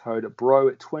promo code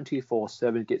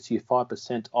BRO247 gets you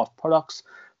 5% off products.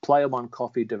 Player One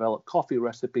Coffee develop coffee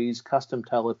recipes custom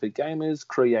tailored for gamers,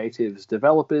 creatives,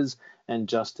 developers, and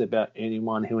just about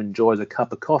anyone who enjoys a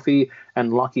cup of coffee.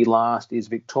 And lucky last is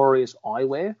Victorious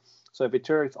Eyewear. So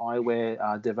Victorious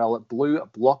Eyewear developed blue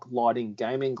block lighting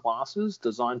gaming glasses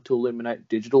designed to eliminate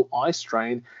digital eye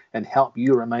strain and help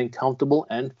you remain comfortable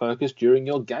and focused during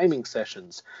your gaming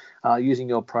sessions. Using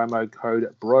your promo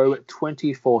code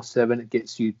BRO247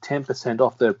 gets you 10%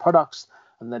 off their products.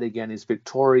 And that again is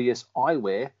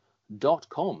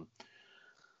victoriouseyewear.com.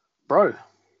 Bro,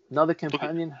 another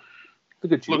companion.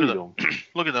 Look at you.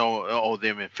 Look at all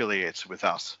them affiliates with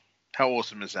us. How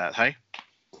awesome is that, hey?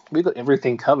 We got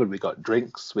everything covered. We got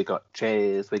drinks, we got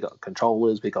chairs, we got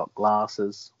controllers, we got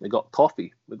glasses, we got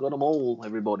coffee. We got them all,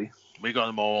 everybody. We got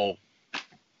them all.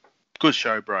 Good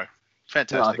show, bro.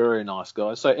 Fantastic. Very nice,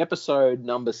 guys. So episode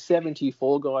number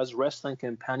 74, guys, Wrestling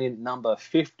Companion number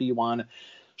 51.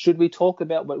 Should we talk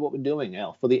about what we're doing,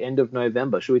 Al, for the end of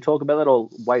November? Should we talk about that or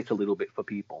wait a little bit for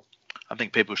people? I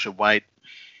think people should wait.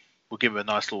 We'll give them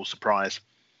a nice little surprise.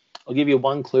 I'll give you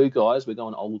one clue, guys. We're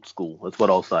going old school. That's what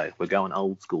I'll say. We're going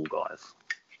old school, guys.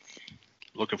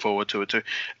 Looking forward to it too.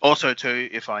 Also, too,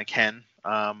 if I can,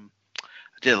 I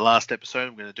did it last episode.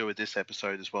 I'm going to do it this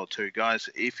episode as well too, guys.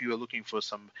 If you are looking for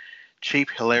some cheap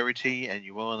hilarity and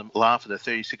you want to laugh at a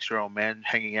 36-year-old man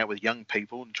hanging out with young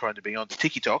people and trying to be on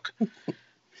TikTok,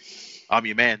 I'm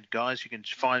your man, guys. You can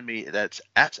find me. That's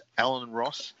at Alan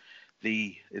Ross.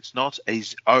 It's not a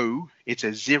O, it's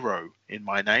a 0 in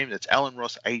my name. That's Alan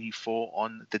Ross 84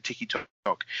 on the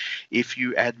TikTok. If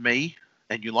you add me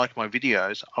and you like my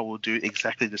videos, I will do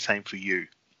exactly the same for you.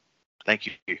 Thank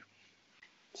you.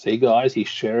 See, guys, he's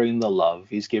sharing the love.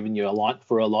 He's giving you a like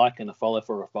for a like and a follow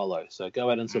for a follow. So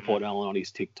go out and support Alan on his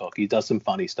TikTok. He does some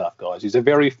funny stuff, guys. He's a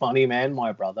very funny man,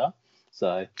 my brother.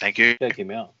 So thank you. Check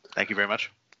him out. Thank you very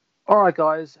much. All right,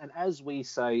 guys, and as we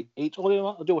say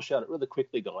I'll do a shout out really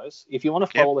quickly, guys. If you want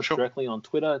to follow us directly on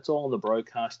Twitter, it's all on the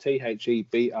Broadcast,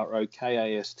 TheBrokast.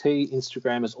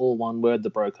 Instagram is all one word, the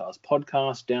Broadcast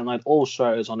Podcast. Download all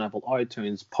shows on Apple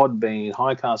iTunes, Podbean,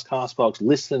 Highcast, Castbox,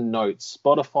 Listen Notes,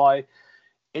 Spotify.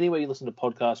 Anywhere you listen to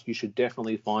podcasts, you should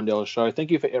definitely find our show.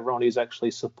 Thank you for everyone who's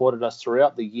actually supported us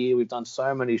throughout the year. We've done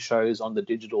so many shows on the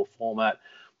digital format.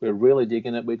 We're really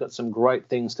digging it. We've got some great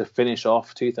things to finish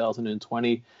off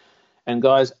 2020. And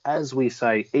guys, as we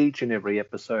say each and every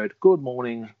episode, good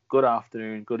morning, good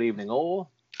afternoon, good evening, or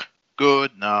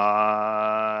good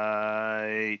night.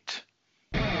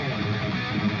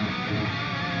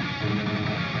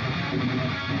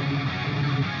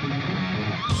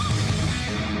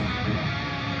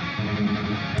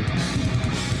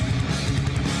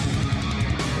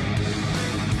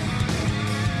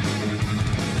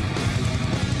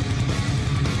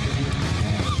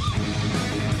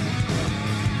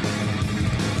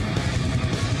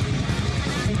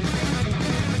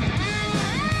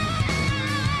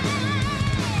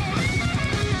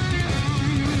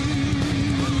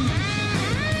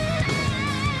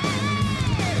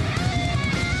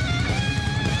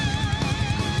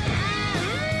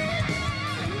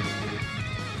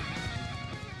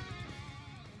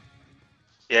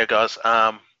 Yeah, guys,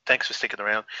 thanks for sticking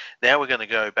around. Now we're going to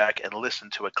go back and listen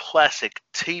to a classic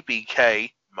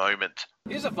TBK moment.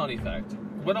 Here's a funny fact.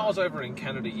 When I was over in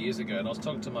Canada years ago, and I was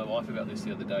talking to my wife about this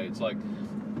the other day, it's like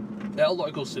our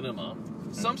local cinema,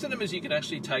 some cinemas you can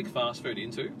actually take fast food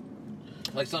into.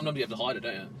 Like sometimes you have to hide it,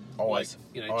 don't you? Always.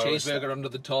 Like, cheeseburger under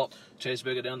the top,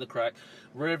 cheeseburger down the crack,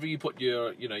 wherever you put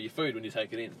your food when you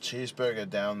take it in. Cheeseburger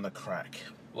down the crack.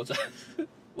 What's that?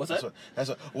 What's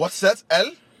that? What's that,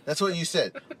 L? That's what you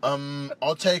said.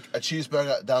 I'll take a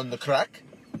cheeseburger down the crack.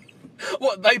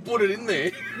 What, they put it in there?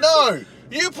 No!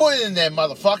 You put it in there,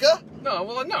 motherfucker! No,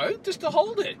 well, no, just to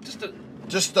hold it.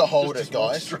 Just to hold it,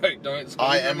 guys. Straight, don't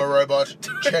I am a robot.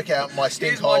 Check out my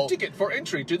stink hole. Here's my ticket for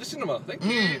entry to the cinema. Thank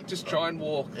you. Just try and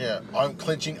walk. Yeah, I'm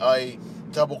clenching a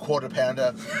double quarter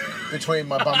pounder between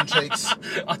my bum cheeks.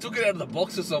 I took it out of the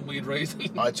box for some weird reason.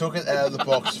 I took it out of the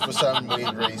box for some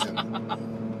weird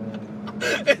reason.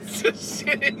 It's just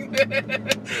sitting there.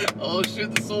 Oh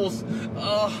shit, the sauce.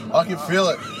 Oh. I can feel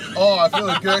it. Oh, I feel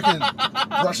a gherkin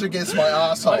brush against my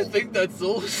asshole. I think that's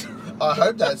sauce. I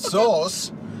hope that's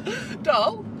sauce.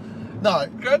 Darl. No.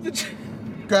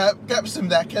 Grab some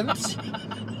napkins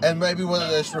and maybe one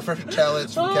of those refreshing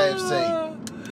towelettes from KFC.